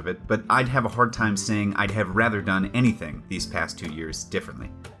living out of it, but I'd have a hard time saying I'd have rather done anything these past 2 years differently.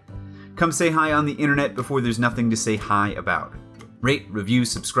 Come say hi on the internet before there's nothing to say hi about. Rate, review,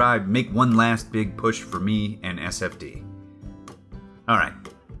 subscribe, make one last big push for me and SFD. Alright,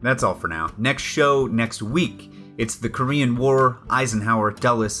 that's all for now. Next show next week. It's the Korean War, Eisenhower,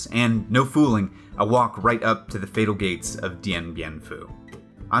 Dulles, and, no fooling, a walk right up to the fatal gates of Dien Bien Phu.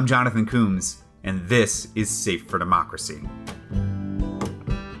 I'm Jonathan Coombs, and this is Safe for Democracy.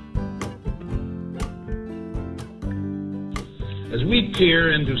 As we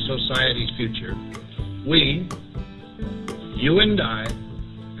peer into society's future, we, you and I,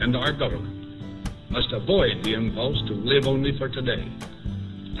 and our government, must avoid the impulse to live only for today,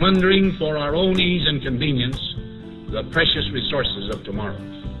 plundering for our own ease and convenience the precious resources of tomorrow.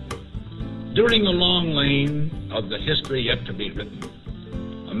 During the long lane of the history yet to be written,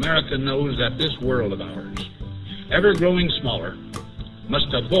 America knows that this world of ours, ever growing smaller,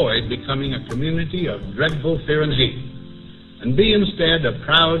 must avoid becoming a community of dreadful fear and hate, and be instead a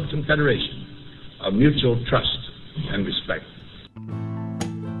proud confederation of mutual trust and respect.